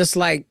just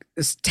like,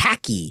 it's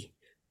tacky.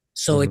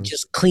 So it Mhm.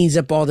 just cleans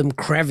up all them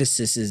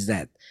crevices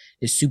that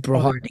is super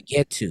hard to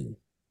get to.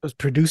 Those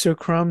producer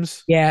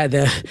crumbs. Yeah,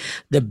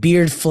 the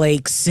beard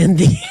flakes and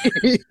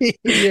the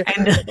Yeah.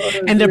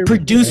 and the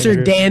producer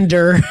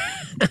dander.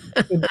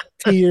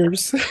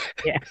 Tears.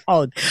 Yeah.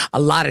 Oh, a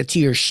lot of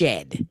tears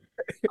shed.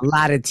 A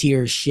lot of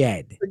tears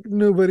shed. Like,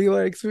 nobody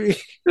likes me.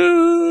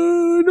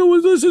 No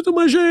one's listening to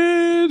my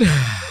shit.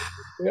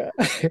 Yeah.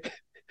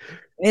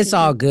 It's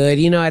all good.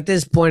 You know, at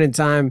this point in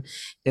time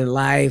in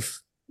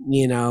life,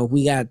 you know,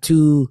 we got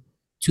two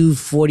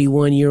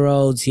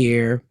 41-year-olds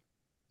here,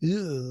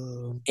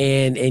 Ew.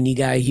 and you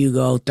got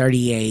Hugo,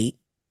 38.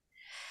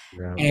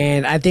 Yeah.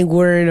 And I think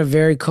we're in a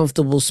very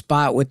comfortable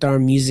spot with our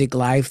music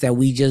life that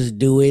we just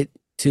do it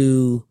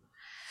to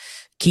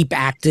keep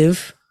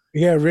active.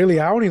 Yeah, really.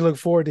 I only look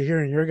forward to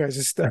hearing your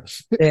guys'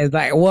 stuff. It's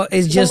like, well,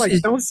 it's just, Like,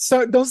 don't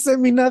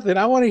send me nothing.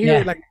 I want to hear Yeah.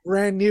 it like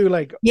brand new.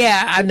 Like,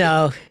 yeah, I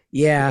know.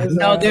 Yeah, Because,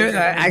 no, they're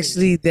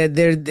actually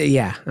they're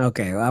yeah.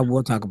 Okay,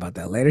 we'll talk about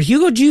that later.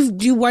 Hugo, do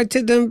you white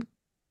tip them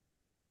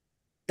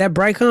that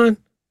Bricon?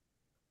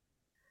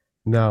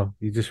 No,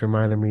 you just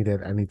reminded me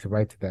that I need to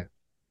write to that.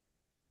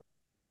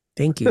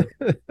 Thank you.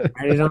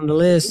 Write it on the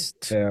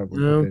list. Yeah,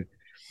 No.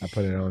 I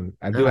put it on.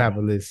 I do have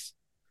a list.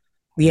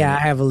 Yeah, I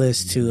have a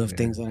list too of Yeah.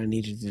 things that I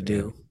needed to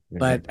do. Yeah.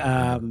 But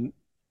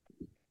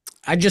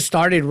I just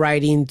started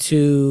writing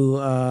to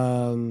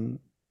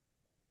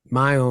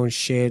my own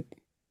shit.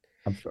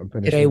 I'm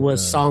finishing, Today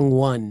was song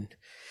 1.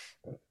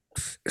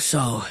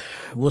 So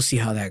we'll see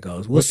how that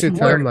goes. We'll what's see your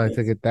where- timeline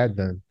to get that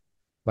done?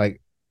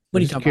 Like, What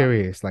are you I'm just talking about?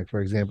 curious. Like, for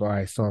example, all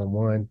right, song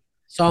 1.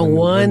 Song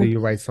When do 1. you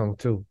write song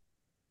 2?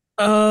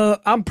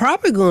 I'm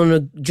probably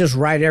gonna just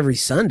write every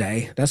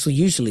Sunday. That's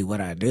usually what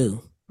I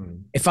do.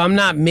 Mm. If I'm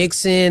not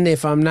mixing, or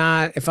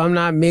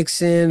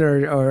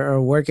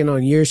working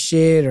on your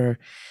shit or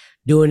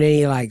doing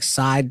any like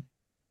side,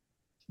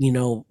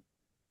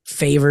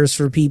 favors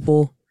for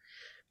people,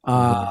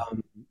 I'll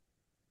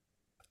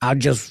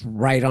just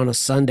write on a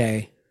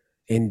Sunday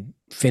and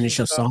finish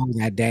a song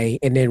that day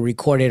and then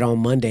record it on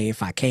Monday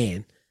if I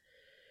can.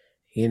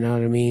 You know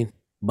what I mean?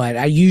 But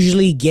I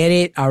usually get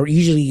it. I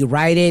usually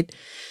write it,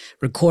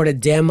 record a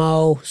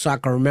demo so I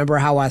can remember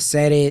how I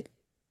said it,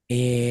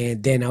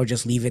 and then I'll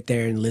just leave it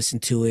there and listen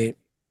to it,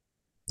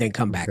 then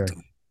come back Okay. to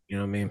it. You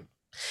know what I mean?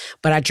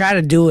 But I try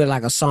to do it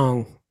like a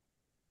song.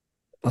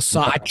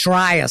 I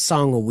try a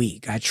song a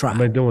week. I try. I've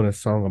been doing a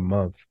song a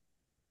month.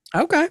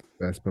 Okay,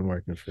 That's been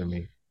working for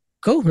me.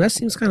 cool. That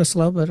seems kind of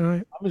slow, but all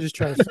right. I'm just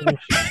trying to finish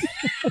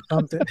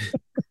something.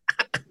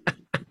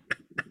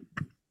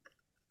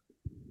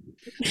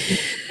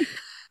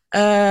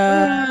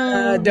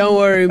 Don't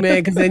worry,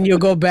 man, because then you'll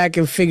go back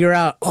and figure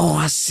out, oh,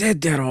 I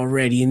said that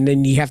already, and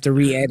then you have to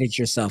re-edit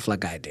yourself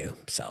like I do.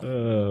 So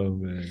Oh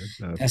man,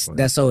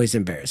 that's always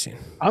embarrassing.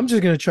 I'm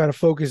just gonna try to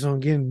focus on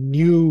getting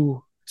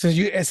new.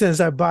 Since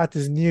I bought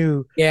this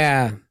new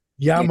Yeah,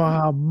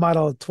 Yamaha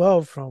Model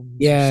 12 from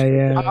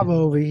yeah.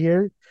 Pablo over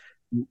here,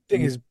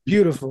 thing is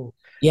beautiful.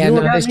 Yeah, You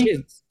know no, what this got me?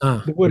 shit. The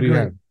What wood do you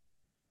grain. have?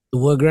 The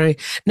wood grain.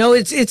 No,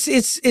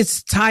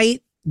 it's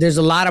tight. There's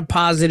a lot of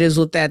positives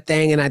with that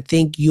thing, and I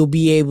think you'll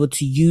be able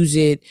to use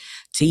it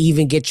to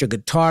even get your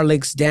guitar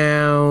licks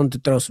down, to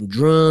throw some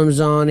drums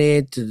on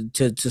it,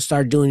 to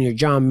start doing your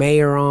John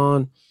Mayer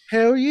on.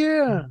 Hell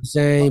yeah.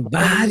 Saying Oh,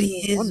 body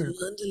is wonder.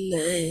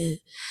 wonderland.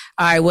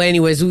 All right. Well,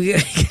 anyways, we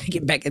gotta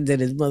get back into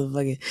this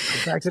motherfucker.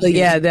 Back to So the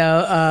yeah,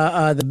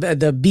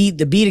 the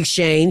beat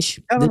exchange.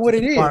 Tell This them what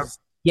is it the part- is.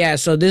 Yeah,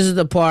 so this is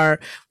the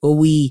part where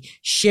we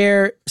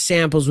share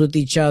samples with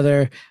each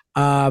other,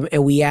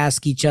 and we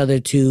ask each other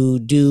to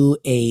do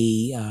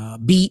a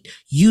beat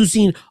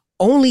using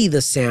only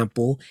the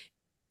sample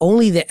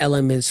only the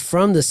elements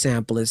from the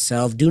sample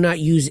itself. Do not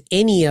use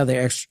any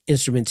other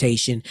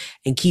instrumentation,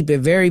 and keep it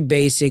very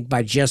basic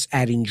by just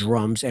adding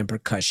drums and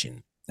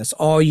percussion. That's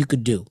all you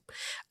could do.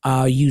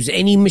 Use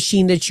any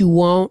machine that you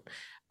want.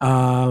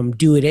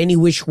 Do it any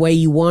which way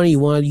you want. You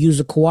want to use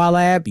a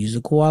Koala app, use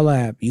a Koala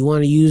app. You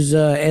want to use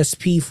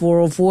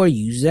SP404,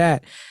 use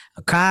that.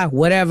 Akai,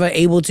 whatever,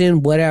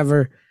 Ableton,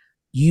 whatever.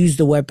 Use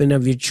the weapon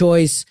of your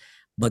choice,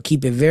 but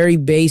keep it very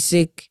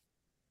basic.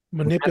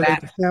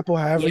 Manipulate the sample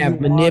however you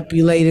want.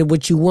 Manipulate it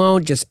what you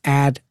want. Just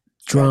add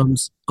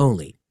drums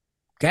only.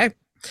 Okay?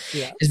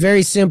 Yeah. It's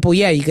very simple.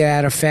 Yeah, you can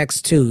add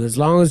effects too, as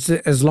long as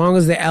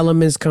the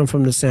elements come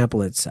from the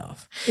sample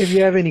itself. If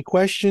you have any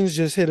questions,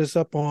 just hit us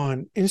up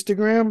on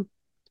Instagram,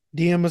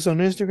 DM us on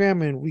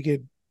Instagram, and we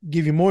could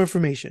give you more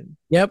information.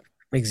 Yep,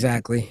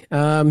 exactly.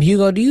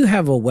 Hugo, do you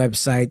have a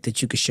website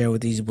that you could share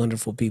with these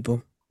wonderful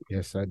people?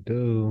 Yes, I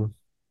do.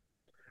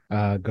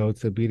 Go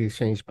to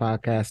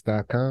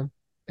beatexchangepodcast.com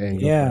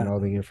and you'll find all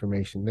the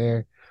information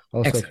there.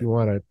 Also, Excellent. if you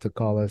want to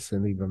call us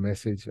and leave a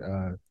message,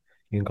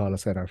 you can call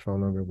us at our phone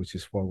number, which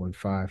is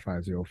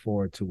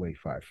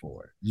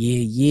 415-504-2854.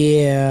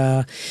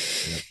 Yeah.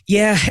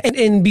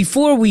 And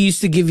before we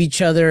used to give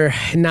each other,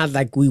 not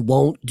like we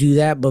won't do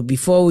that, but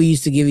before we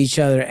used to give each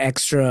other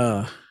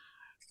extra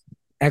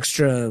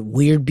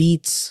weird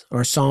beats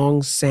or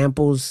songs,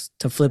 samples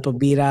to flip a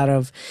beat out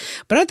of.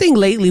 But I think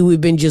lately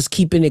we've been just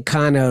keeping it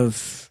kind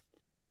of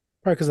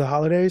Probably because of the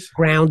holidays.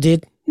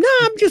 grounded. No,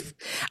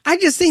 I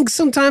just think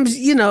sometimes,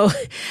 I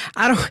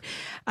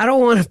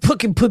don't want to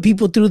put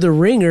people through the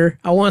ringer.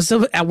 I want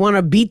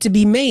a beat to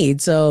be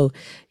made. So,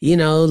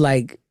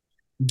 like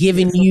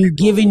giving you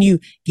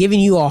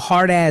a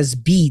hard ass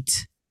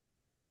beat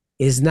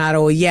is not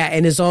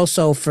and it's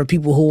also for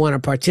people who want to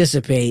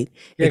participate.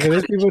 Yeah, because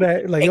there's people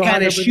that like it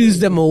kind of shoos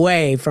them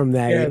away from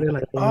that. Yeah, they're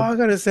like, oh, I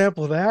gotta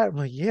sample that. I'm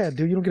like, yeah,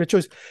 dude, you don't get a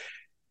choice.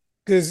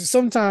 Because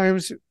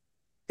sometimes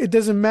it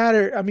doesn't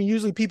matter. I mean,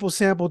 usually people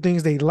sample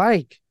things they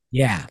like.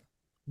 Yeah.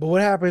 But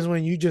what happens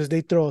when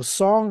they throw a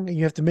song and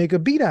you have to make a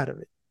beat out of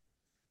it?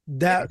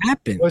 That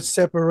happens. What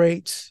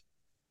separates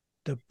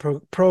the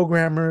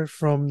programmer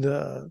from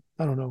the,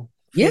 I don't know.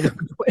 Yeah,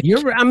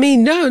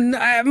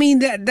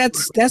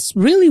 that's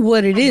really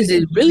what it is.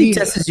 It really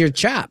tests your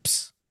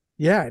chops.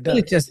 Yeah, it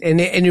does.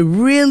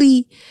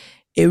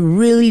 It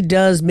really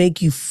does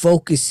make you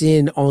focus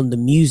in on the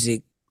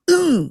music.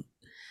 It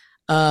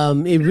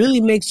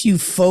really makes you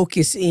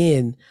focus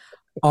in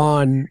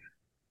on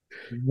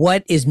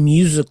what is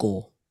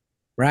musical,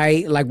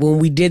 right? Like when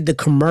we did the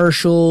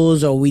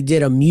commercials or we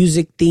did a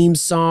music theme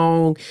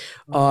song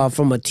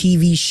from a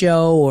TV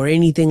show or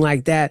anything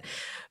like that.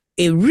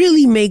 It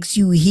really makes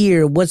you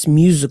hear what's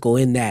musical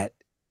in that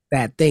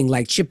thing,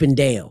 like Chip and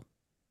Dale.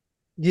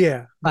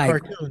 Yeah, like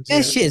cartoons.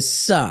 That shit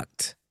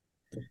sucked.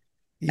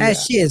 Yeah. That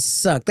shit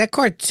sucked. That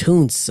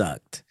cartoon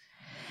sucked.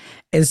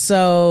 And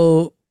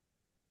so,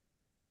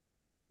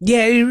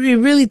 yeah, it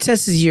really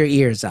tests your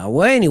ears out.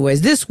 Well,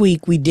 anyways, this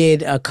week we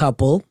did a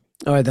couple,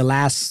 or the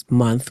last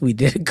month we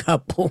did a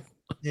couple.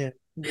 Yeah.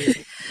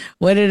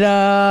 What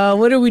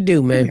did we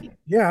do, man?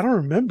 Yeah, I don't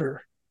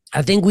remember.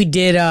 I think we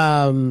did.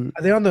 Are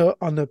they on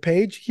the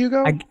page,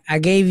 Hugo? I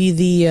gave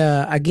you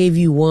I gave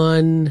you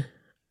one,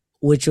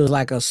 which was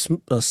like a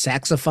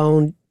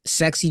saxophone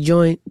sexy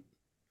joint,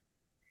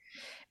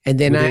 and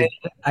then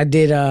I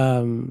did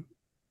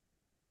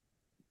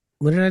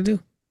what did I do?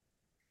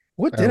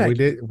 What did I?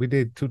 We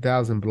did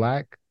 2000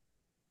 Black.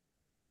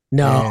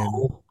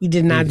 No, we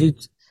did not do.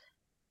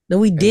 No,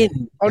 we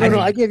didn't. Oh no,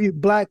 I gave you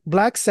Black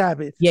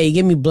Sabbath. Yeah, you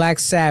gave me Black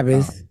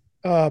Sabbath.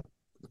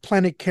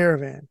 Planet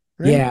Caravan.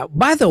 Right? Yeah.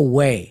 By the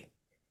way,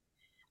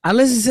 I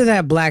listened to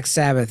that Black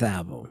Sabbath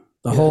album,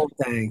 the whole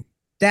thing.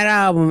 That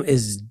album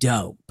is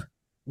dope.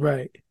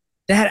 Right.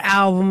 That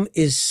album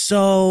is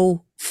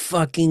so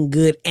fucking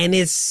good, and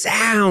it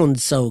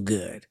sounds so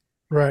good.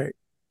 Right.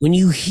 When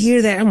you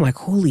hear that, I'm like,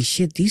 holy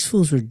shit, these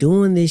fools were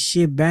doing this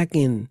shit back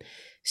in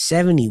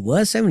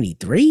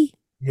 73?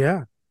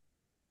 Yeah.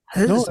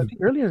 No, I think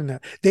earlier than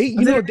that. They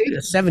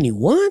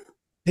 71?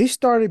 They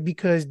started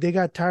because they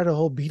got tired of the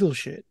whole Beatles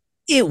shit.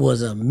 It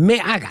was I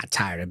got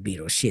tired of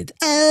Beatles shit.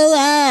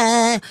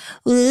 That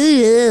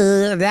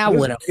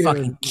would have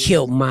fucking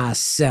killed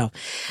myself.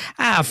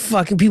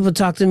 Fucking people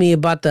talk to me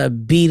about the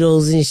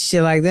Beatles and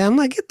shit like that. I'm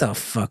like, get the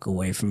fuck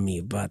away from me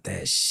about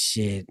that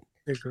shit.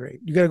 They're great.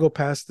 You gotta go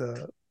past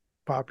the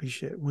poppy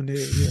shit when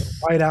they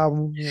White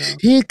Album.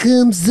 Here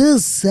comes the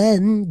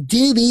sun,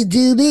 doobie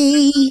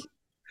doobie.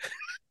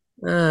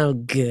 Oh,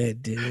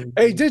 good, dude.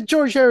 Hey, this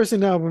George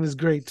Harrison album is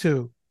great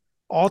too.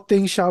 All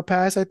Things Shall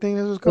Pass, I think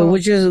that was called.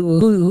 Which is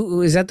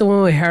who is that the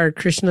one with Hare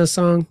Krishna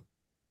song?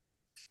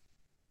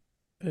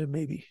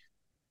 Maybe.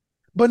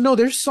 But no,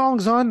 there's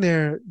songs on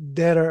there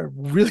that are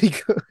really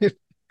good.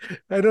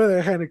 I know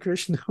that Hare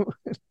Krishna one.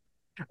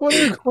 Well,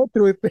 they're going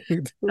through a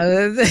thing.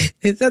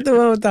 Is that the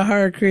one with the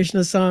Hare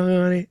Krishna song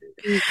on it?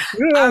 You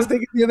know what I was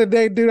thinking the other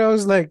day, dude? I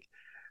was like,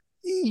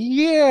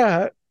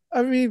 yeah,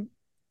 I mean,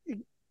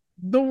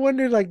 No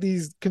wonder like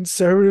these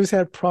conservatives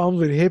had problems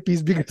with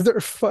hippies because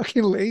they're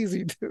fucking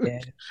lazy, dude. Yeah.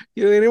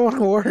 You know, they didn't want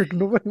to work.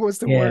 Nobody wants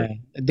to Yeah. work.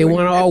 They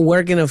want to all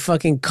work in a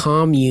fucking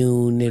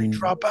commune They and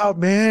drop out,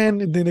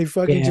 man, and then they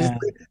fucking just yeah.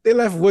 they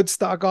left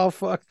Woodstock all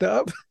fucked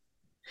up.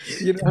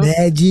 You know,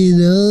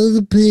 Imagine all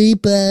the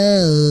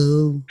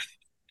people.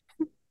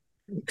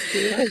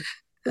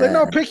 like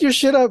no, pick your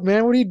shit up,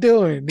 man. What are you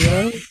doing? You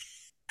know,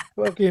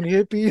 fucking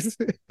hippies.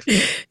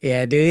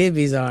 Yeah, dude,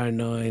 hippies are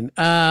annoying.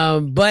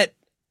 But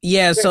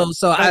yeah, so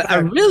I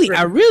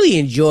Okay. really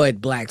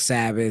enjoyed Black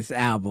Sabbath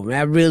album.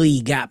 That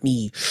really got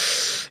me,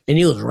 and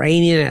it was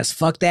raining as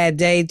fuck that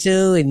day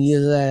too. And you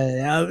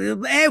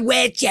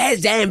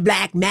witches and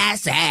black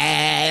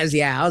masses.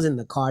 Yeah, I was in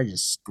the car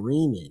just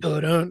screaming.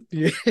 Hold on.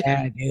 Yeah.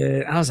 Yeah,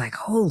 dude, I was like,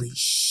 holy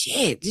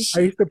shit, this I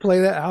shit. used to play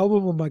that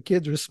album when my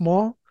kids were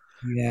small.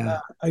 Yeah,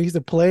 I used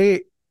to play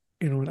it,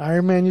 you know, when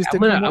Iron Man used to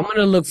come I'm on.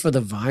 gonna look for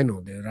the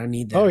vinyl, dude. I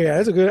need that. Oh yeah,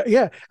 that's a good.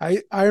 Yeah,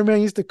 Iron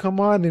Man used to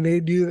come on and they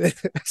do that.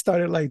 I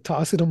started like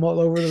tossing them all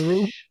over the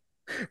room,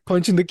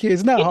 punching the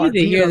kids. Not You need hard. to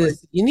But, you hear know,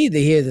 this. You need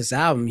to hear this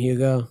album,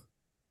 Hugo.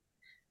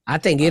 I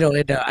think it'll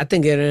end up. I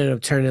think it'll end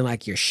up turning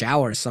like your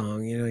shower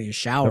song. You know, your The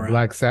shower. album.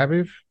 Black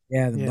Sabbath.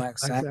 Yeah, the Yeah, Black Black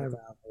Sabbath Sabbath.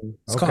 album.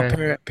 It's Okay.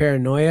 called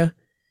Paranoia.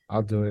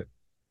 I'll do it,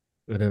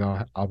 and then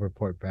I'll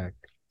report back.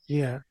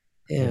 Yeah.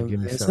 Yeah, give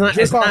me it's something. not.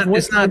 It's Jerk off not. one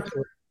It's not. time to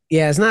it.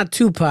 Yeah, it's not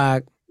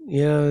Tupac.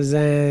 You know what I'm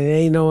saying?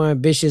 Ain't no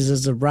ambitious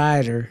as a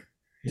writer.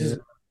 Just-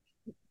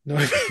 No,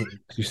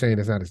 You're saying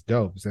it's not as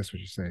dope. That's what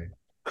you're saying.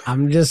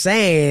 I'm just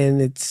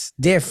saying it's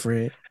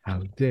different.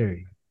 How dare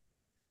you?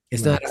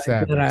 It's Black not. It's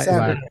Sabbath. not a. It's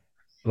Sabbath. not,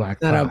 Black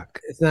it's not a. Rock.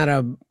 It's not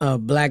a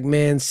black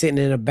man sitting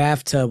in a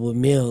bathtub with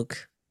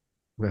milk.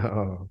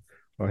 No.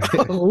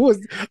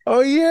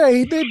 oh yeah,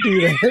 he did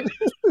do that.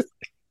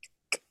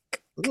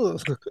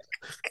 Ugh.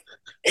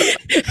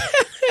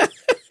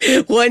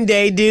 One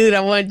day, dude,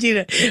 I want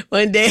you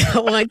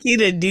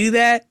to do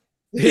that.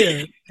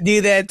 Yeah.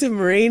 Do that to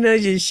Marina,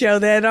 just show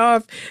that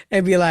off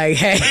and be like,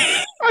 hey.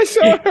 I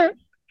saw her.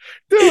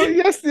 Dude,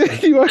 yesterday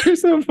you want to hear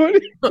something funny?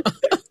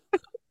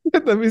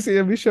 Let me see.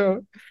 Let me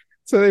show.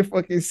 So they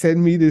fucking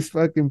send me this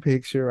fucking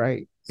picture,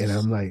 right? And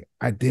I'm like,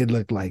 I did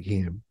look like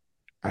him.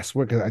 I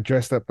swear, because I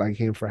dressed up like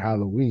him for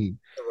Halloween.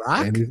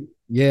 Rock? And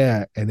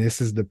yeah, and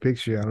this is the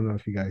picture. I don't know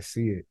if you guys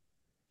see it.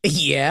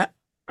 Yeah.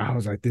 I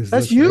was like, this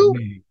That's looks you? like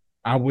me.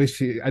 I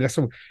wish it.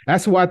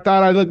 That's who I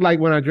thought I looked like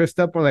when I dressed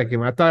up like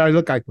him. I thought I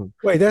looked like him.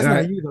 Wait, that's And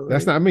not you though.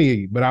 That's right? not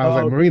me. But I was Oh,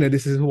 like, okay. Marina,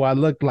 this is who I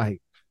look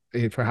like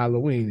for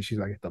Halloween. And she's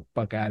like, get the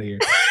fuck out of here.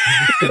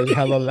 She was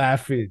hella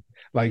laughing.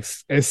 Like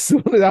as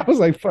soon as I was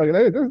like, fuck,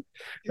 that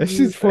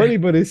shit's funny,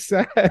 but it's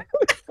sad.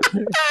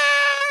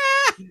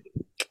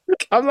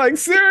 I'm like,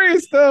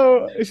 serious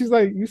though. And she's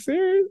like, you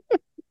serious?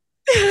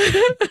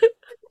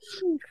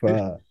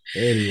 Fuck.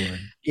 Anyway.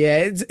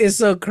 Yeah, it's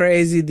so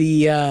crazy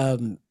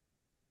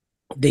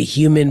the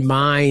human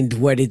mind,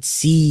 what it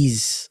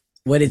sees,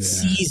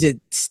 it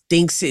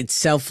thinks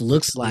itself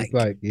looks like. It's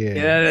like, yeah.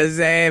 You know what I'm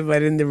saying?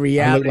 But in the I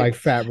reality, look like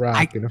Fat Rock.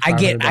 I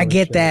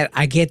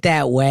get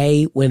that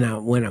way when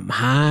I'm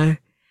high.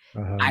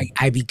 Uh-huh.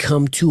 I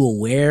become too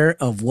aware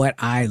of what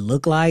I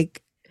look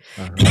like.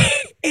 Uh-huh.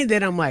 And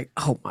then I'm like,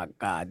 oh my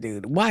God,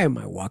 dude, why am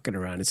I walking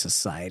around in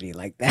society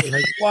like that?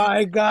 Like,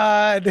 why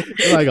God?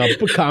 Like a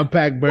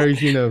compact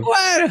version of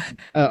What?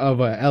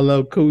 a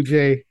LL Cool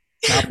J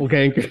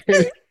doppelganger.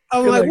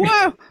 I'm You're like,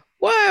 like-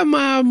 why am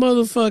I a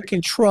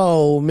motherfucking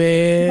troll,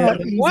 man?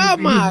 Not easy Why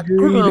am I being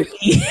green.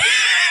 grumpy?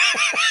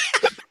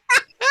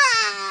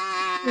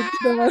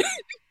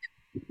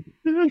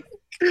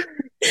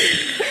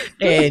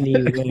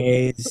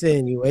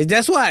 anyways,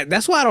 that's why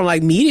I don't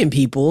like meeting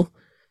people.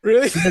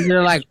 Really? Because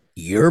they're like,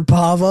 you're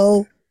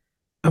Pavo?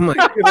 I'm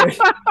like,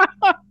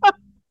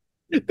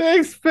 They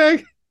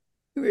expect.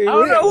 I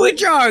don't know what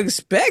y'all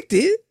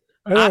expected.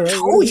 I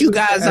told you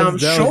guys I'm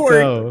That's dope, short.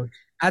 though.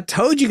 I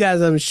told you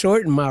guys I'm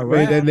short in my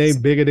Wait, that rap.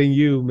 name bigger than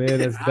you, man.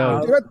 That's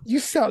dope. You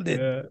sounded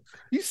Yeah.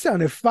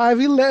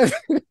 5'11".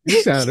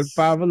 You sounded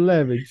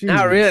 5'11".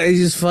 Not really. It's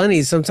just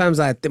funny. Sometimes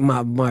I think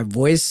my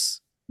voice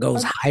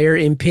goes higher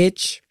in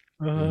pitch.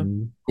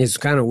 Mhm. It's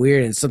kind of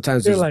weird, and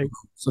sometimes They're like,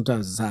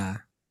 sometimes it's high.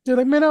 they're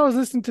like, man, I was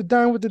listening to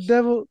Dine with the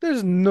Devil.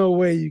 There's no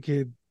way you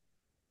could.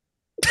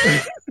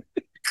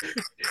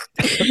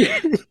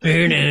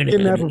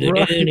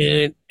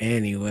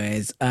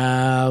 Anyways,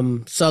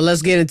 so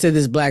let's get into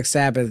this Black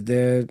Sabbath,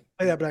 dude.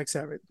 Play that Black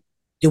Sabbath.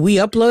 Did we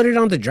upload it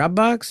on the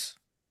Dropbox?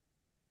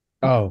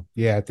 Oh,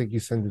 yeah, I think you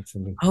sent it to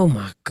me. Oh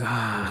my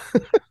God.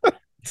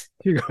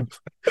 Here you go.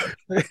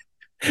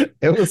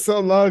 It was so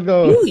long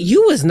ago.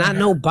 You was not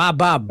no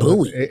Baba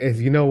Booey.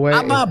 You know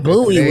what? Baba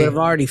Booey would have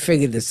already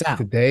figured this out.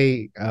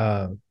 Today,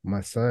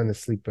 my son is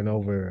sleeping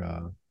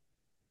over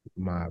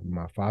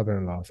my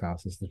father-in-law's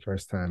house. It's the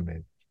first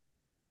time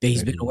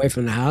He's been away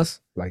from the house?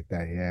 like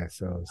that. Yeah,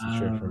 so it's a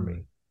trip for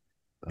me.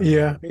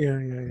 Yeah.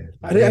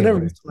 I never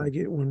Anyway. used to like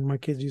it when my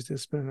kids used to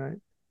spend the night.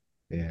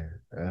 Yeah.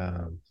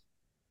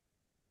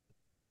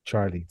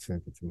 Charlie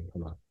sent it to me.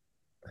 Hold on.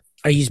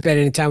 Are you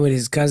spending time with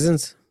his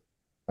cousins?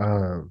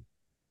 No,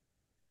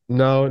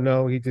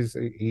 he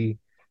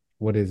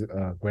with his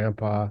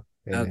grandpa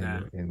and Okay.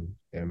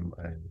 and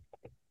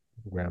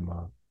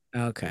grandma.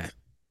 Okay.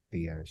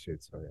 The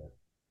shit. So yeah.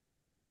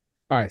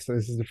 All right, so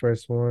this is the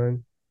first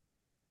one.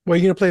 Well,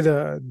 you're gonna play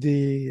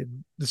the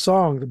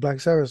song, the Black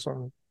Sabbath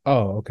song.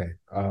 Oh, okay.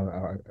 I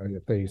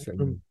thought you said.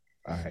 Um,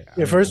 All right, I Yeah, don't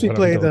know first we what I'm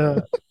play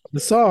doing. the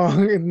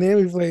song, and then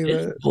we play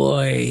the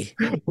Boy,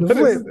 What is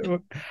flip. it?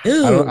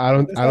 dude, That's I how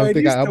don't it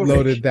think I used to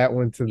uploaded work. that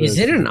one to is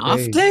it the an off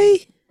page.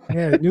 day?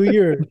 Yeah, New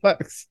Year,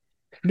 Black,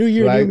 New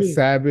Year, new Black me.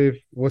 Sabbath.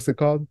 What's it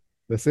called?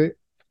 That's it.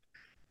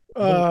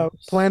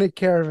 Planet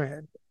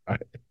Caravan. All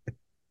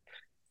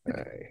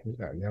right.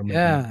 Y'all making me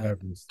Yeah,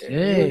 nervous. We're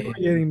dang.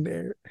 getting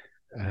there.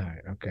 All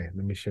right. Okay.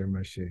 Let me share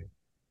my shit.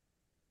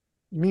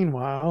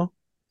 Meanwhile,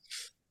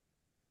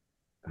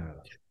 Uh,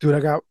 dude,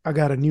 I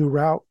got a new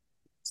route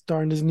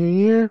starting this new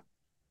year.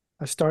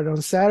 I started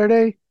on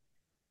Saturday.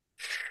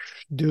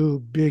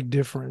 Dude, big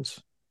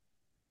difference.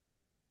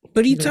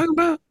 What are you Yeah. talking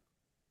about?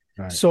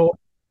 all right. So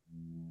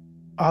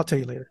I'll tell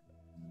you later.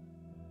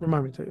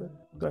 Remind me to tell you later.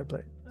 Go ahead,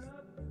 play.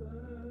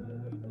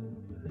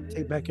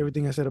 Take back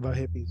everything I said about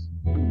hippies.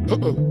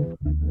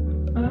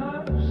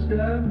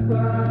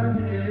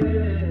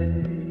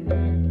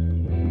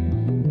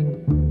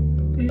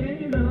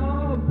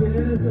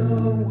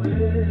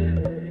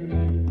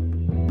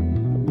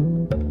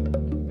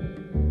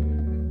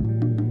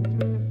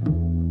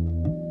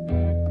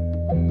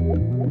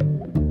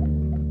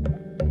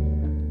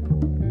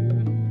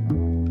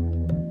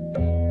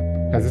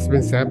 Has this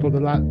been sampled a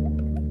lot?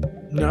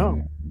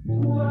 No.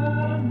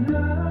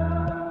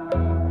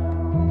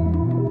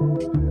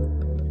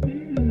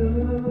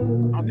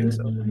 I don't think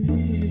so.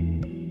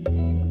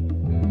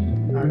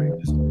 All right,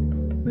 just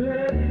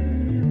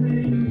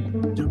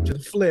jump to the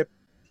flip.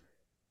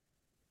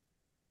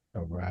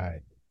 All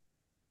right.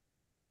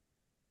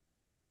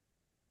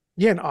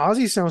 Yeah, and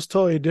Ozzy sounds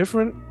totally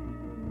different.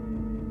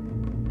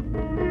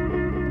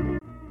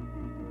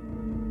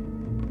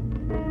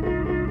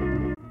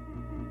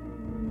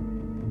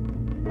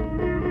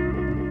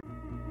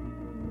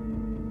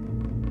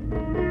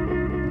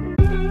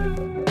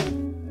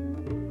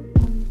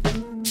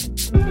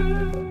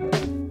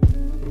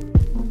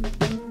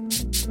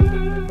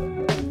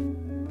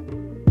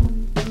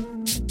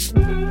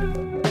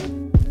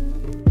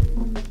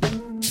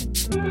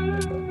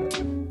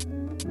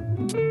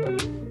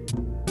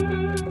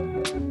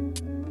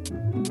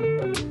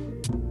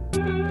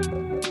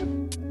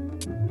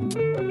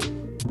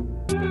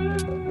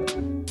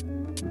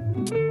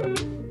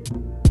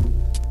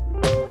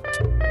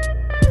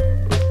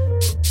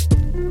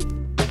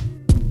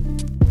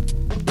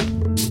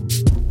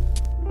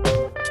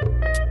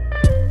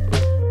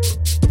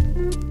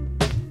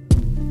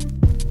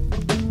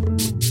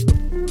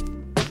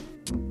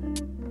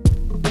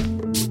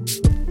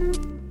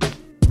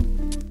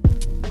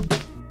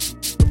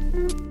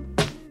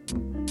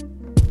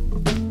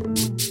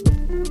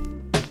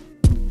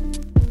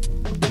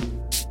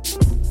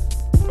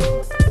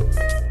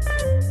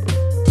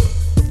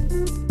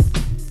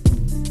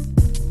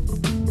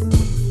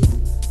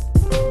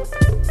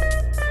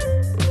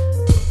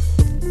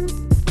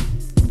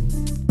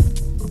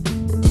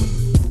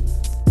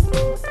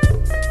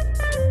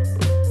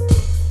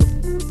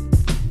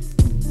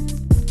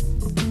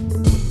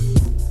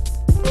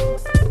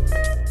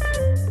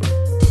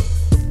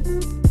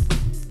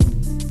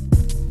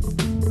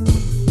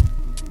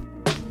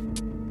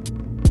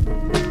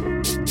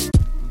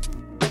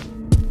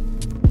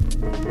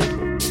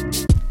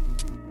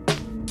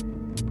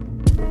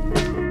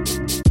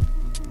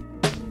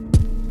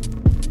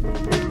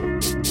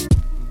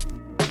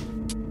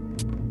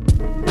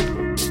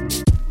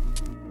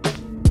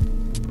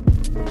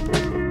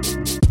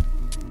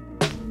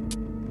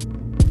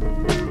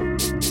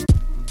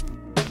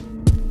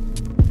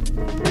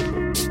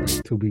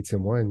 Like 2 beats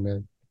in 1,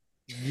 man.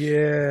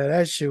 Yeah,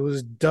 that shit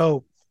was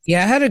dope.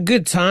 Yeah, I had a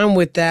good time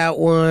with that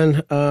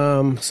one.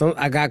 So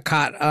I got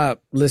caught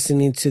up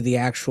listening to the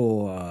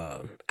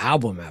actual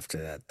album after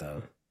that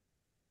though,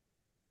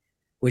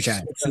 which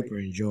I super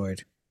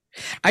enjoyed.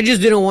 I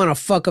just didn't want to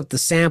fuck up the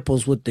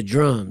samples with the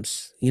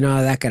drums. You know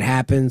how that could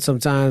happen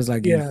sometimes,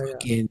 like you Yeah, yeah.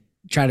 fucking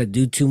try to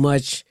do too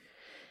much.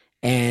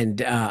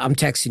 And I'm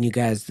texting you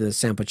guys the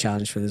sample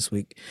challenge for this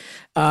week.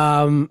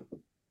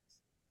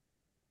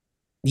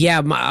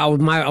 Yeah, I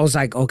was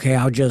like, okay,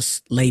 I'll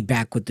just lay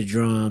back with the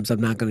drums. I'm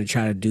not gonna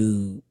try to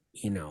do,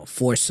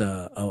 force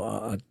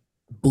a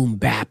boom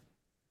bap,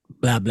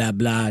 blah blah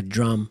blah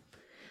drum.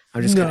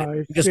 I'm just gonna, No,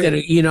 I'm just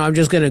gonna, I'm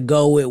just gonna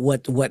go with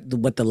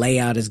what the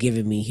layout is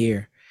giving me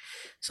here.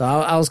 So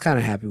I was kind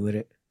of happy with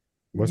it.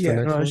 What's yeah, the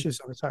next no, that one? shit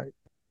sounds tight.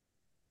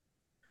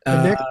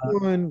 The next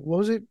one, what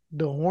was it?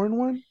 The horn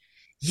one?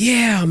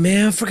 Yeah,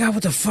 man, I forgot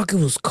what the fuck it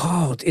was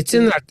called. It's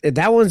in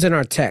that one's in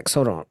our text.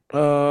 Hold on.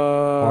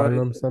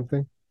 Harlem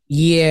something?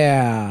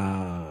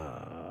 Yeah.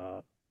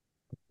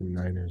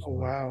 Niners. Oh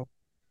wow.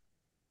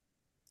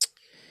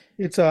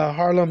 It's a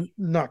Harlem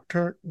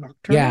Nocturne.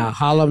 Yeah,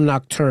 Harlem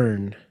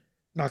Nocturne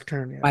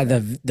Nocturne. Yeah. by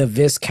the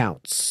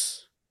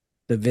Viscounts.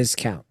 The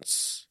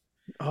Viscounts.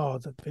 Oh,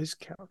 the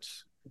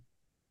Viscounts.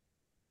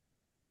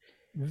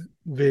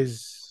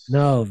 Viz.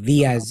 No,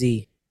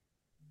 VIZ.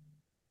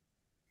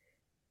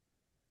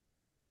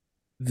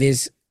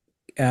 Viz.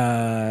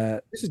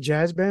 This is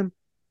jazz band.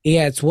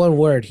 Yeah, it's one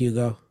word,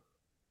 Hugo.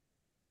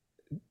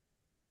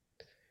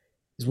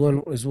 It's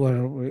one. It's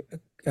one.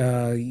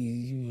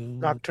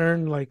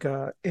 Nocturne, like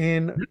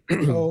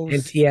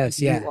NTS.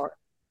 Yeah. NOCUR.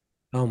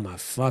 Oh my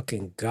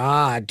fucking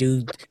god,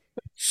 dude!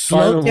 Slow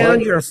Harlem down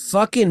what? your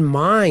fucking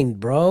mind,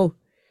 bro.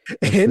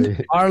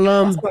 And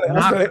Harlem That's what-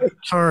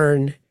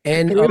 Nocturne.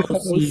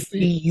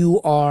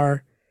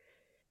 NOCURNOC.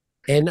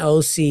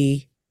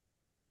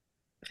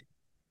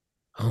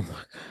 Oh my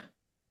god!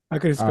 I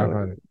couldn't spell it.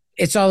 Harlem,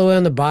 It's all the way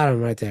on the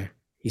bottom, right there.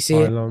 You see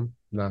it? Harlem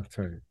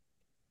Nocturne.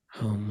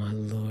 Oh my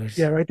lord!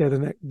 Yeah, right there.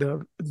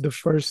 The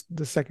first,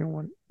 the second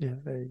one. Yeah,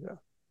 there you go.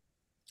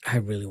 I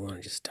really want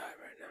to just die right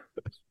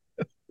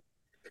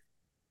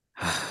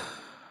now.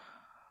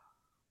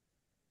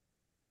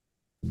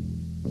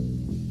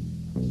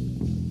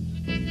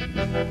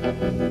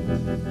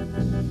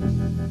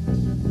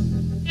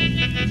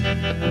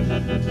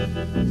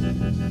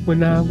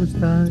 When I was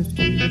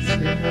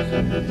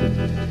 96.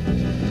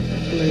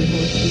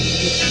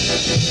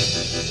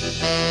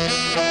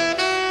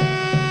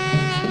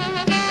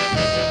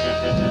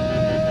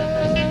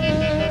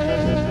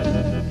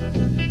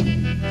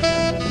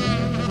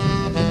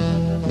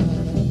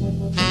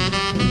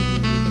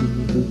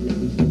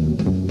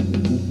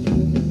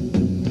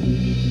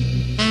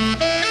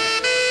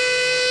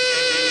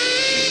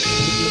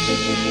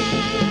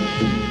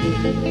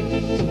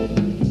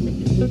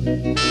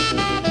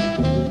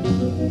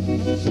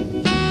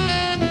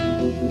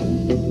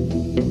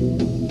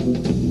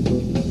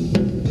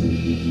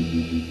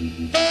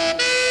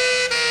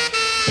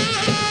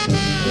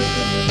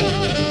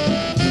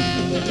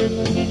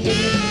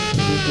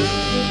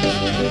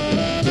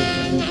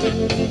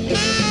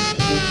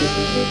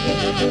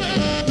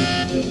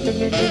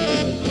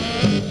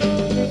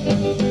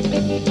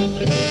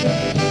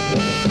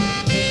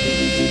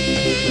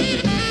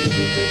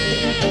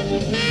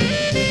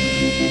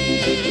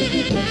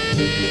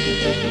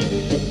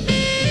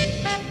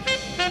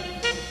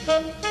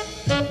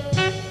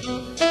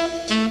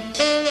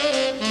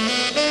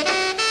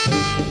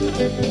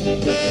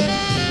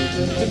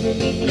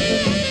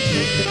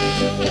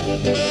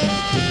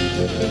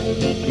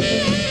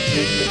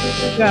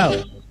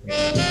 Go.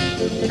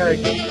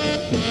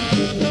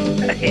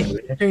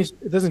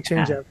 It doesn't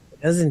change that.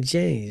 Doesn't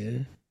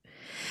change.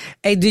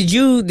 Hey, did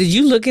you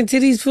look into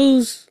these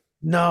fools?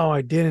 No,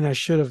 I didn't. I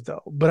should have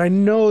though. But I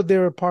know they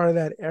were part of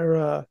that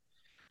era.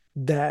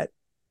 That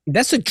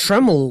That's a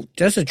tremolo.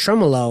 That's a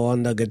tremolo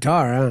on the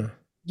guitar, huh?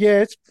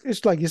 yeah,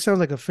 it's like it sounds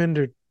like a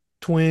Fender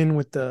Twin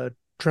with the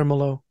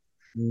tremolo.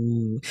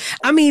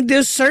 I mean,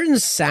 there's certain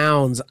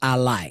sounds I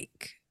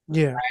like.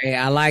 Yeah, Right?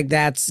 I like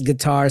that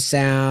guitar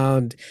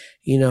sound.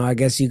 You know, I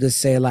guess you could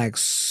say like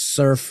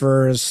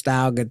surfer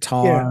style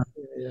guitar.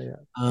 yeah.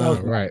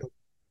 Um, Right.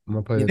 I'm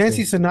gonna play the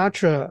Nancy thing.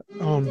 Sinatra,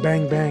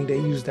 Bang Bang, they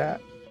used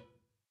that.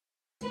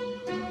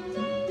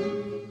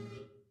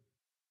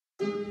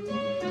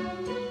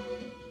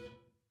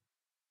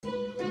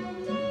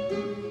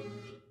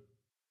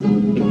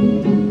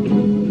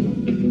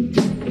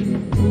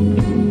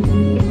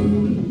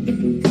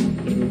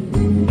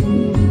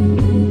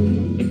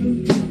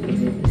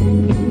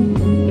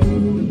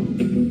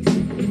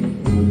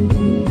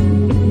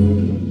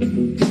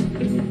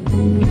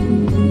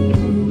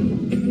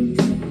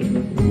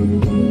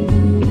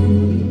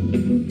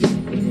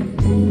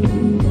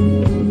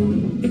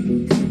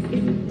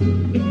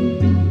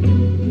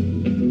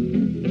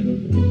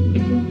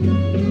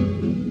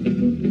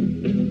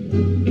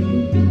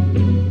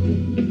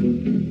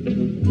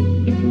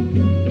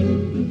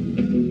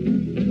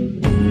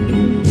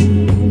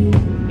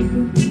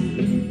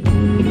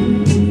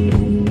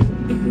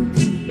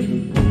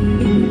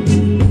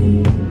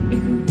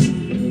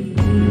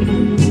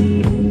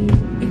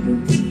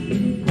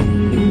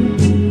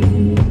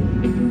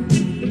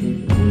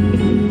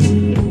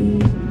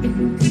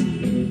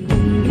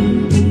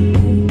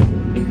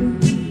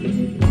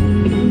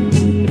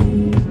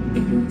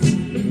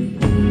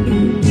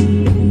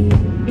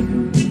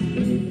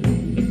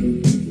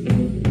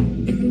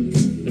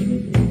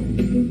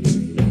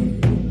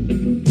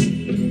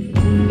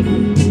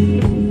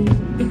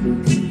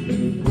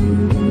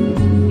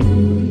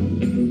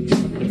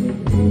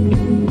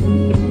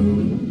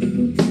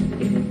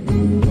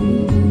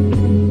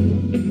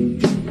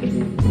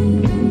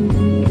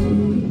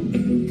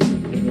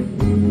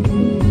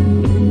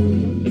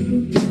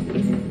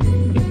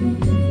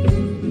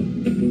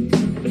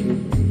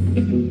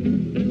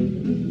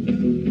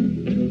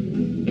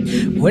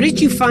 where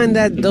did you find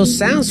those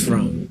sounds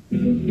from?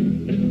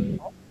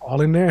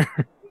 All in there.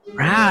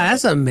 Wow,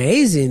 that's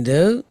amazing,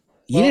 dude.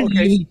 You Well,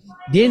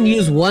 didn't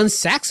use one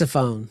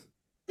saxophone.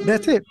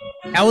 That's it.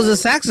 That was a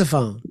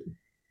saxophone.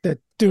 That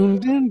doom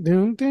doom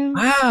doom doom.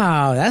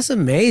 Wow, that's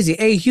amazing.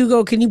 Hey,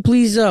 Hugo, can you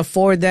please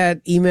forward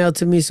that email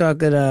to me so I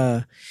could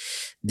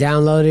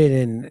download it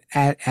and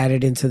add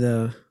it into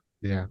the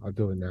Yeah, I'll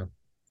do it now.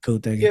 cool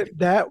thing? Yeah,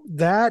 that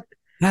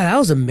Wow, that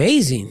was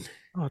amazing.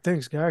 Oh,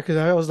 thanks, guy. Because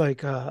I was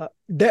like,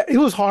 that it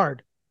was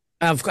hard.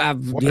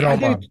 What Yeah. I on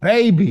did my it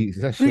babies?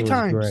 That three shit was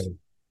times. great.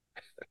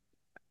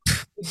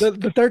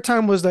 The third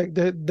time was like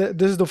this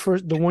is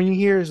the one you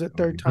hear is the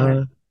third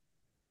time.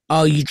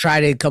 Oh, you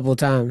tried it a couple of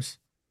times.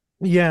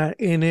 Yeah,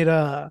 and it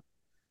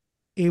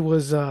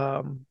was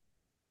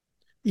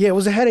yeah, it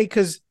was a headache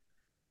because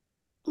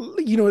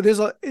there's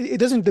it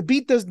doesn't the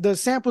beat does the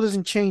sample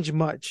doesn't change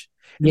much.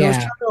 And I was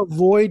Yeah. trying to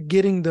avoid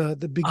getting the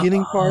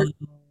beginning part.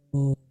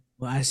 Oh,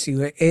 I see.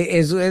 What it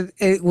is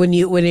when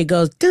it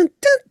goes dun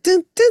dun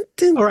dun dun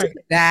dun. All Dun. right.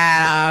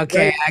 Ah,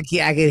 okay. Right.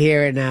 I can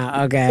hear it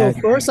now. Okay. So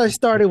Okay. first I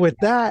started with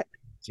that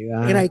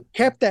and Uh, I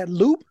kept that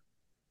loop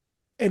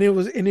and it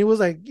was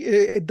like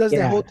it does that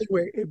yeah. whole thing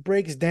where it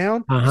breaks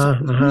down. So I Uh-huh.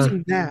 was Uh-huh.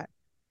 using that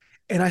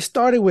and I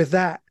started with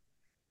that,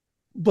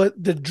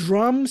 but the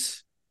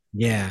drums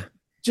Yeah.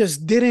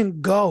 just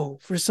didn't go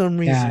for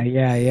some Yeah. reason.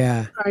 Yeah.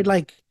 Yeah. I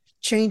like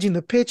changing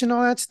the pitch and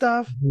all that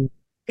stuff, Mhm.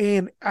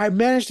 and I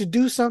managed to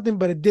do something,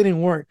 but it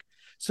didn't work.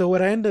 So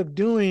what I ended up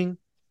doing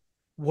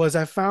was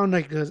I found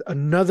like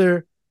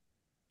another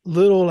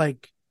little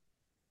like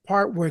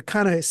part where it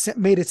kind of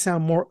made it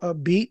sound more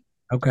upbeat,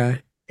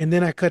 Okay. and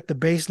then I cut the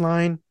bass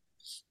line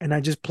and I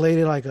just played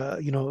it like a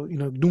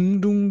doom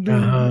doom doom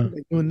Uh-huh.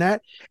 like doing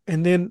that,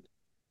 and then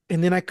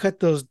I cut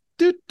those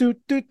do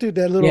that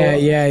Yeah. little Yeah.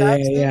 Yeah.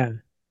 sax thing, Yeah.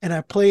 and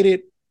I played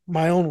it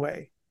my own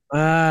way.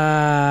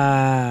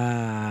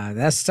 Ah,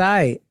 that's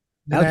tight.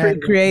 That Then was I pretty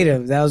had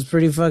creative. That was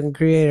pretty fucking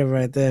creative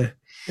right there.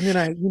 And then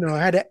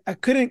I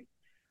couldn't,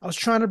 I was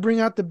trying to bring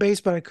out the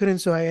bass, but I couldn't.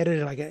 So I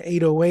edited like an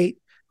 808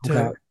 Okay.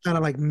 to kind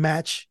of like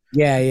match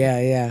Yeah. Yeah.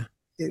 Yeah.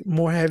 it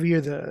more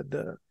heavier,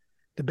 the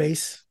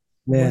bass,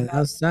 Yeah. whatnot, That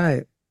was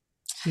tight.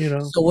 you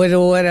know.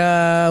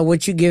 So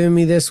what you giving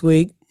me this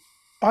week?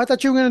 Oh, I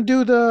thought you were going to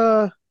do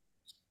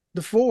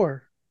the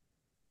four.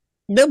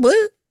 The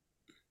what?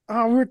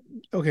 Oh, we're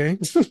okay.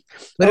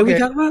 What are we Okay.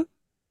 talking about?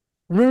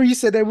 Remember you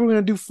said that we were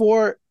going to do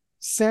four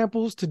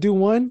samples to do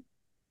one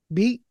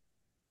beat?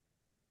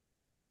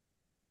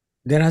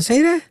 Did I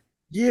say that?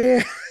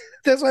 Yeah.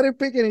 That's why I didn't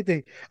pick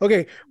anything.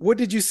 Okay. What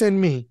did you send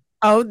me?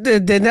 Oh,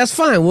 then that's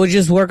fine. We'll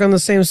just work on the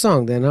same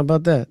song then. How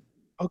about that?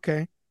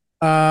 Okay.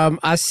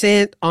 I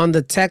sent on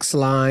the text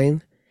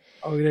line.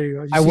 Oh, there you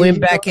go. You I see went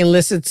it? back and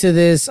listened to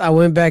this. I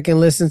went back and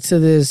listened to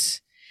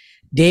this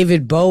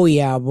David Bowie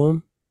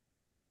album.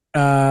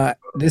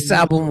 This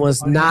album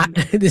was not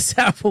this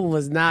album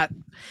was not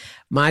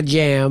my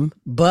jam,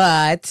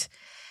 but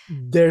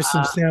There's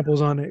some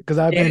samples on it because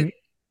I've there, been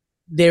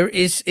there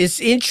is it's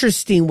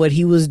interesting what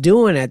he was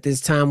doing at this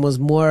time was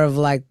more of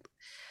like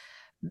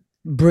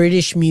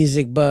British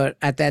music, but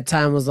at that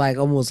time was like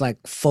almost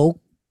like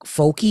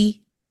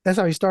folky, that's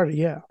how he started.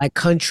 Yeah. like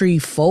country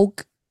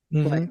folk,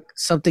 Mhm. like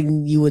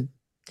something you would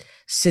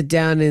sit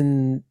down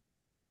and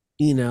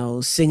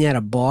sing at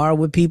a bar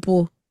with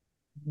people.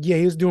 Yeah,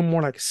 he was doing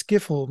more like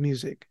skiffle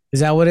music.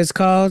 Is that what it's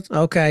called?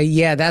 Okay,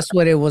 yeah, that's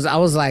what it was. I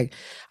was like,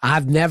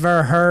 I've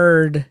never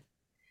heard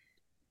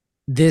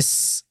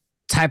this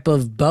type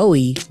of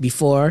Bowie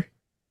before.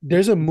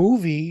 There's a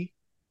movie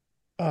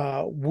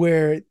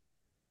where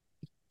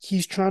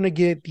he's trying to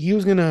get he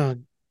was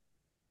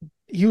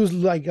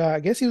like I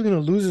guess he was gonna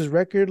lose his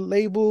record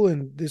label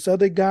and this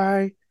other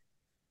guy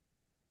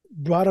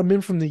brought him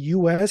in from the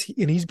US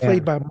and he's Yeah.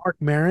 played by Mark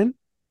Maron and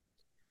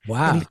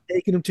Wow. he's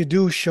taking him to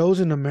do shows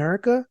in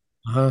America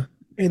Uh-huh.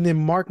 and then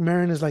Mark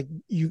Maron is like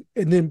you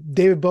and then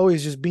David Bowie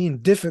is just being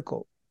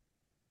difficult.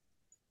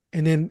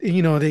 And then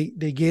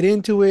they get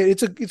into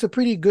it. It's a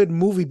pretty good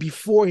movie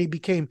before he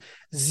became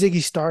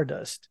Ziggy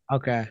Stardust.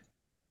 Okay.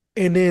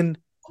 And then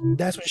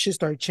that's when shit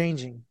started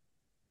changing.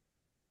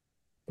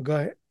 Go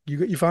ahead.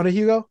 You found it,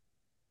 Hugo?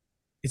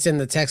 It's in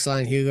the text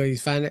line, Hugo. You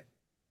find it?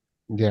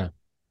 Yeah.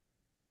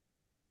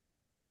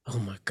 Oh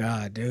my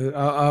God, dude.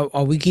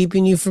 Are we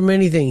keeping you from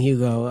anything,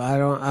 Hugo? I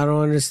don't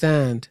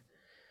understand.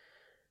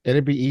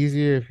 It'd be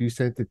easier if you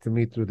sent it to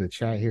me through the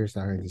chat here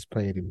so I can just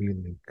play it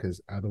immediately because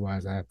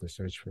otherwise I have to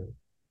search for it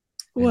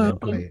and Well, then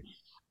play it.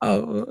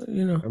 oh,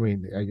 I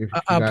mean, if you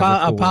I- guys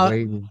are cool with apo-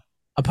 waiting.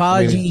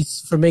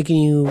 apologies for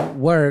making you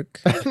work.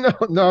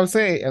 No, I'm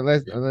saying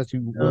unless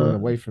you willing to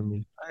wait for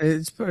me.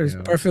 It's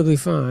Yeah. perfectly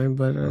fine,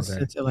 but I Okay.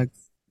 sent it like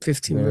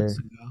 15 There. minutes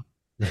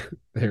ago.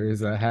 There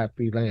is a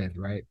happy land,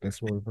 right?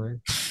 That's what we're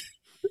playing.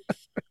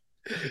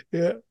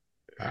 Yeah.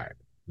 All right,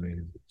 let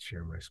me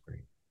share my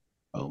screen.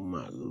 Oh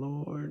my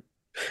Lord.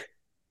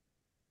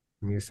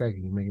 Give me a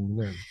second. You're making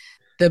me nervous.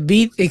 The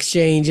Beat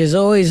Exchange is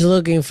always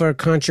looking for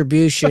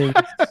contributions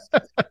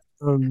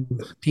from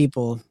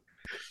people.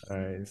 All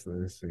right, so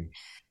let's see.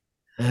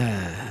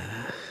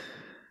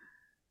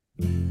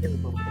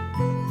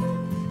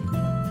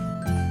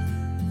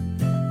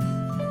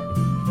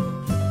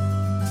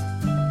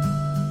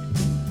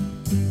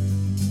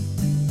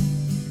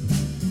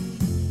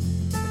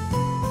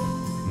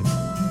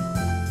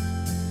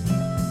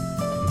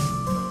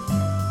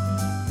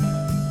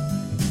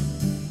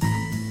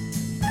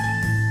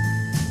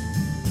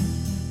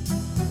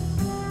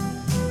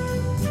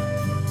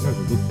 That's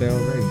a good day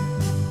already.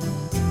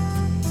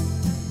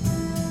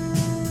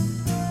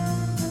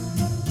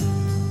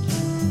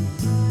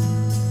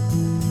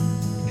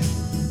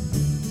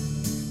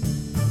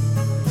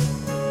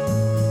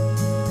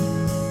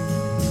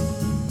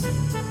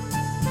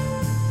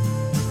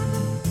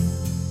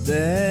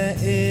 There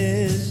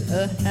is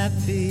a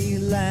happy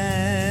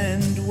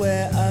land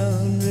where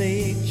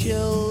only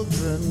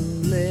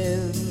children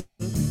live.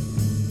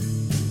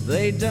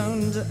 They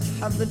don't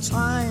have the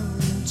time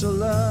to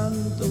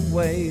learn the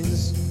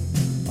ways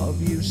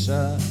of you,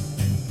 sir,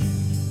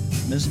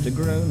 Mr.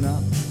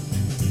 Grown-Up.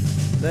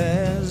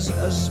 There's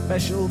a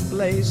special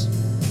place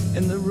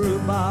in the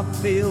rhubarb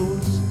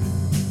fields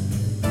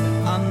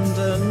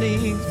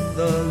underneath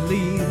the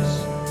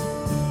leaves.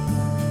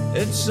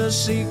 It's a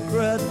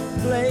secret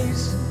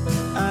place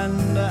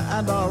and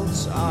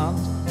adults aren't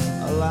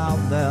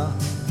allowed there.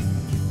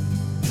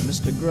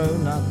 Mr.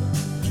 Grown-Up,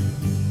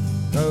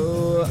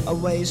 go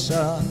away,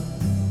 sir.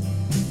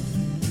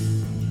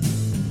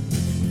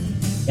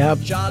 Yep.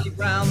 Charlie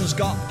Brown's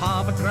got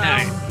half a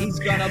crown. He's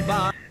gonna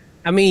buy.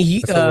 I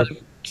mean,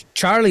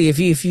 Charlie,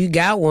 if you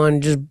got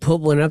one, just put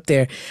one up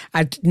there.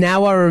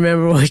 Now I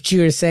remember what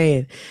you were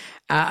saying.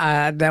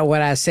 That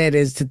what I said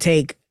is to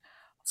take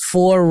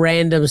 4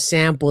 random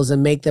samples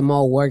and make them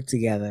all work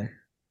together.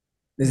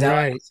 Is that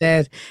right? What I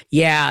said?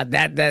 Yeah,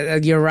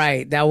 that you're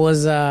right. That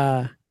was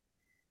gonna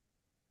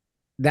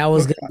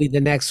be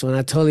the next one.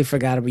 I totally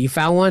forgot about. You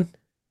found one?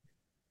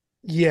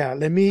 Yeah,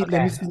 let me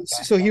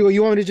so you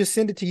want me to just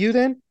send it to you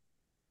then?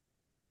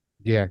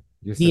 Yeah.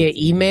 Via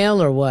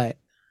email or what?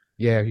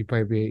 Yeah, if you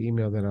play via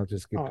email, then I'll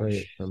just play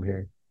it from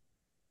here.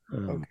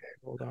 Okay,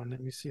 hold on.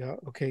 Let me see how.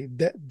 Okay,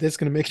 that's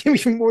gonna make it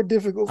even more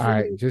difficult for All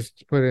right, me.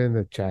 just put it in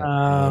the chat. And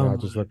I'll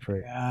just look for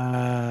it.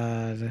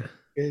 God.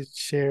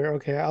 Share.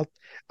 Okay,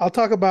 I'll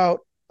talk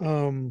about.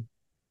 No,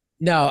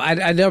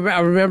 I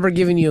remember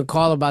giving you a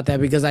call about that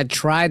because I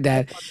tried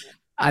that.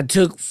 I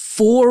took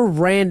 4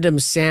 random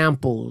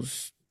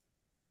samples,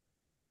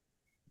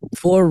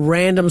 4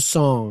 random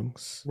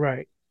songs,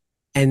 Right.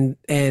 and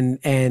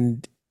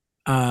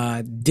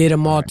did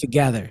them all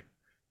together,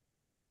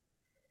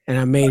 and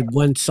I made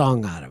one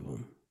song out of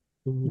them.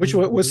 Which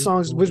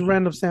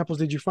random samples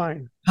did you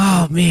find?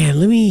 Oh man,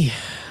 let me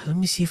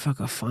see if I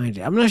can find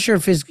it. I'm not sure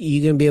if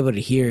you're gonna be able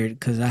to hear it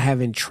because I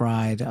haven't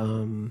tried.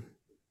 All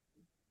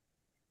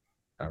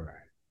right.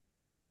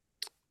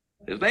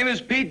 His name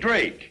is Pete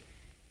Drake.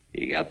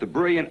 He got the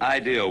brilliant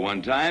idea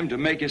one time to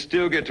make his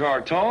steel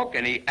guitar talk,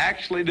 and he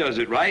actually does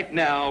it right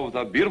now with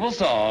a beautiful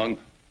song,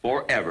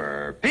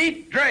 Forever.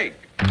 Pete Drake.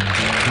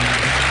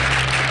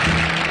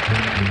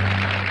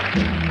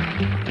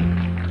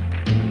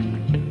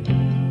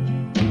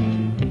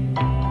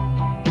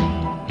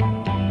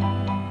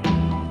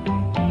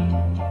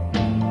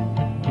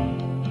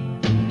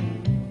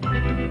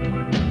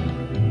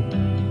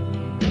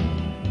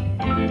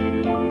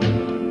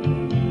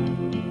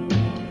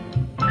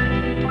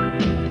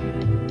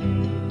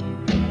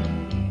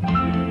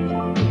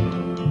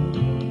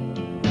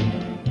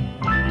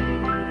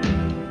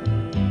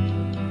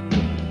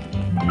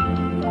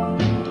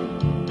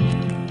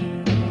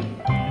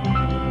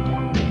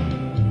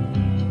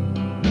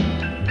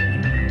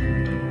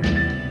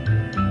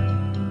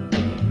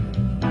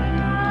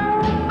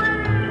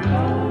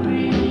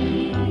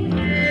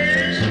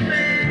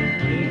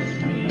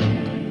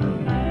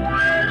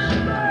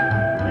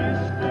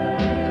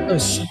 Oh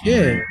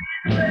shit.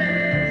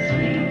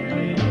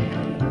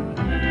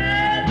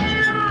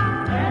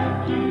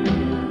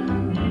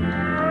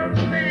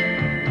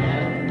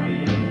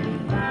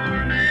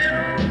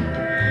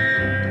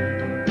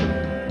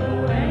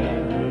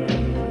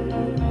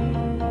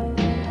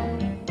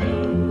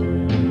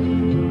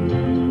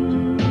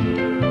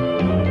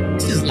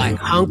 This is like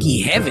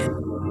honky heaven.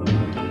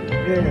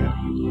 Yeah.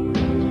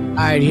 All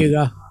right, here you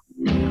go.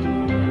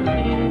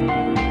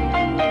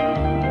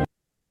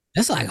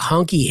 That's like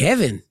honky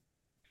heaven.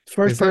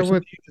 First Is that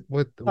person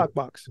what talk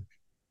box.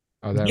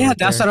 Oh, that Yeah, right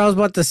that's there? what I was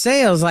about to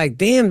say. I was like,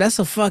 damn, that's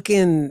a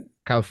fucking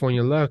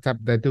California Love type.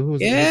 That dude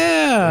who's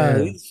yeah.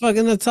 Yeah. He's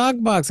fucking the talk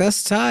box.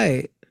 That's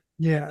tight.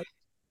 Yeah.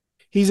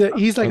 He's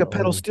like a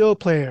pedal steel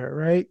player,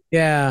 right?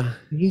 Yeah.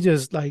 He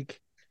just like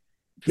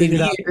Did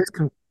figured he- out this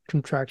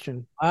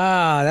contraction.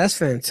 Ah, that's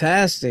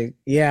fantastic.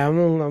 Yeah,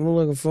 I'm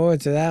looking forward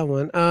to that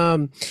one.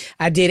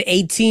 I did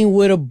 18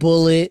 with a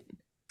bullet.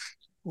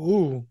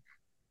 Ooh.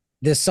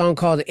 This song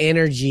called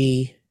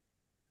Energy.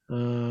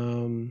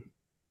 And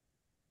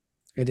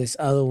this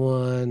other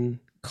one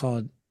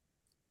called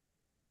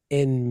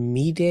In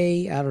Me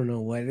Day. I don't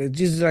know what. It's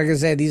just like I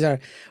said, these are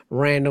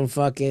random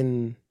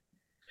fucking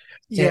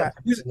Yeah.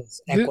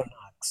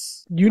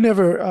 Equinox. You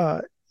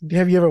never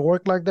have you ever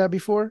worked like that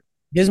before?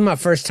 This is my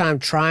first time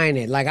trying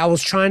it. Like I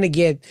was trying to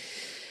get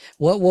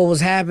what was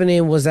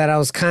happening was that I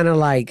was kind of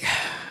like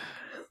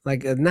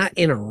not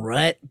in a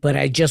rut, but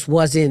I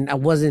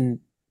wasn't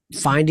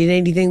finding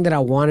anything that I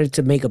wanted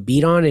to make a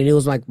beat on, and it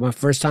was like my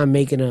first time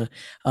making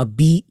a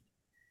beat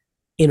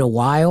in a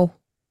while.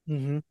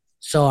 Mm-hmm.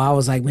 So I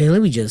was like, man,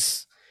 let me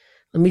just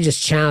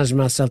challenge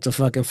myself to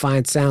fucking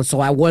find sounds. So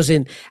I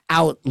wasn't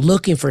out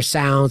looking for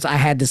sounds. I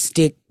had to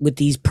stick with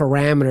these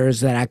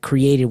parameters that I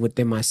created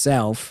within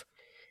myself.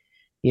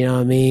 You know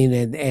what I mean?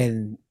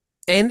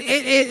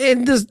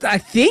 And just, I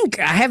think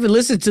I haven't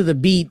listened to the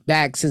beat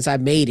back since I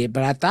made it,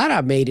 but I thought I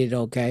made it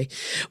okay.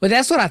 But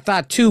that's what I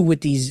thought too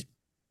with these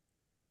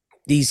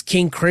these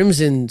King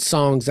Crimson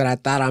songs that I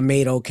thought I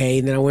made okay,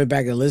 and then I went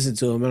back and listened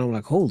to them, and I'm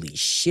like, holy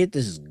shit,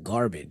 this is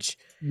garbage.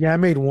 Yeah, I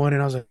made one,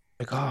 and I was like,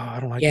 oh, I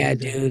don't like Yeah,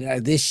 it either.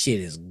 dude, this shit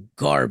is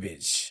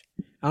garbage.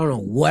 I don't know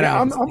what Yeah, I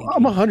I'm was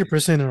I'm thinking.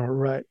 100% in a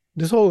rut.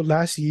 This whole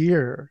last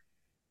year,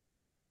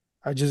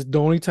 the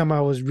only time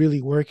I was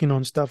really working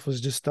on stuff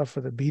was just stuff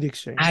for the Beat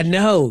Exchange. I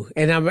know,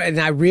 and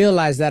I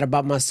realized that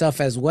about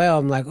myself as well.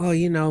 I'm like,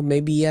 oh,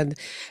 maybe, and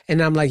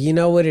I'm like, you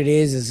know what it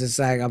is? Is it's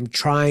like I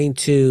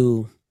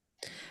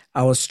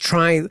was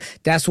trying.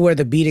 That's where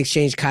the Beat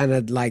Exchange kind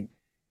of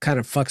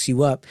fucks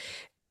you up.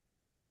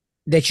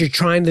 That you're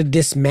trying to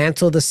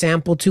dismantle the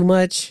sample too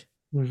much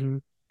Mm-hmm.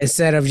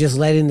 instead of just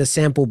letting the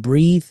sample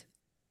breathe.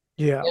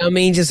 Yeah. You know what I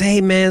mean? Just,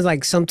 hey, man,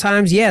 like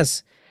sometimes,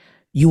 yes,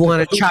 you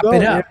want to chop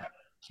it up.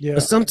 Yeah.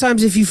 But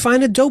sometimes if you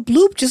find a dope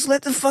loop, just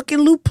let the fucking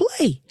loop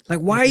play. Like,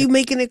 why are you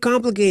making it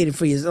complicated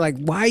for you? Like,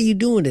 why are you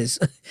doing this?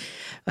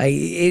 Like,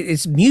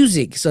 it's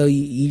music. So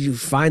you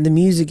find the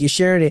music, you're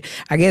sharing it.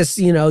 I guess,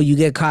 you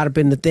get caught up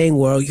in the thing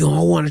where, I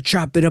want to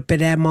chop it up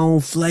and add my own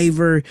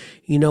flavor.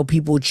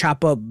 People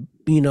chop up,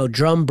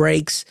 drum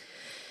breaks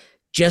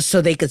just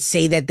so they could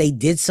say that they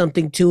did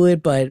something to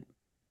it. But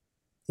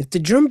if the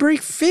drum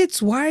break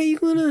fits, why are you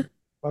going to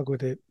fuck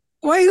with it?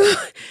 Why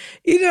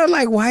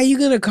why are you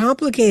gonna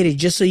complicate it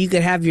just so you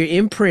could have your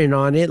imprint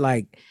on it?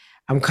 Like,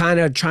 I'm kind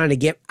of trying to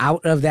get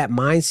out of that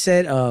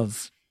mindset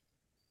of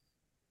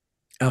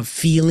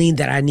feeling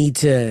that I need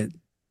to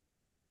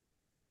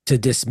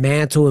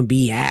dismantle and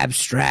be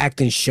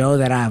abstract and show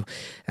that I'm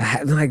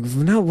like,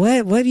 no,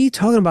 what are you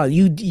talking about?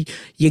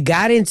 You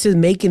got into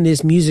making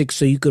this music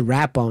so you could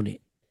rap on it.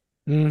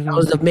 Mm-hmm. That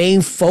was the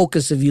main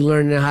focus of you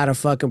learning how to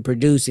fucking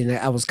produce. And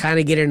I was kind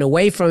of getting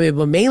away from it,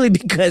 but mainly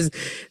because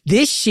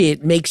this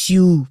shit makes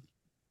you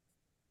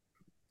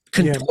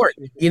contort.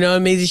 Yeah. You know what I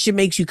mean? This shit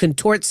makes you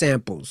contort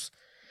samples.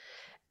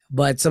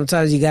 But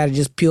sometimes you got to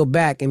just peel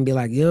back and be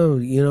like, yo,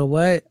 you know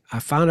what? I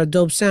found a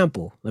dope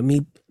sample. Let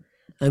me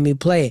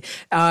play it.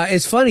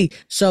 It's funny.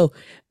 So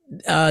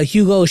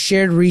Hugo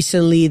shared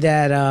recently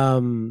that,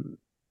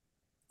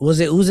 was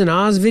it Ooz and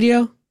Oz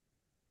video?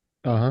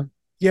 Uh-huh.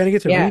 Yeah, I didn't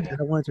get to read that.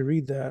 I wanted to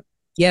read that.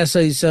 Yeah,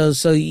 so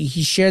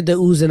he shared the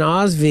Ooz and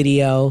Oz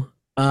video.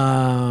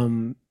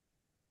 And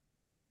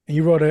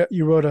you wrote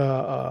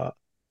a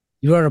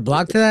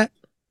blog to that?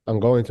 I'm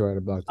going to write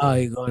a blog. Oh,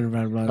 you're going to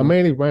write a blog. I'm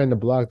mainly writing the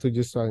blog too,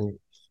 just so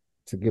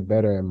to get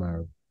better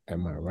at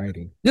my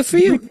writing. Good for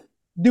you.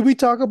 Did we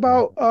talk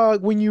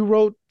about when you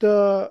wrote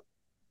the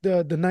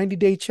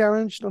 90-day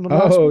challenge on the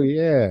last one?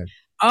 Yeah.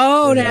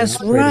 Oh,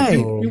 that's right.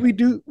 Cool. We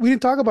didn't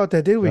talk about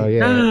that, did we? Oh,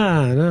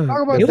 yeah. No.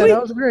 Talk about that.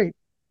 That was great.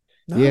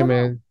 No, yeah,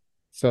 man.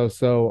 So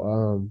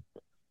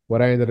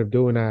what I ended up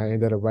doing, I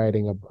ended up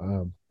writing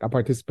I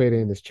participated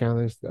in this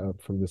challenge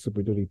from the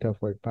Super Duty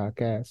Tough Work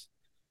podcast,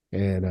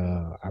 and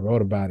I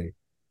wrote about it.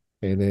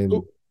 And then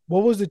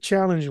what was the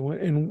challenge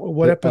and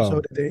what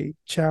episode did they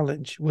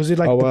challenge? Was it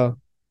like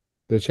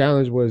the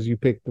challenge was you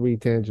pick 3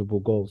 tangible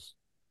goals,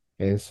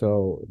 and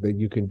so that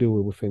you can do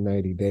it within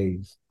 90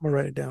 days. I'm gonna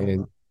write it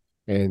down.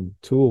 And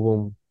 2 of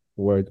them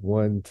were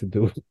one to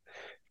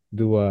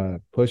do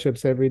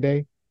push-ups every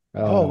day.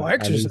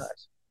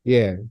 Exercise.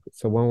 Yeah.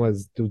 So one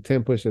was do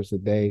 10 push-ups a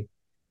day.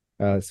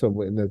 So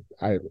when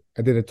I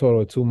did a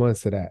total of 2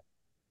 months of that,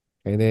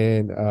 and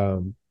then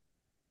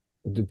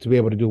to be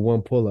able to do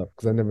 1 pull-up,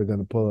 because I've never done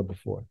a pull-up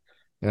before,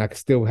 and I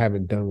still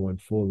haven't done one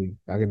fully.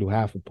 I can do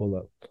half a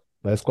pull-up,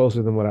 but it's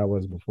closer than what I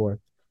was before.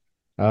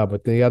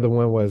 But the other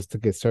one was to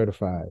get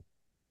certified,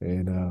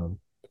 and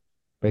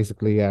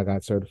basically I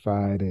got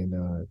certified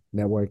in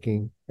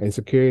networking and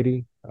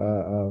security.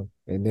 And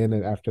then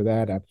after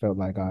that, I felt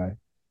like I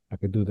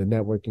could do the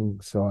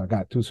networking, so I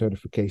got 2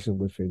 certifications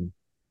within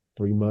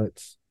 3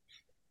 months.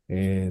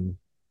 And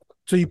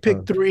so you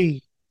picked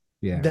 3.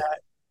 Yeah.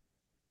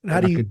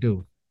 How do you could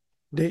do?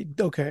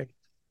 Okay.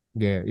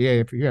 Yeah.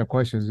 If you have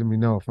questions, let me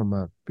know if I'm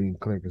not being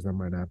clear, because I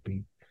might not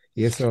be.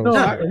 Yeah. So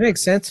it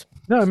makes sense.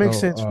 No, it makes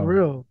sense for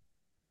real.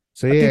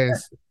 So yeah.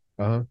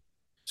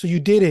 So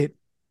you did it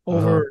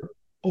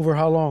over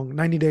how long?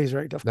 90 days,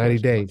 right? 90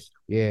 days.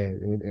 Yeah.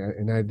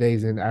 In 90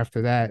 days, and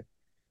after that,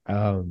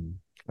 I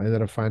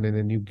ended up finding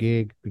a new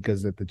gig,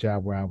 because at the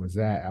job where I was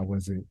at, I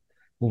wasn't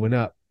moving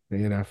up.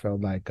 And I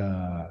felt like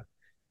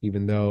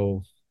even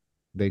though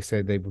they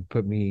said they would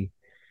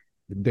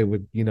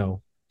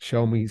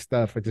show me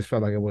stuff, it just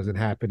felt like it wasn't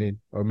happening,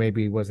 or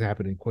maybe it wasn't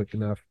happening quick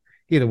enough.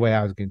 Either way,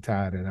 I was getting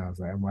tired, and I was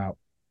like, I'm out.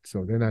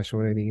 So they're not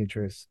showing any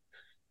interest.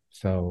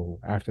 So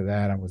after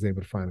that, I was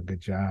able to find a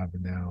good job,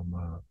 and now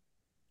I'm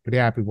pretty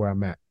happy where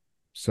I'm at.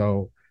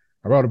 So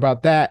I wrote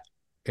about that,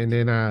 and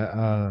then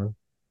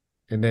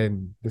and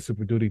then the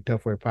Super Duty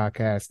Tough Work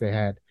podcast, they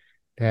had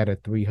a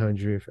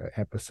 300th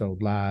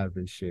episode live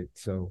and shit.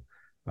 So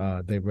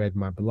they read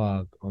my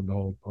blog on the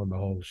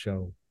whole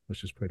show,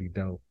 which was pretty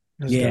dope.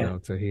 Yeah,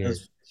 to hear.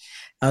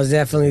 I was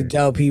definitely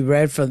dope. He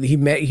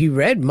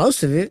read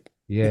most of it.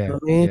 Yeah, you know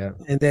what I mean? Yeah.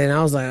 And then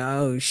I was like,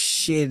 oh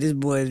shit, this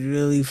boy is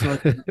really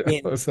fucking.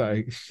 I was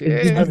like,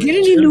 shit. Did you get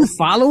any new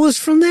followers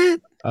from that?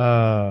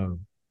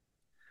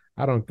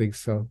 I don't think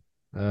so.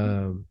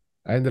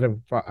 I ended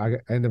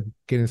up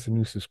getting some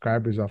new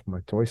subscribers off my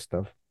toy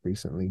stuff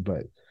recently,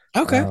 but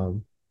Okay.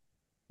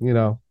 you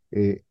know,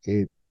 it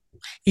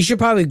You should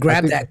probably I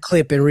grab think that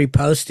clip and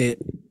repost it.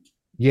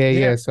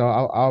 yeah. So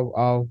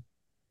I'll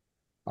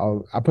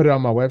put it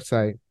on my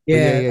website. But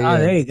Yeah. Oh, yeah.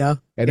 there you go.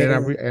 And Yeah.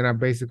 then I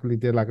basically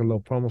did like a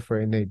little promo for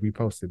it, and they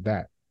reposted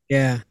that.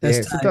 Yeah. Yeah, That's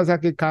tight. sometimes I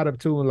get caught up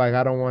too, and like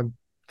I don't want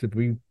to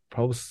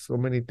repost so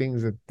many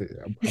things You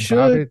about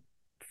should. it.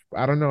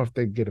 I don't know if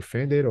they get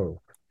offended or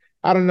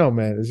I don't know,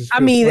 man. It just I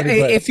feels mean, funny,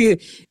 but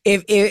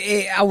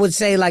if I would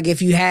say like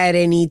if you had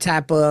any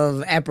type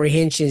of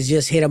apprehensions,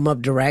 just hit them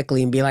up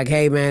directly and be like,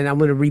 "Hey, man, I'm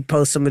gonna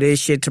repost some of this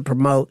shit to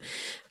promote."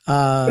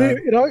 But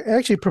it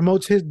actually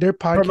promotes their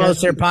podcast.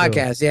 Promotes their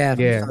podcast. Yeah.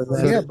 yeah, So,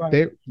 so Yeah, but-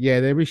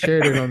 they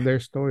reshared it on their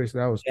stories. So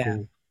that was Yeah.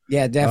 cool.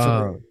 Yeah,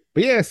 definitely.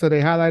 But yeah, so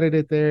they highlighted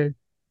it there.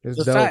 It's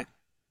It's dope. tight.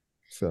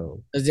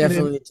 So It's And then-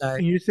 definitely tight.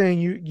 And you're saying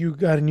you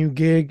got a new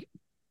gig.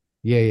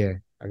 yeah.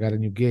 I got a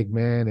new gig,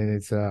 man, and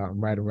it's I'm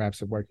writing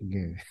raps at work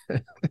again.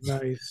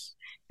 Nice.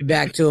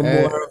 Back to a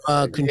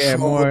more controlled.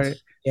 more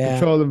Yeah.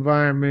 controlled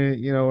environment.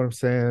 You know what I'm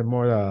saying?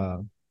 More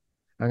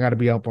I got to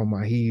be up on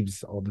my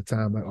heaves all the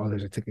time. Like, oh,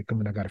 there's a ticket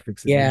coming. I got to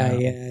fix it. Yeah,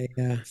 now.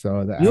 yeah.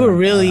 So that You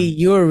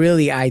were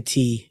really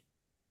IT.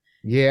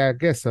 yeah, I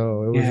guess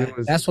so. It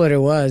was. That's what it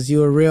was. You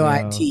were real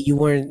Yeah. IT. You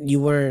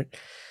weren't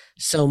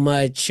so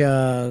much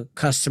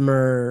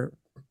customer.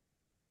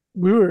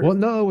 We were. Well,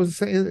 no, it was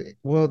saying.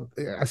 Well,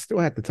 I still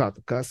had to talk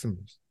to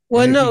customers.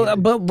 Well, And no, it-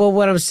 but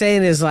what I'm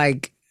saying is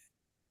like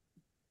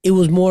it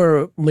was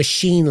more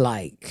machine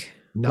like.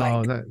 no,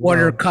 like, not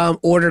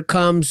order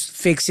comes,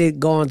 fix it,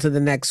 go on to the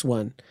next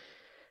one.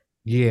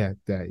 Yeah,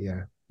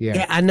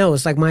 Yeah, I know.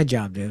 It's like my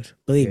job, dude.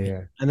 Believe me.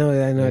 yeah. I know.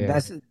 Yeah.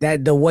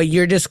 That's the way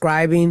you're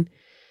describing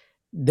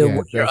Yeah,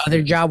 what your that's-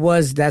 other job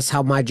was. That's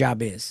how my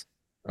job is.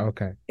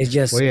 Okay. It's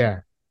just Well, yeah,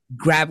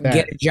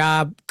 get a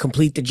job,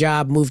 complete the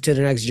job, move to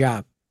the next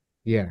job.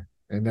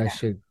 and that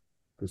shit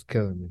was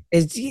killing me.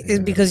 It's Yeah.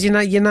 because you're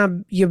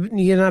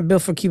not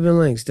built for Cuban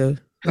links,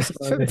 dude. That's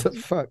all it Shut is. the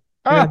fuck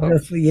You're not up.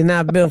 built for- you're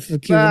not built for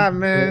Cuban. Nah, links,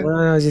 man. I don't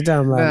know what you're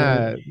talking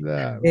about.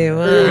 Nah. Yeah, Man.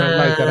 I don't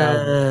like that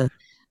album.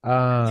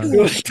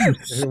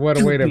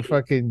 What a way to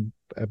fucking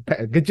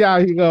good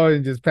job. You go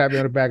and just pat me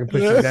on the back and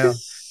push you down.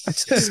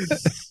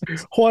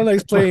 Juan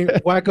likes playing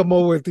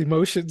whack-a-mole with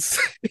emotions.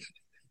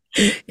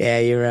 Yeah,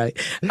 you're right.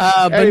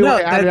 But Anyway, no,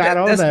 I own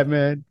that's- that,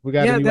 man. We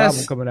got yeah, a new that's-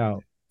 album coming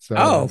out. So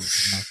Oh,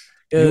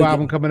 new dude.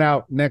 album coming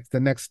out the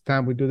next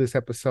time we do this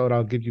episode,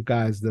 I'll give you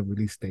guys the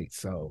release date.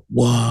 So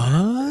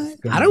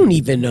What? gonna I don't be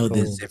even know cool.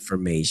 this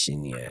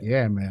information yet.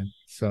 yeah, man.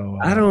 So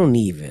I don't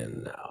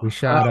even know. we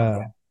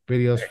shot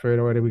videos for it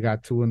already. We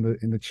got 2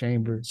 in the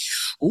chamber,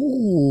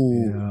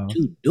 Ooh, Yeah.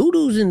 2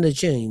 doodles in the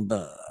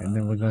chamber. and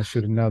then we're gonna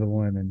shoot another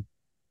one. And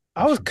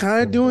I was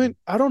kind of doing.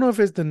 I don't know if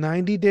it's the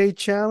 90-day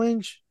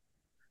challenge,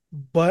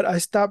 but I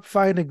stopped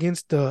fighting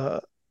against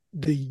the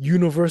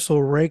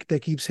universal rake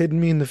that keeps hitting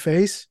me in the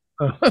face.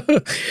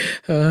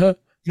 Uh-huh.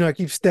 You know, I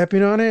keep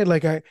stepping on it.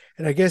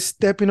 I guess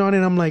stepping on it,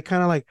 I'm like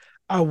kind of like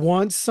I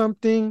want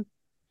something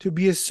to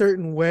be a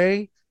certain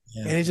way,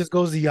 Yeah. and it just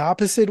goes the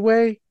opposite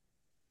way.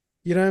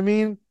 You know what I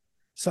mean?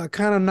 So I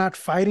kind of not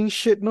fighting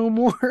shit no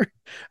more.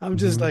 I'm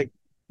just Mhm. like,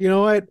 you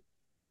know what?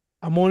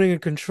 I'm only gonna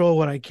control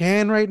what I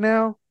can right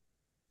now,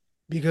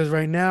 because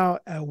right now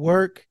at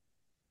work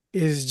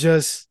is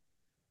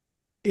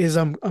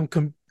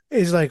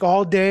like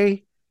all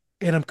day,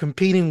 and I'm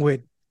competing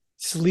with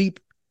sleep,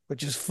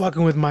 which is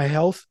fucking with my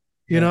health.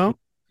 You Yeah. know.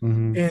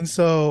 Mhm. And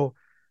so,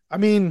 I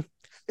mean,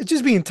 it's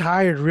just being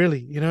tired, really.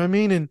 You know what I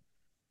mean? And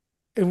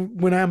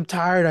when I'm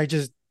tired, I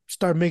just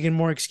start making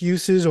more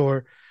excuses,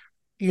 or,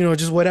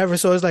 just whatever.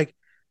 So it's like,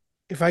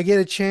 if I get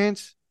a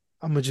chance,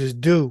 I'm gonna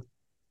just do.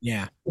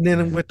 Yeah. And then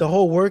Yeah. with the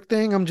whole work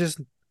thing, I'm just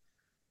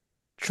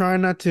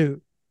trying not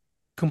to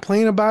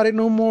complain about it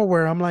no more.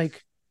 Where I'm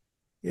like,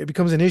 it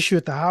becomes an issue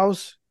at the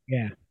house.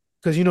 Yeah.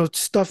 Because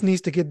stuff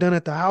needs to get done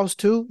at the house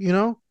too.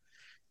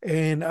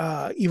 And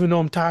even though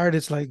I'm tired,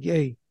 it's like,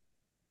 hey,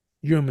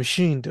 you're a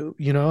machine, dude.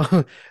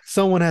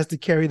 Someone has to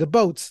carry the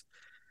boats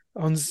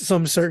on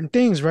some certain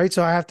things, right?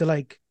 So I have to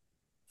I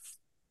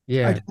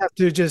Yeah. have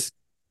to just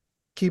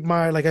keep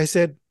my, like I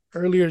said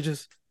earlier,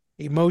 just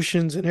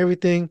emotions and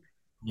everything.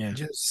 Yeah.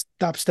 Just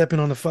stop stepping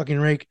on the fucking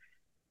rake.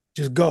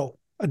 Just go,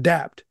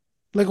 adapt.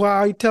 Like what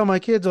I tell my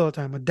kids all the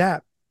time,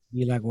 adapt.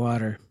 You like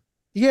water.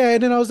 Yeah,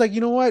 and then I was like, you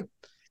know what?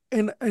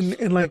 And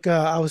like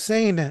I was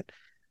saying that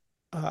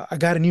I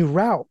got a new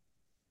route.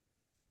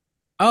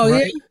 Oh,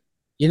 Right. yeah.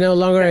 You're no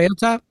longer at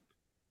Hilltop?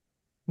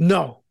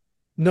 No.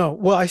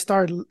 Well, I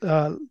started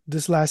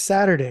this last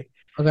Saturday.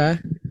 Okay.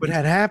 What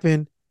had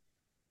happened,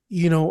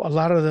 a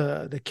lot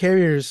of the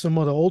carriers, some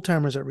of the old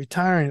timers are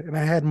retiring, and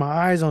I had my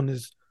eyes on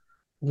this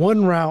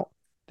one route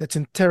that's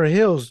in Terra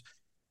Hills.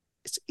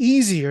 It's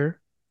easier,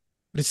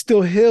 but it's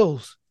still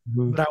hills.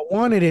 Mhm. But I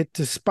wanted it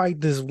to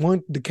spite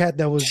the cat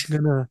that was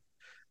gonna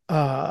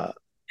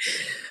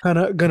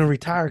gonna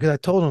retire, because I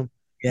told him,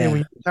 hey, when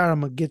you retire,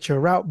 I'm gonna get your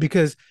route.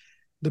 Because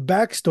the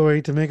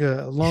backstory, to make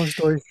a long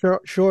story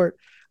short,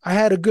 I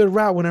had a good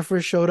route when I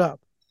first showed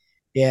up.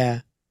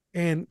 Yeah.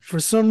 And for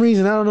some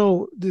reason, I don't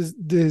know,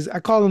 this I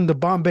call them the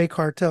Bombay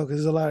cartel because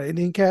there's a lot of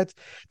Indian cats.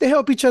 They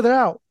help each other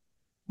out.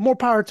 More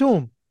power to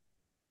them,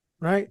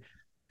 right?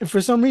 And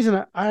for some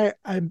reason, I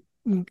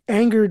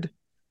angered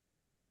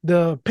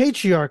the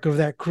patriarch of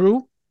that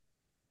crew,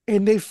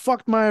 and they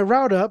fucked my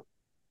route up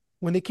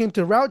when they came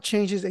to route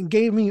changes and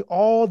gave me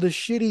all the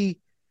shitty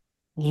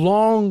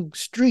long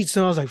streets.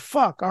 And I was like,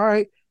 fuck, all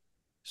right.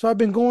 So I've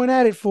been going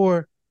at it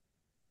for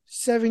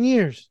 7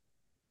 years.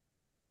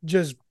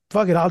 Just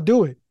fuck it, I'll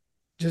do it.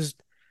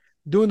 Just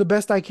doing the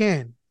best I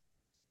can.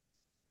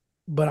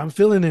 But I'm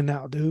feeling it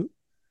now, dude.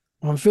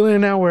 I'm feeling it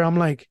now where I'm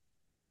like,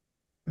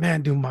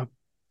 man, dude, I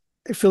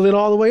feel it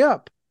all the way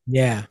up.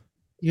 Yeah.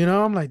 You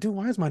know, I'm like, dude,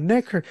 why is my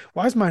neck hurt?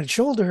 Why is my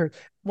shoulder hurt?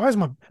 Why is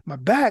my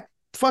back,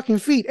 fucking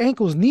feet,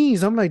 ankles,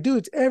 knees? I'm like, dude,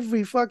 it's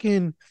every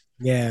fucking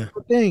Yeah.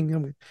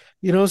 thing.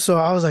 So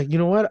I was like, you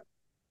know what?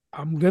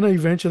 I'm gonna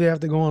eventually have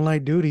to go on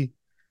light duty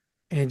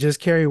and just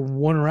carry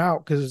one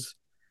route because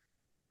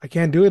I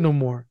can't do it no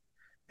more.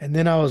 And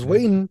then I was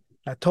waiting.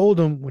 I told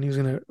him when he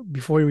was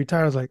before he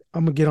retired, I was like,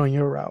 I'm gonna get on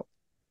your route.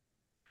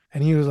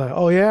 And he was like,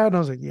 oh yeah. And I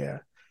was like, yeah.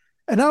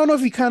 And I don't know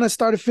if he kind of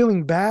started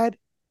feeling bad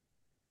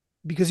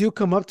because he'll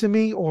come up to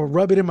me or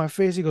rub it in my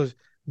face. He goes,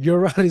 your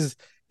route is,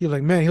 he's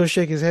like, man, he'll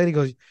shake his head. He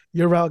goes,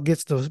 your route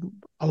gets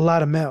a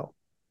lot of mail.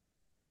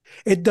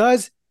 It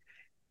does.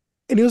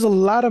 And it was a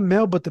lot of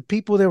mail, but the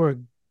people that were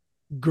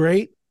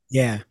great.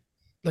 Yeah.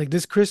 Like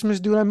this Christmas,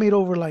 dude, I made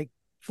over like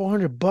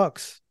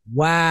 $400.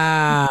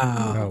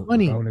 Wow.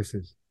 Money.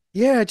 Bonuses.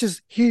 Yeah,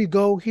 just here you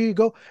go, here you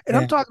go. And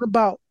I'm Yeah. talking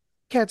about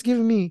cats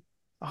giving me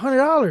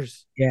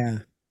 $100. Yeah.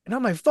 And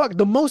I'm like, fuck,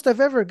 the most I've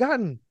ever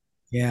gotten.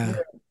 Yeah.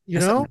 You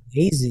That's know?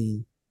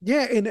 amazing.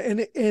 Yeah,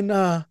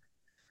 and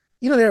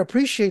they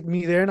appreciate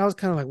me there. And I was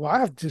kind of like, well, I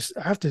have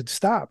to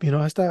stop. I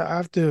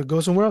have to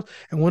go somewhere else.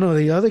 And one of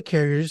the other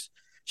carriers,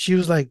 she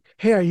was like,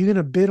 hey, are you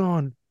gonna bid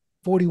on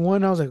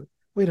 41? I was like,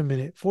 wait a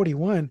minute,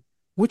 41?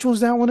 Which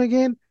one's that one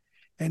again?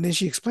 And then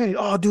she explained it.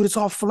 Oh, dude, it's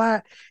all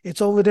flat.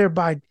 It's over there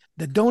by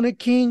the Donut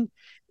King.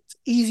 It's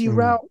easy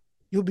route.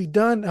 You'll be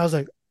done. I was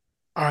like,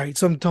 all right,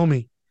 something told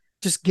me,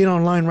 just get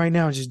online right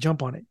now and just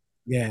jump on it.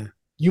 Yeah.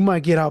 You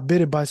might get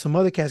outbidded by some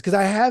other cats. Because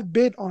I have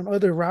bid on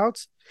other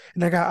routes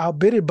and I got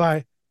outbidded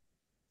by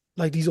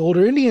like these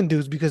older Indian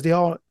dudes because they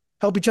all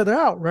help each other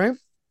out, right?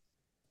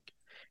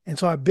 And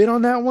so I bid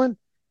on that one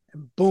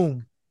and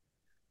boom,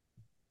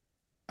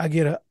 I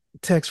get a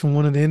text from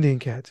one of the Indian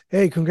cats.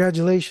 Hey,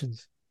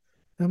 congratulations.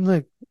 And I'm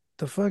like,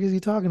 the fuck is he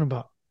talking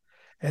about?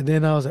 And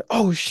then I was like,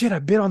 oh shit, I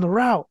bid on the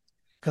route.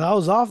 Cause I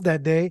was off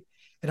that day.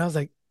 And I was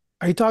like,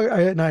 are you talking?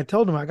 And I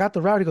told him I got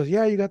the route. He goes,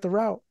 yeah, you got the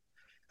route.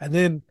 And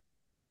then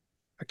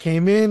I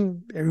came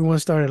in, everyone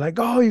started like,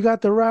 oh, you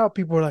got the route.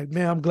 People were like,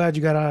 man, I'm glad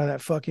you got out of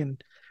that fucking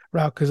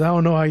route because I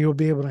don't know how you'll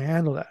be able to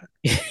handle that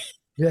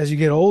as you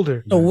get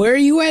older. So where are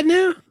you at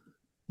now?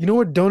 You know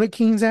where Donut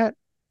King's at?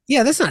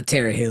 Yeah, that's not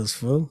Terra Hills,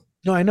 fool.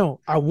 No, I know.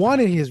 I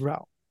wanted his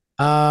route.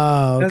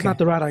 Oh, okay. That's not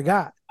the route I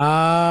got.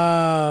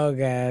 Oh,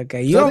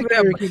 okay. You Southern over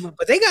there, Carrier came up.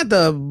 but they got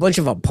the bunch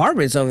of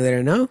apartments over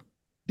there, no?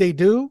 They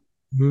do,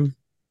 Mhm.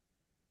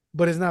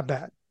 but it's not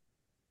bad.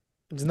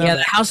 It's not Yeah, the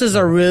bad, houses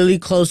are really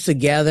close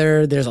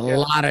together. There's a Yeah.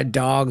 lot of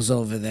dogs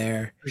over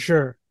there. for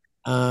sure.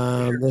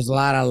 There's a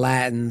lot of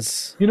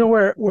Latins. You know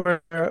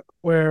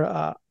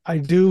where I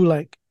do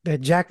like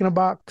that Jack in a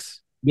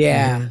Box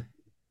Yeah,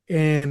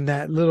 and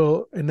that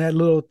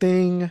little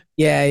thing.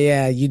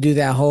 yeah. You do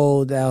that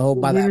whole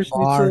by Wiener that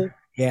bar. Schnitzel.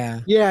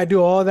 Yeah. Yeah, I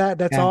do all that.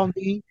 That's Yeah. all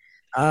me.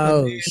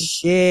 Oh then-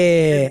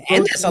 shit!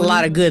 And there's a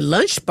lot of good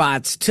lunch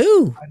spots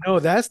too. I know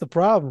that's the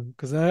problem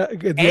because And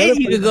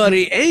you could go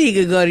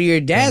to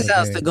your dad's Oh,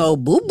 house yeah. to go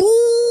boo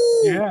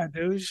boo. Yeah,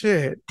 dude,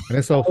 shit, And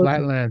it's all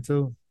flatland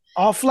too.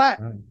 all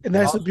flat, and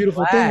that's the All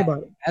beautiful flat. thing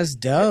about it. That's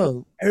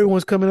dope.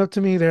 Everyone's coming up to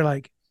me. They're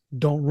like,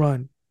 "Don't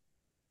run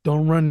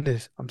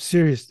this. I'm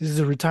serious. This is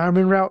a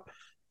retirement route.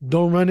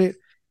 Don't run it."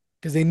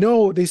 Because they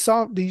know they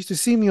used to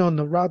see me on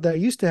the route that I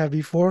used to have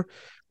before,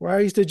 where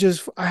I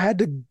had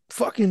to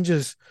fucking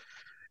just,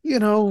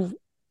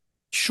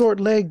 short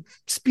leg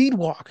speed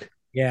walk,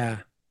 Yeah.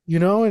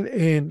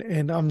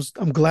 and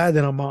I'm glad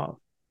that I'm off.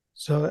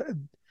 So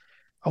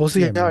I will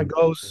see Yeah, how man. it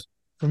goes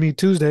for me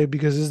Tuesday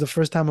because this is the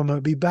first time I'm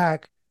gonna be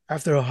back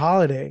after a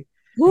holiday.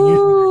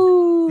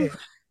 Woo.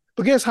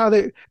 But guess how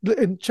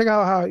and check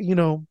out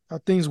how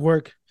things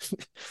work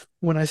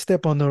when I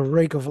step on the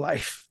rake of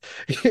life.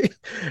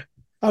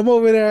 I'm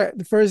over there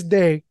the first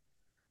day.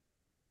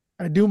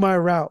 I do my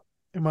route,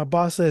 and my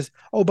boss says,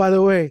 "Oh, by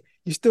the way,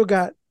 you still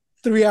got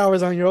 3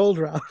 hours on your old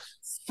route."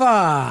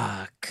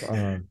 Fuck.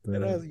 And I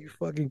was like, you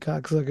fucking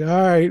cocksucker.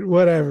 All right,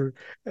 whatever.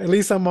 At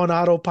least I'm on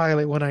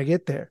autopilot when I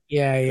get there.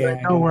 Yeah,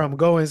 I know where I'm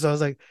going. So I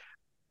was like,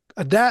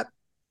 adapt.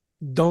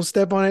 Don't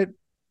step on it.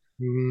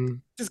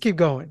 Mhm. Just keep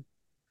going.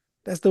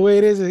 That's the way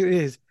it is. It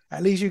is.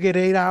 At least you get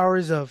 8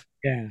 hours of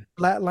Yeah.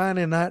 flatline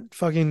and not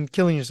fucking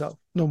killing yourself.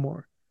 No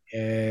more.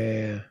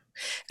 Yeah.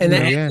 And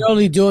then Yeah. they're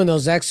only doing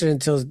those extra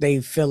until they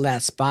fill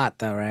that spot,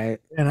 though, right?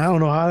 And I don't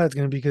know how that's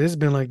going to be because it's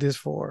been like this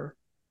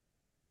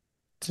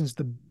since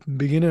the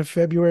beginning of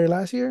February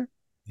last year.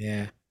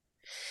 Yeah.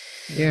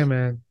 Yeah,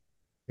 man.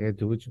 Yeah,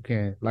 do what you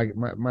can. Like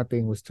my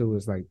thing was too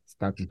is like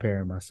stop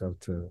comparing myself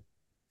to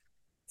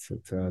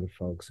other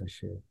folks and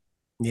shit.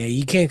 Yeah,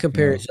 you can't You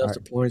compare know, yourself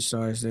to porn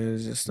stars.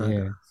 It's just not.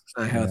 yeah, It's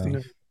not you healthy. know.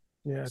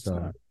 No. Yeah, it's So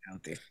not.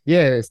 Healthy.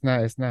 yeah, it's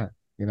not.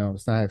 You know,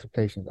 it's not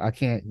expectations. I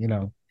can't. You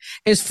know.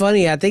 It's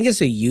funny. I think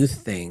it's a youth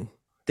thing.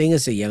 I think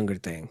it's a younger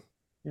thing.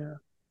 Yeah.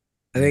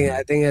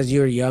 I think as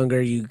you're younger,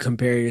 you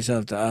compare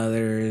yourself to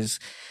others,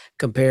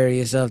 compare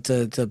yourself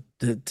to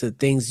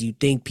things you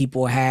think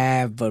people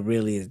have, but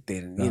really it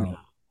didn't. You know, No.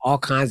 all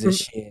kinds of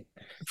For, shit.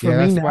 for Yeah, me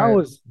that's now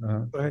why. is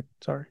go ahead.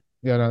 Sorry.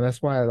 Yeah, no,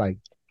 that's why. Like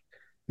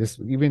this,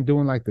 even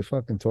doing like the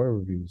fucking toy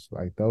reviews,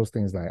 like those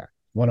things, like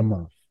one a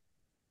month.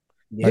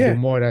 If I do Yeah.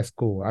 more, that's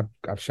cool.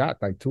 I've shot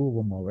like two of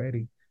them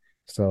already.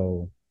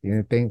 So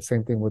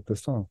same thing with the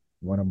song,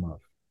 one a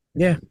month.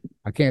 Yeah.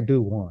 I can't do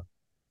one.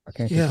 I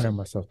can't Yeah. compare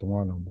myself to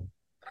one no more.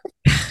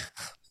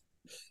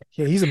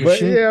 Yeah, he's a But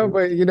machine. yeah,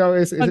 but you know,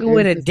 it's Fucking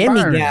with a inspiring.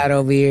 demigod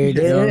over here, You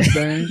You know what I'm dude.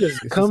 saying?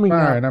 just It's coming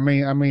out.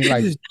 inspiring. I mean,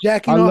 like Just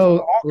jacking our off little,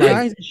 all like,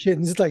 kinds of shit,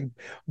 and it's like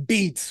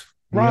beats,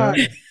 you know, right,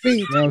 you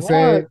beats, know what I'm right.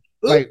 saying?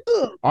 Like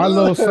our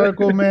little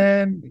circle,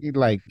 man.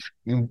 Like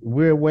in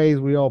weird ways,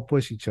 we all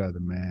push each other,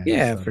 man.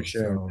 Yeah, So, for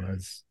sure. So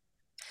it's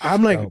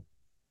I'm like, dope.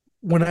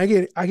 when I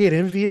get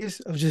envious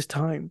of just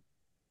time.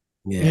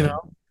 Yeah. You know,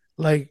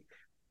 like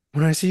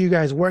when I see you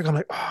guys work, I'm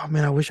like, oh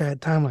man, I wish I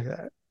had time like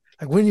that.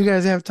 Like when you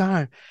guys have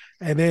time,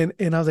 and I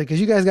was like, because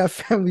you guys got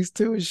families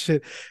too and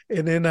shit.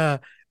 And then,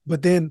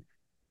 but then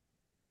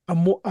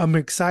I'm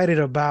excited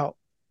about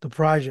the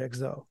projects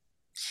though.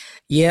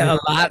 Yeah, You know,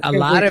 I a can't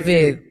lot wait of to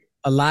hear it,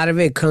 a lot of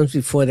it comes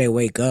before they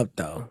wake up,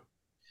 though.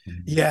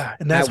 Yeah,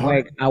 and that's I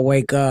hard.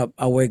 wake up,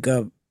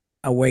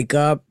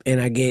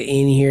 and I get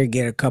in here,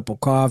 get a cup of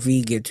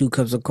coffee, get 2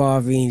 cups of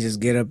coffee, and just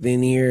get up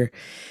in here.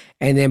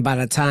 And then by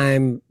the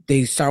time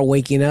they start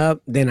waking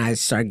up, then I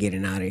start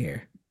getting out of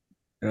here.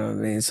 You know what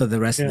I mean? So the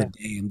rest of the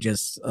Yeah. day, I'm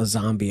just a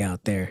zombie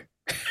out there.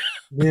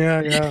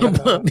 Yeah.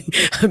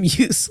 I'm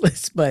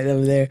useless, but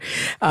I'm there.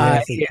 Yeah,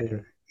 for Yeah.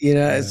 sure. You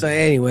know, Yeah. so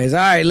anyways, all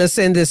right, let's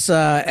end this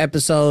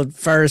episode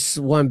first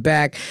one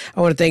back.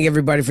 I want to thank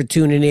everybody for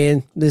tuning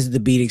in. This is the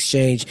Beat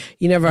Exchange.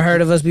 You never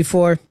heard of us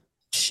before?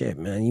 Shit,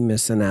 man, you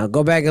missing out.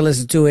 Go back and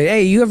listen to it.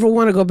 Hey, you ever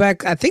want to go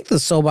back? I think the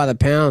Soul by the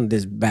Pound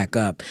is back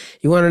up.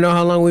 You want to know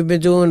how long we've been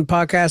doing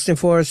podcasting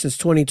for? Since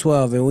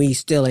 2012, and we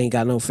still ain't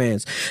got no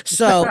fans.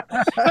 So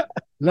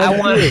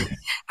Let's do it.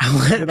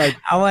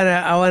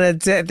 I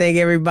want to thank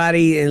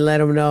everybody and let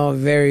them know I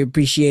very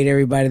appreciate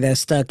everybody that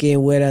stuck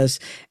in with us,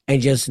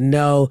 and just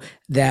know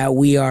that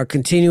we are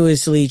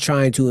continuously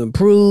trying to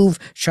improve,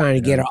 trying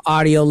to get our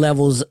audio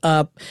levels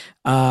up,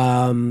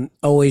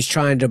 always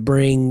trying to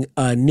bring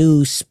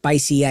new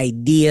spicy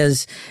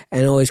ideas,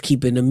 and always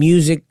keeping the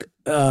music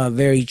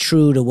very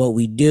true to what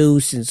we do,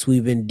 since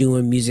we've been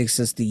doing music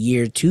since the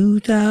year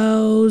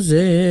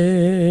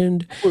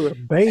 2000. We were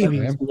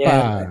babies.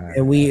 Yeah,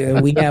 and we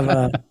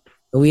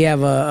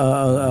have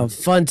a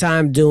fun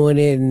time doing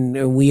it,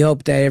 and we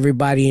hope that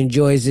everybody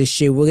enjoys this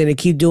shit. We're gonna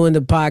keep doing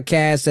the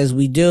podcast as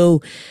we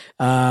do.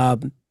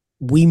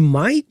 We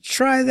might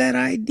try that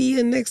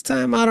idea next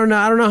time. I don't know.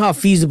 I don't know how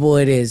feasible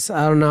it is.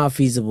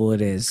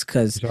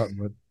 Because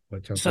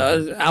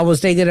so I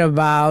was thinking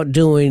about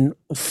doing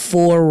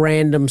 4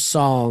 random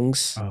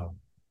songs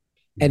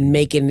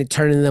and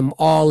turning them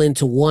all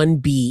into one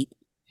beat,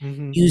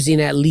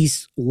 using at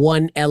least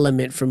one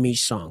element from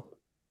each song.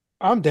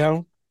 I'm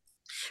down.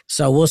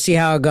 So we'll see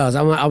how it goes.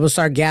 I'm gonna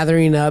start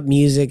gathering up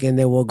music, and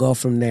then we'll go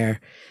from there.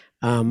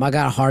 I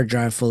got a hard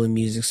drive full of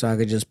music, so I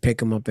could just pick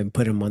them up and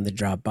put them on the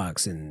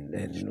Dropbox.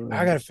 And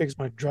I gotta fix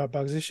my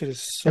Dropbox. This shit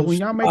is so. And when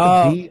y'all make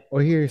a beat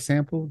or hear a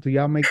sample, do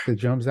y'all make the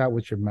drums out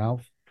with your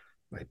mouth?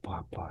 Like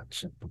pop, pop,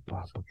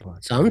 pop, pop,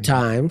 pop.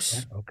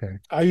 Sometimes. Okay.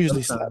 I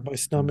usually slap my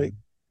stomach.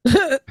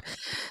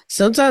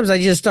 Sometimes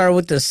I just start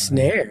with the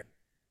snare.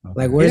 Okay.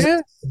 Like where's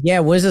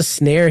the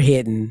snare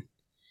hitting?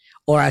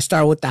 Or I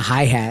start with the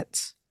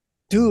hi-hats.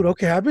 Dude,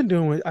 okay,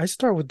 I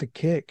start with the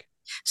kick.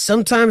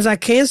 Sometimes I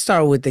can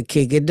start with the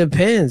kick. It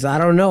depends. I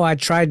don't know. I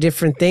try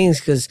different things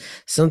because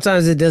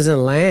sometimes it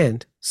doesn't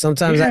land.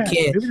 Sometimes I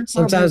can't.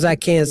 Sometimes I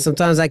can't.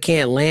 Sometimes I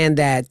can't land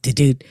that.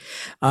 Dude.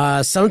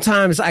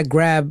 Sometimes I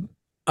grab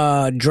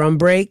drum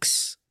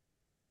breaks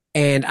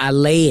and I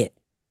lay it.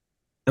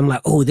 I'm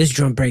like, oh, this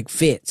drum break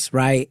fits,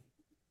 right?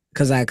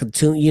 Because I could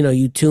tune,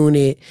 you tune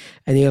it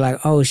and you're like,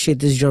 oh shit,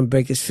 this drum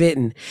break is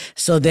fitting.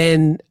 So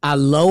then I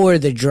lower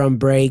the drum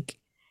break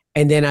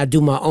and then I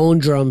do my own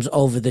drums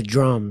over the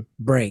drum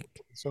break.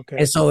 It's okay.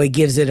 And so it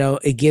gives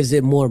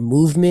it more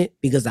movement,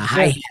 because the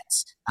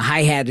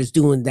hi-hat is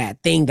doing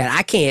that thing that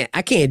I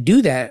can't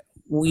do that,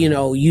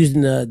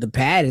 using the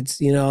pad. It's,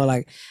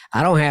 like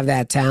I don't have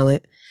that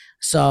talent.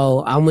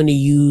 So I'm going to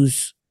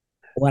use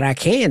what I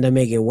can to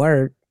make it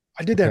work.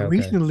 I did that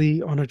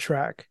recently on a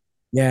track.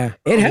 Yeah,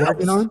 it helps.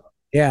 Working on.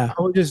 Yeah,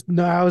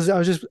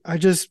 I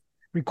just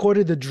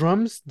recorded the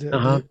drums,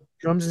 the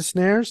drums and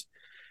snares,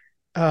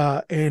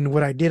 and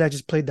what I did, I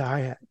just played the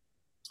hi-hat.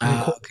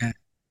 Okay.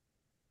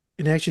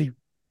 It actually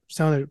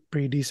sounded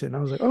pretty decent. I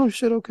was like, oh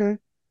shit, okay.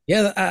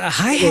 Yeah, a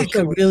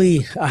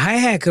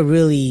hi-hat could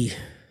really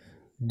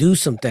do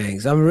some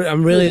things.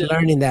 I'm really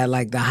learning that,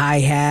 like the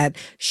hi-hat,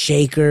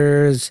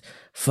 shakers,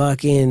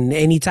 fucking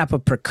any type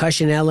of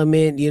percussion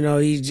element,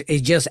 it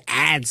just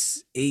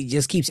adds, it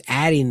just keeps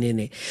adding in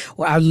it.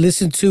 Well, I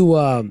listened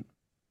to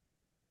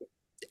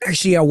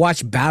actually I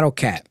watched Battle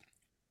Cat.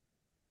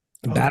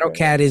 Battle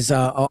Cat is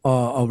a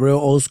real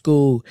old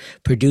school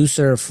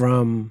producer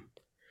from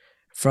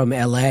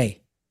LA.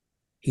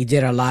 He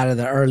did a lot of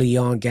the early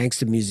on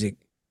gangster music.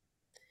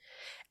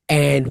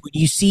 And when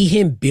you see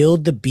him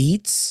build the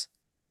beats,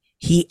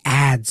 he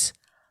adds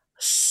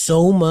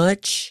so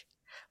much,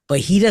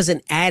 but he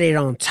doesn't add it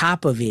on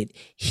top of it.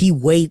 He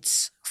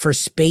waits for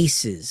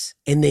spaces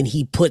and then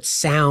he puts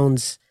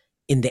sounds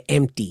in the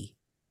empty.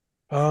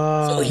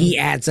 So he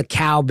adds a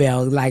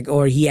cowbell,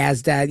 or he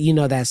adds that,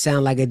 that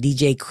sound like a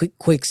DJ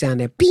quick sound,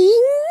 that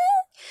bing.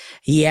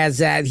 He adds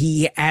that.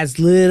 He adds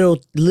little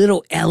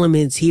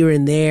elements here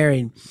and there,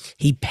 and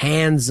he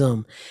pans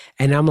them.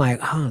 And I'm like,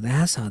 oh,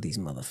 that's how these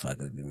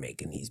motherfuckers be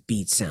making these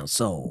beats sound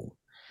so,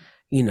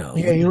 Yeah,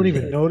 you don't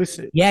even notice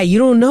it. Yeah, you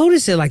don't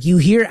notice it. Like you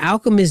hear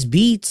Alchemist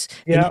beats,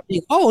 and you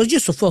think, oh, it's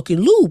just a fucking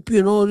loop,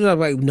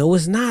 Like, no,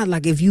 it's not.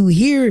 Like if you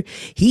hear,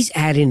 he's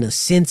adding a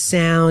synth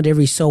sound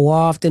every so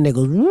often that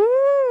goes,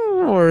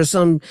 or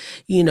some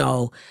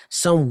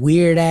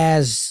weird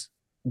ass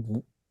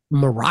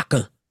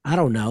maraca. I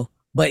don't know.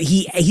 But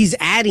he's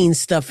adding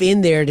stuff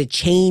in there to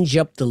change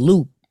up the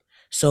loop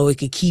so it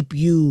could keep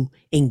you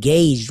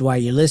engaged while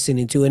you're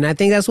listening to it. And I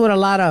think that's what a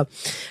lot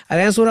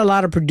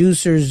of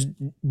producers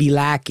be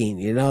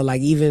lacking,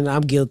 like even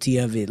I'm guilty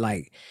of it.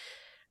 Like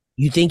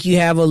you think you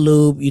have a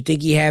loop, you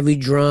think you have your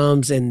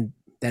drums and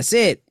that's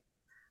it.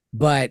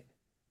 But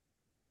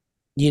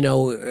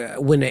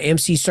when the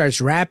MC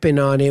starts rapping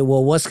on it,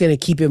 well, what's going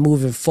to keep it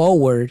moving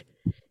forward?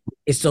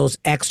 It's those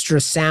extra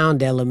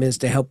sound elements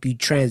to help you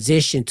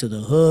transition to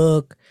the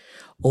hook,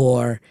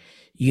 or,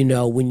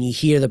 when you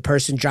hear the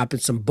person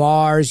dropping some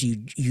bars, you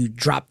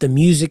drop the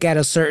music at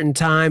a certain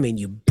time and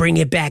you bring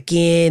it back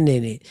in,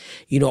 and it,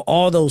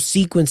 all those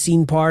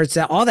sequencing parts,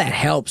 all that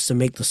helps to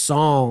make the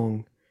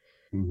song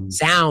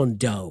sound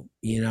dope,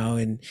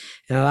 and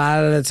a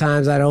lot of the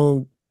times I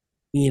don't,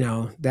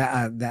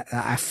 that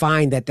I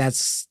find that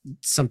that's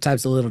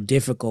sometimes a little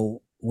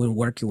difficult when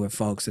working with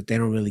folks, that they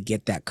don't really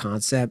get that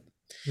concept.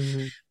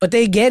 Mm-hmm. But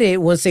they get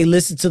it once they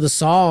listen to the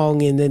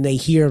song, and then they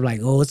hear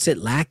like, "Oh, what's it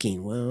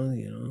lacking?" Well,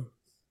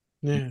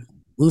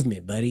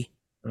 movement, buddy.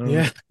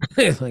 Like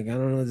I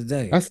don't know what to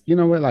tell you. That's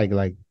what, like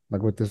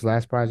with this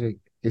last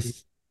project,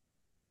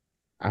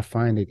 I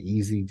find it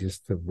easy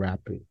just to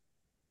rap it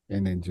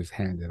and then just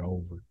hand it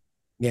over.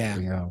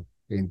 Yeah,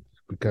 and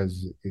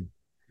because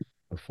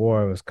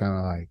before it was kind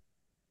of like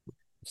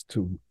it's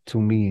too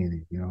me in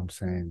it. You know what I'm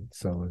saying?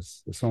 So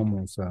it's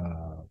almost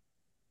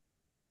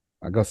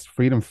I guess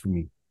freedom for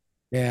me.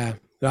 Yeah.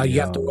 All you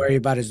have to worry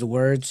about is the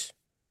words.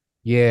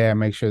 Yeah,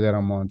 make sure that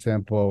I'm on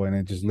tempo, and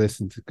then just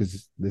listen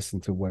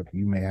to what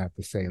you may have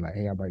to say. Like,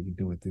 hey, how about you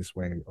do it this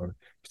way? Or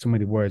too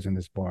many words in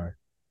this bar.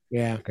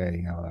 Yeah.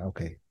 Okay.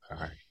 Okay. All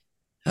right.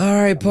 All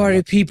right,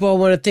 party people. I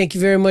want to thank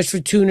you very much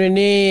for tuning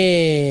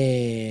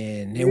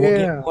in. And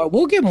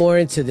we'll get more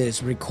into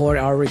this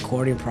our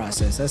recording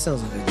process. That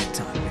sounds like a good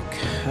topic.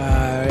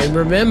 And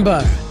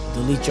remember,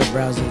 delete your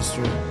browser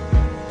history.